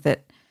things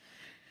that,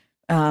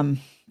 the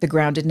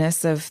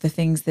groundedness of the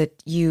things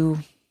that you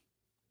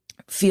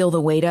feel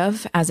the weight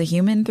of as a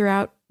human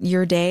throughout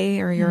your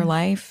day or your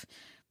life,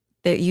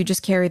 that you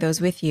just carry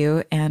those with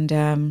you.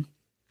 And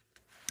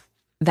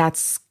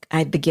that's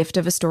the gift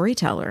of a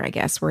storyteller, I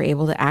guess. We're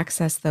able to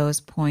access those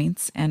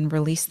points and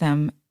release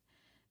them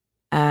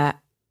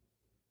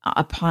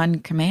upon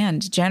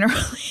command, generally.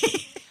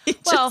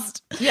 Well,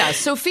 yeah,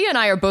 Sophia and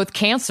I are both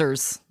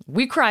Cancers.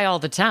 We cry all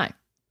the time,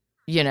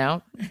 you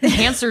know?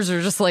 Cancers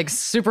are just like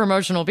super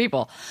emotional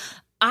people.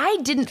 I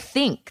didn't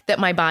think that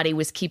my body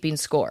was keeping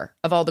score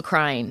of all the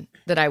crying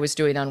that I was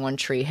doing on One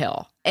Tree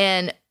Hill.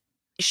 And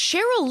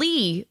Cheryl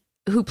Lee,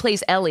 who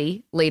plays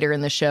Ellie later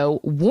in the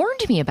show,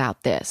 warned me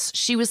about this.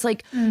 She was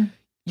like,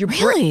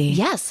 Really?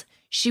 Yes.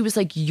 She was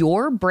like,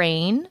 your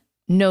brain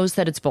knows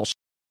that it's bullshit.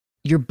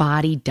 Your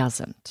body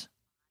doesn't.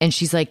 And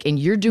she's like, and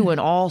you're doing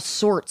all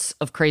sorts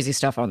of crazy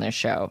stuff on this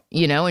show,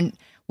 you know? And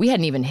we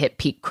hadn't even hit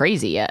peak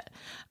crazy yet.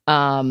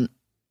 And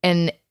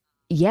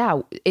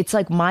yeah, it's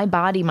like my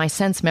body, my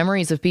sense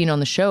memories of being on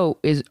the show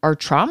are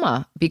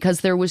trauma,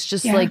 because there was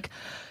just like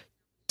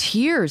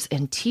tears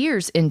and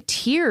tears and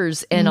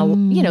tears.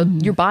 And, you know,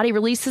 your body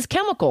releases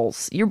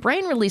chemicals. Your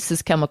brain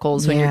releases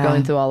chemicals when you're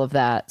going through all of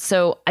that.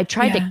 So I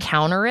tried to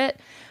counter it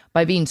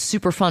by being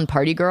super fun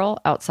party girl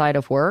outside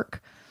of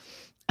work.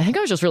 I think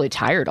I was just really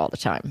tired all the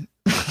time.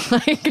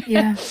 Like,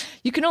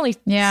 you can only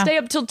stay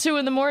up till 2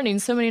 a.m.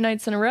 so many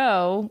nights in a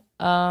row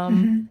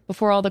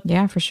before all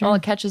the for sure, all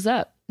it catches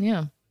up.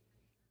 Yeah.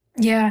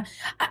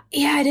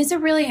 It is a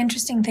really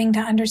interesting thing to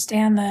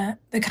understand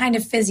the kind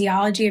of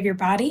physiology of your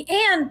body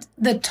and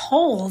the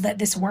toll that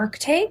this work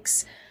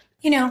takes.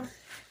 You know,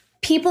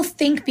 people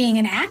think being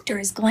an actor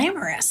is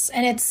glamorous,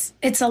 and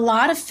it's a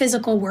lot of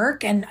physical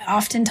work and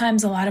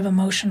oftentimes a lot of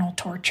emotional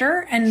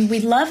torture. And we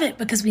love it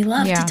because we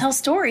love to tell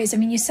stories. I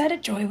mean, you said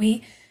it,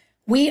 Joy.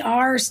 We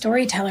are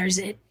storytellers.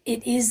 It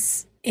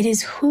is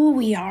who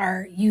we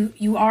are.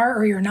 You are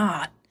or you're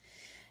not.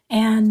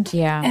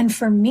 And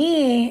for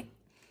me,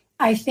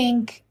 I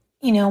think,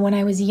 you know, when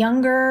I was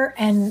younger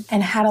and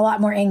had a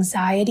lot more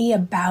anxiety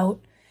about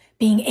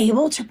being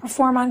able to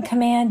perform on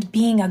command,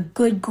 being a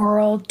good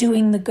girl,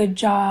 doing the good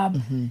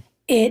job,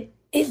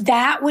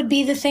 that would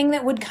be the thing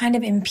that would kind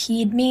of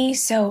impede me.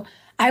 So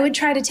I would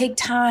try to take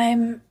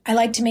time. I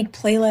like to make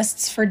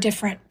playlists for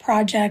different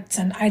projects,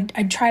 and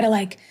I'd try to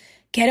like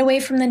get away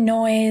from the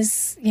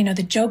noise, you know,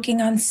 the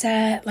joking on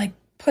set, like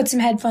put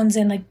some headphones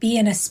in, like be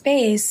in a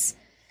space.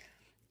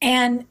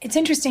 And it's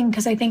interesting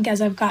because I think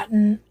as I've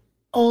gotten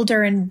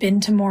older and been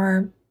to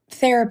more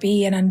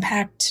therapy and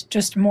unpacked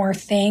just more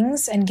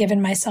things and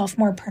given myself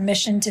more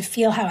permission to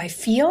feel how I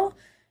feel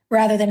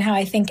rather than how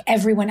I think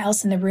everyone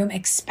else in the room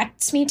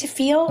expects me to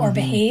feel or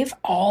behave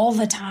all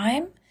the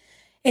time,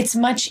 it's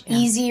much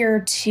easier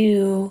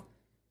to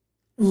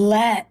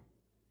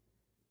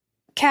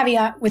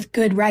caveat with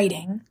good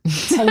writing,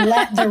 to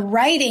let the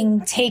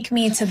writing take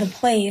me to the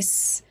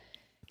place.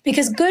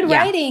 Because good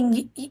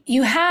writing,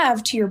 you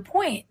have, to your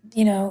point,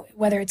 you know,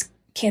 whether it's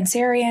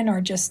Cancerian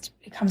or just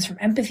it comes from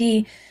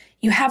empathy,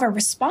 you have a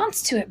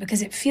response to it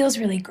because it feels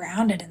really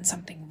grounded in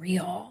something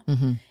real.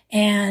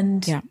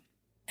 And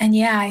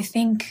I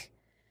think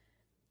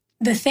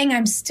the thing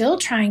I'm still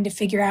trying to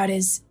figure out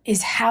is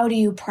how do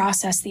you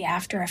process the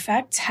after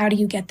effects? How do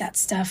you get that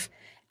stuff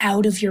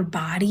out of your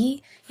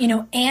body? You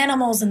know,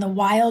 animals in the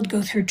wild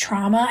go through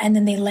trauma and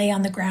then they lay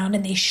on the ground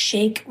and they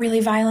shake really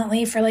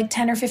violently for like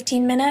 10 or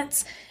 15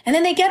 minutes. And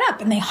then they get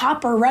up and they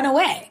hop or run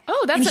away.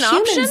 Oh, that's an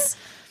option?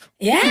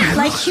 Yeah,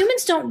 like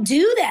humans don't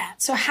do that.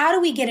 So how do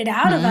we get it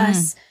out of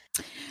us?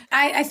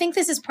 I think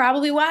this is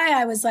probably why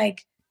I was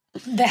like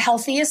the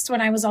healthiest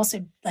when I was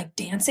also like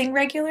dancing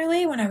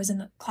regularly when I was in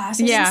the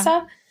classes and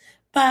stuff.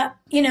 But,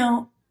 you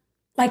know,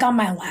 like on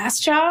my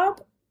last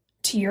job,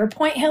 to your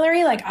point,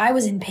 Hillary, like I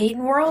was in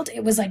Peyton World.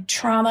 It was like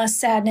trauma,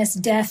 sadness,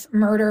 death,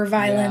 murder,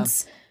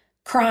 violence,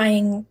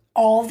 crying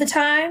all the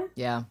time.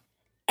 Yeah.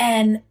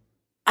 And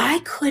I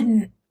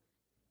couldn't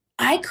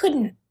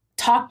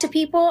talk to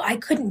people. I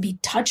couldn't be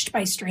touched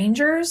by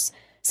strangers.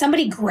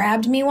 Somebody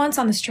grabbed me once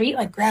on the street,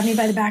 like grabbed me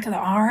by the back of the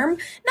arm,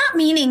 not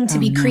meaning to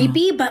be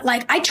creepy, but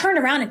like I turned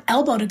around and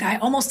elbowed a guy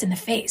almost in the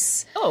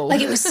face. Oh,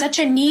 like it was such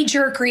a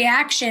knee-jerk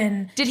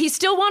reaction. Did he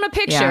still want a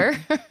picture?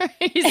 Yeah.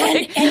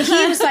 and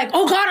he was like,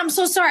 "Oh God, I'm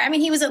so sorry." I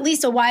mean, he was at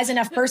least a wise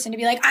enough person to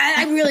be like,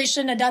 I really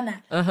shouldn't have done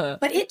that.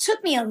 But it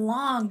took me a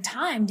long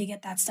time to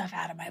get that stuff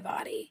out of my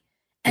body.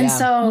 And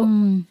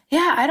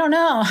I don't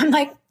know. I'm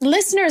like,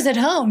 listeners at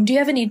home, do you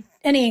have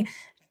any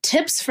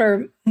tips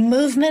for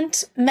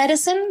movement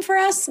medicine for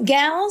us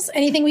gals?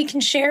 Anything we can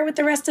share with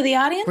the rest of the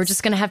audience? We're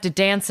just going to have to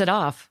dance it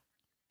off.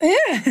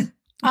 Yeah.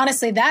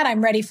 Honestly, that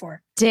I'm ready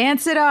for.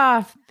 Dance it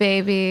off,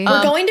 baby.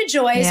 We're going to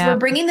Joy's. Yeah. We're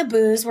bringing the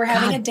booze. We're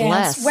having a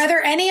dance. Bless.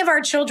 Whether any of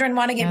our children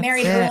want to get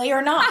married early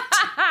or not.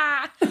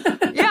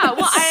 Yeah,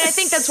 well, I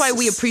think that's why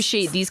we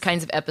appreciate these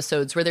kinds of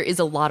episodes where there is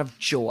a lot of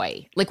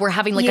joy. Like we're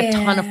having like a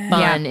ton of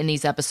fun in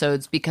these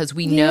episodes because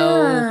we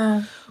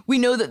know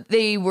that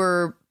they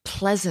were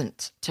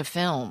pleasant to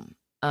film.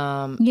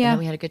 And then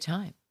we had a good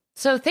time.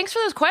 So thanks for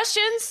those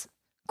questions.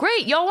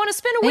 Great. Y'all want to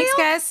spin a wheel?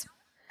 Thanks, guys.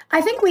 I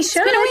think we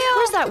should. Spin a wheel.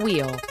 Where's that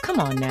wheel? Come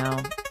on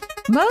now.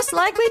 Most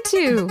likely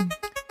to.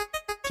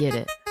 Get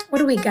it. What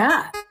do we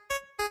got?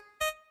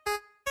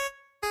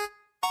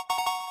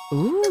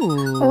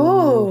 Ooh.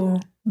 Oh,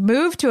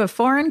 Move to a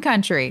foreign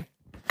country.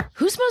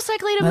 Who's most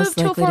likely to Most move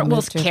to a likely to foreign? move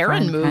Well, to a Karen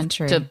foreign moved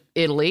country. to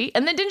Italy,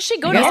 and then didn't she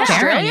go to Yes,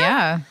 Australia?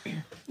 Karen,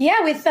 yeah.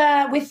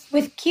 yeah,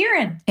 with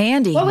Kieran.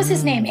 Andy. What was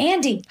his name?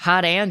 Andy.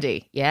 Hot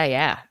Andy.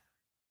 Yeah.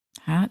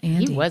 Hot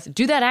Andy. He was.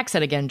 Do that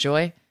accent again,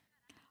 Joy.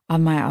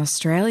 On my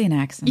Australian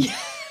accent.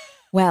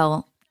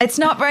 Well, it's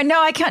not very.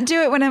 No, I can't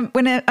do it when I'm.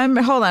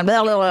 Hold on.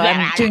 Blah, blah, blah,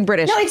 I'm doing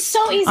British. No, it's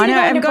so easy. I know. to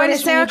go I'm into going to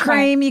British when sour you try.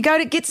 cream. You go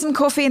to get some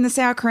coffee in the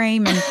sour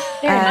cream, and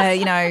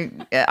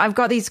I've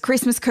got these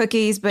Christmas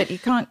cookies, but you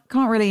can't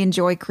really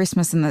enjoy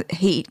Christmas in the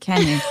heat,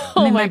 can you?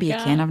 I mean, maybe you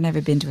can. I've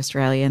never been to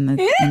Australia in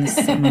the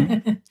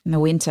summer, in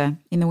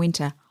the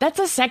winter. That's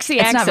a sexy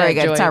It's accent. not very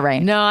good. Joy. It's all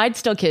right. No, I'd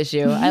still kiss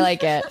you. I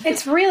like it.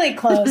 It's really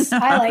close.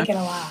 I like it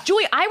a lot.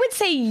 Joy, I would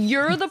say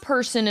you're the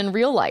person in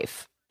real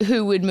life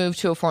who would move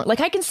to a foreign.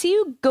 Like, I can see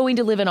you going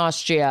to live in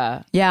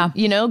Austria. Yeah.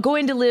 You know,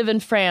 going to live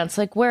in France,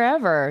 like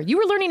wherever. You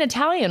were learning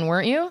Italian,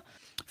 weren't you?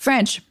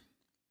 French.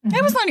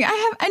 I was learning.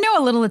 I know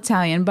a little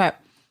Italian, but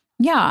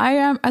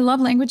yeah, I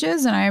love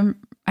languages, and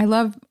I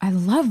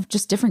love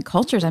just different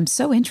cultures. I'm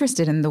so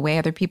interested in the way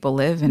other people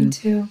live and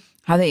too.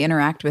 how they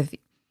interact with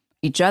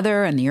each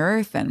other and the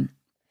earth and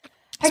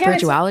I gotta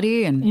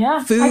spirituality and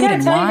food I gotta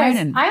and tell wine. you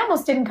guys, And I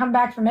almost didn't come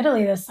back from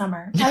Italy this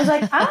summer. I was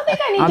like, I don't think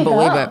I need I to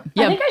believe go. it.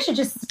 Yeah. I think I should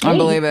just stay. I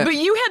believe it. But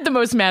you had the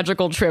most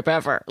magical trip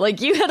ever. Like,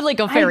 you had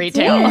like a I fairy did.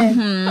 tale.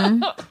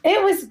 Mm-hmm.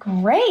 It was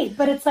great,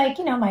 but it's like,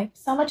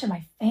 so much of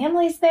my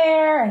family's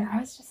there, and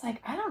I was just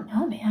like, I don't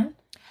know, man.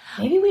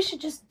 Maybe we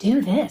should just do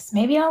this.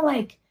 Maybe I'll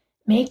like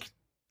make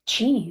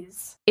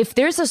cheese. If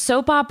there's a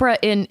soap opera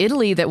in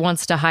Italy that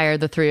wants to hire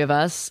the three of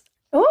us,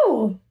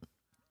 Ooh,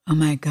 Oh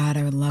my God,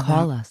 I would love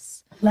call that.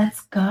 us.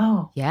 let's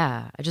go.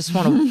 Yeah, I just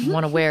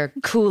want to wear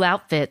cool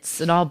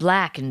outfits and all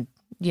black and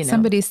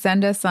Somebody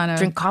send us on a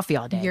drink coffee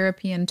all day.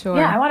 European tour.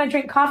 Yeah, I want to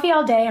drink coffee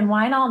all day and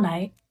wine all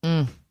night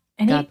and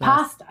God eat bless.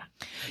 pasta.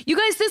 You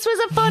guys, this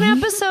was a fun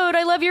episode.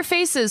 I love your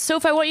faces.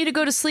 Soph, I want you to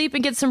go to sleep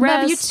and get some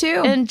Love rest.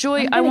 you too.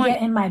 Enjoy. I'm I gonna want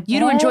get in my you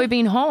to bed. enjoy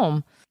being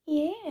home.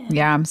 Yeah.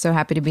 Yeah, I'm so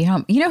happy to be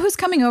home. You know who's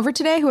coming over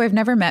today who I've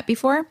never met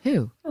before?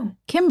 Who?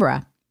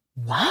 Kimbra.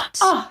 What?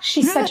 Oh,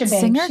 she's You know such a that babe.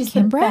 singer, She's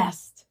Kimbra? the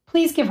best.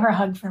 Please give her a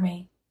hug for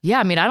me. Yeah,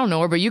 I mean, I don't know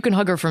her, but you can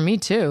hug her for me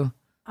too.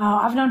 Oh,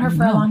 I've known her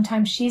for a long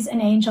time. She's an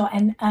angel,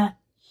 and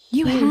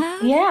You huge-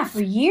 have? yeah,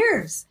 for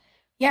years.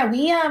 Yeah,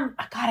 we God,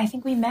 I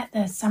think we met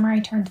the summer I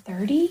turned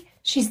 30.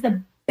 She's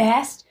the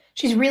best.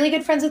 She's really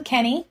good friends with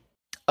Kenny.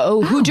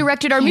 Oh, who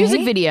directed our okay.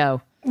 music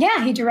video?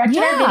 Yeah, he directed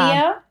our Yeah.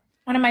 video.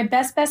 One of my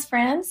best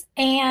friends,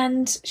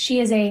 and she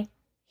is a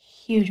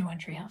huge One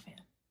Tree Hill fan.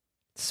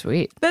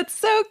 Sweet. That's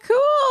so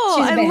cool.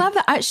 She's a I babe. love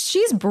that.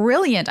 She's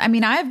brilliant. I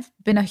mean, I've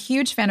been a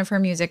huge fan of her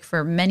music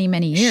for many,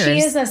 many years. She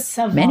is a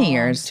savant. Many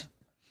years.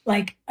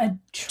 Like a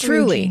true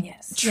Truly.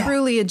 genius. Yeah.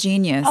 Truly a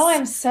genius. Oh,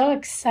 I'm so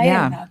excited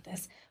Yeah. about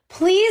this.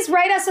 Please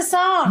write us a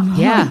song.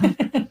 Yeah.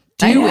 I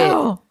Do it.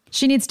 know.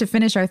 She needs to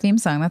finish our theme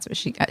song. That's what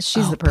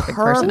she's the perfect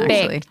person,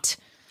 actually. Perfect.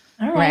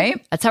 All right.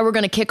 Right? That's how we're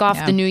going to kick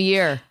off the new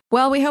year.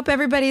 Well, we hope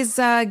everybody's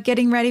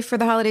getting ready for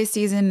the holiday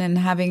season and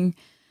having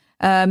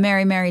a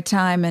merry, merry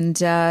time. And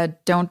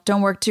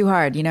don't work too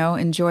hard.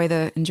 Enjoy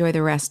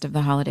the rest of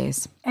the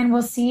holidays. And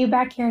we'll see you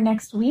back here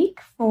next week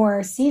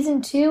for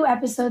season 2,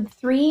 episode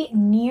 3,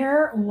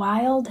 Near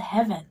Wild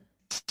Heaven.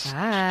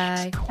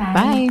 Bye.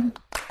 Bye.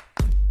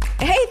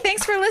 Hey,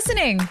 thanks for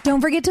listening.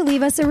 Don't forget to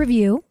leave us a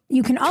review.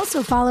 You can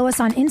also follow us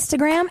on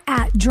Instagram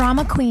at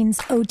Drama Queens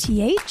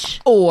OTH.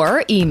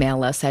 Or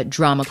email us at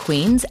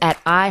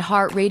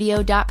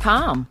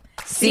dramaqueens@iheartradio.com.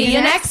 See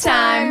you next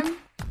time.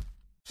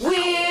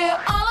 We're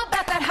all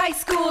about that high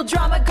school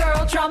drama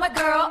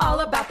girl, all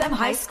about them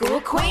high school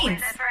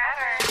queens.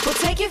 We'll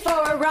take you for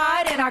a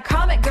ride in our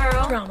comic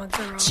girl,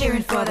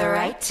 cheering for the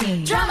right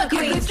team. Drama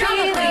queens,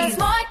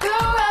 smart girl,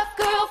 rough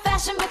girl,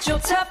 fashion but you're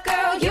tough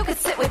girl. You could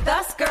sit with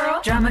us, girl.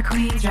 Drama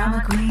queens,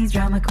 drama queens,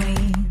 drama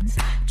queens,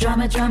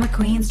 drama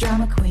queens,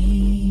 drama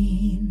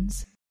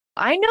queens.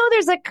 I know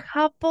there's a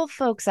couple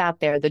folks out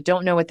there that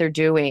don't know what they're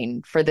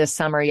doing for this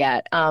summer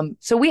yet.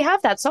 So we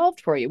have that solved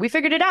for you. We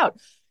figured it out.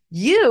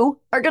 You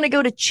are going to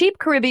go to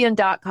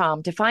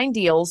cheapcaribbean.com to find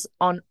deals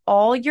on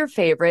all your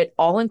favorite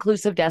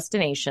all-inclusive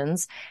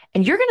destinations,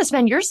 and you're going to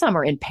spend your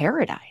summer in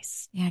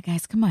paradise. Yeah,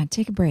 guys, come on,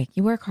 take a break.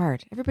 You work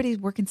hard. Everybody's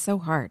working so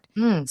hard.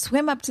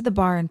 Swim up to the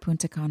bar in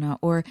Punta Cana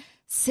or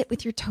sit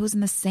with your toes in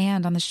the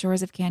sand on the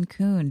shores of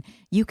Cancun.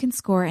 You can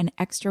score an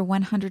extra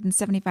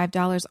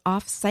 $175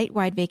 off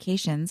site-wide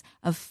vacations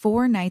of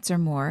 4 nights or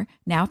more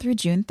now through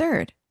June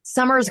 3rd.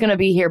 Summer is going to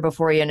be here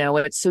before you know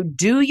it, so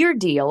do your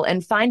deal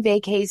and find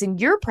vacays in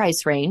your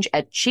price range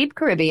at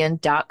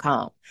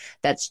cheapcaribbean.com.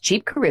 That's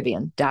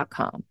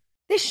cheapcaribbean.com.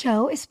 This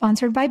show is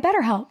sponsored by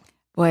BetterHelp.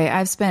 Boy,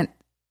 I've spent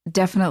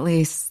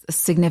definitely a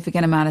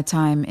significant amount of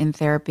time in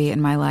therapy in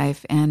my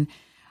life, and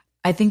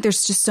I think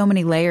there's just so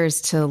many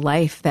layers to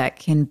life that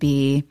can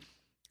be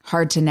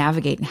hard to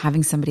navigate, and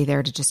having somebody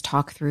there to just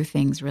talk through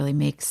things really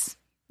makes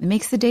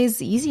the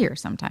days easier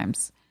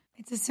sometimes.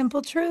 It's a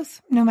simple truth.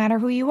 No matter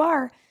who you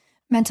are,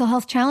 Mental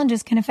health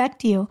challenges can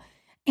affect you,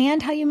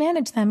 and how you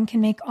manage them can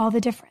make all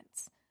the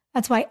difference.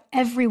 That's why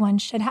everyone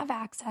should have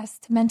access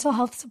to mental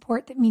health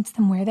support that meets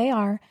them where they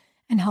are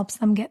and helps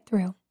them get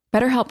through.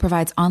 BetterHelp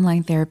provides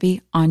online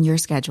therapy on your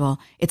schedule.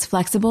 It's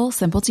flexible,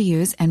 simple to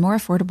use, and more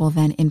affordable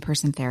than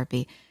in-person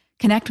therapy.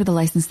 Connect with a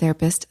licensed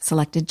therapist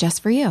selected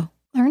just for you.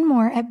 Learn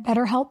more at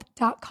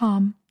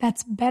BetterHelp.com.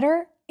 That's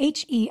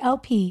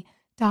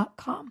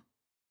BetterHelp.com.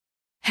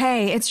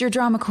 Hey, it's your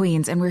drama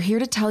queens, and we're here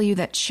to tell you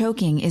that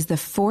choking is the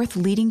 4th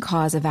leading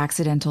cause of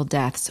accidental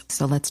deaths.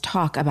 So let's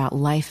talk about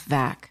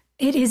LifeVac.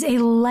 It is a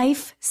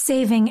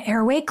life-saving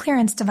airway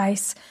clearance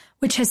device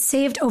which has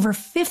saved over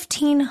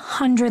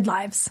 1,500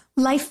 lives.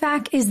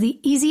 LifeVac is the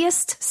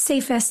easiest,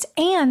 safest,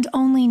 and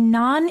only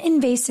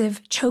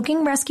non-invasive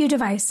choking rescue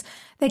device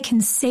that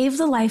can save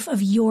the life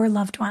of your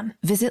loved one.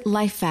 Visit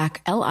LifeVac,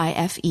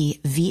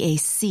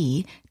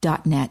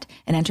 LifeVac.net,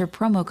 and enter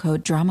promo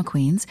code Drama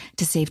Queens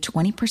to save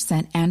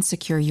 20% and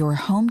secure your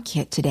home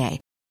kit today.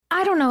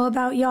 I don't know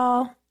about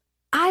y'all.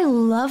 I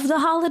love the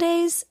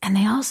holidays, and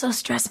they also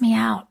stress me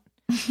out.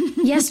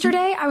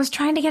 Yesterday, I was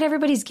trying to get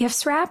everybody's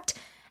gifts wrapped,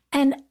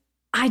 and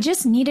I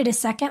just needed a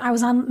second. I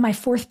was on my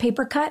 4th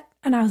paper cut,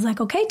 and I was like,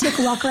 okay, take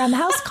a walk around the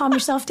house, calm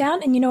yourself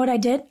down. And you know what I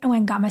did? I went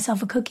and got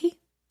myself a cookie,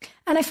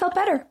 and I felt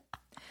better.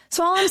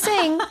 So all I'm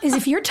saying is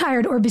if you're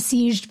tired or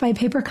besieged by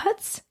paper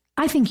cuts,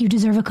 I think you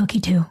deserve a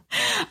cookie too.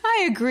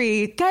 I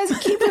agree. Guys,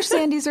 Keebler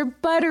Sandies are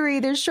buttery.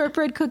 They're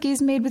shortbread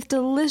cookies made with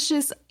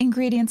delicious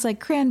ingredients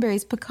like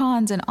cranberries,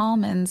 pecans, and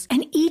almonds.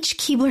 And each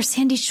Keebler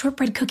Sandies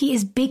shortbread cookie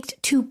is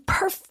baked to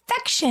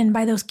perfection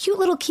by those cute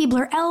little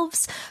Keebler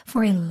elves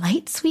for a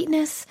light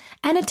sweetness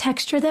and a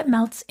texture that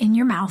melts in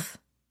your mouth.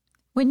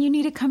 When you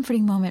need a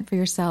comforting moment for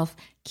yourself,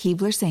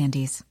 Keebler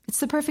Sandies.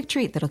 It's the perfect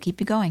treat that'll keep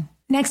you going.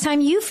 Next time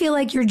you feel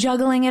like you're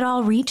juggling it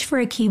all, reach for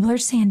a Keebler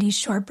Sandies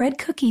shortbread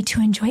cookie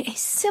to enjoy a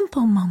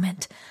simple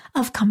moment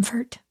of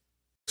comfort.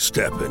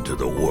 Step into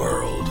the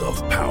world of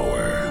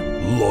power,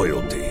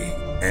 loyalty,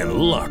 and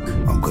luck.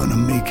 I'm gonna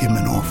make him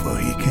an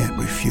offer he can't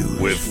refuse.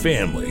 With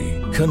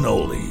family,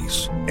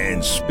 cannolis,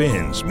 and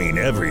spins mean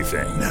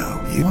everything. Now,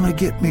 you wanna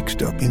get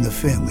mixed up in the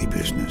family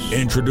business.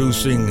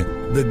 Introducing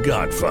The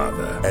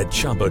Godfather at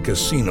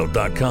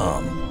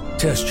ChumbaCasino.com.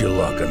 Test your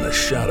luck in the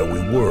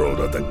shadowy world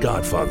of The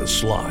Godfather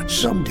slot.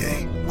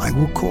 Someday, I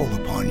will call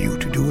upon you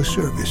to do a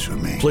service for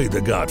me. Play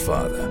The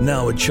Godfather,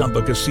 now at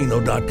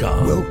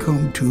ChumbaCasino.com.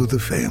 Welcome to the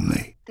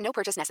family. No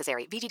purchase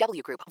necessary.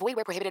 VGW Group. Void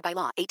where prohibited by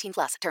law.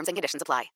 18+. Terms and conditions apply.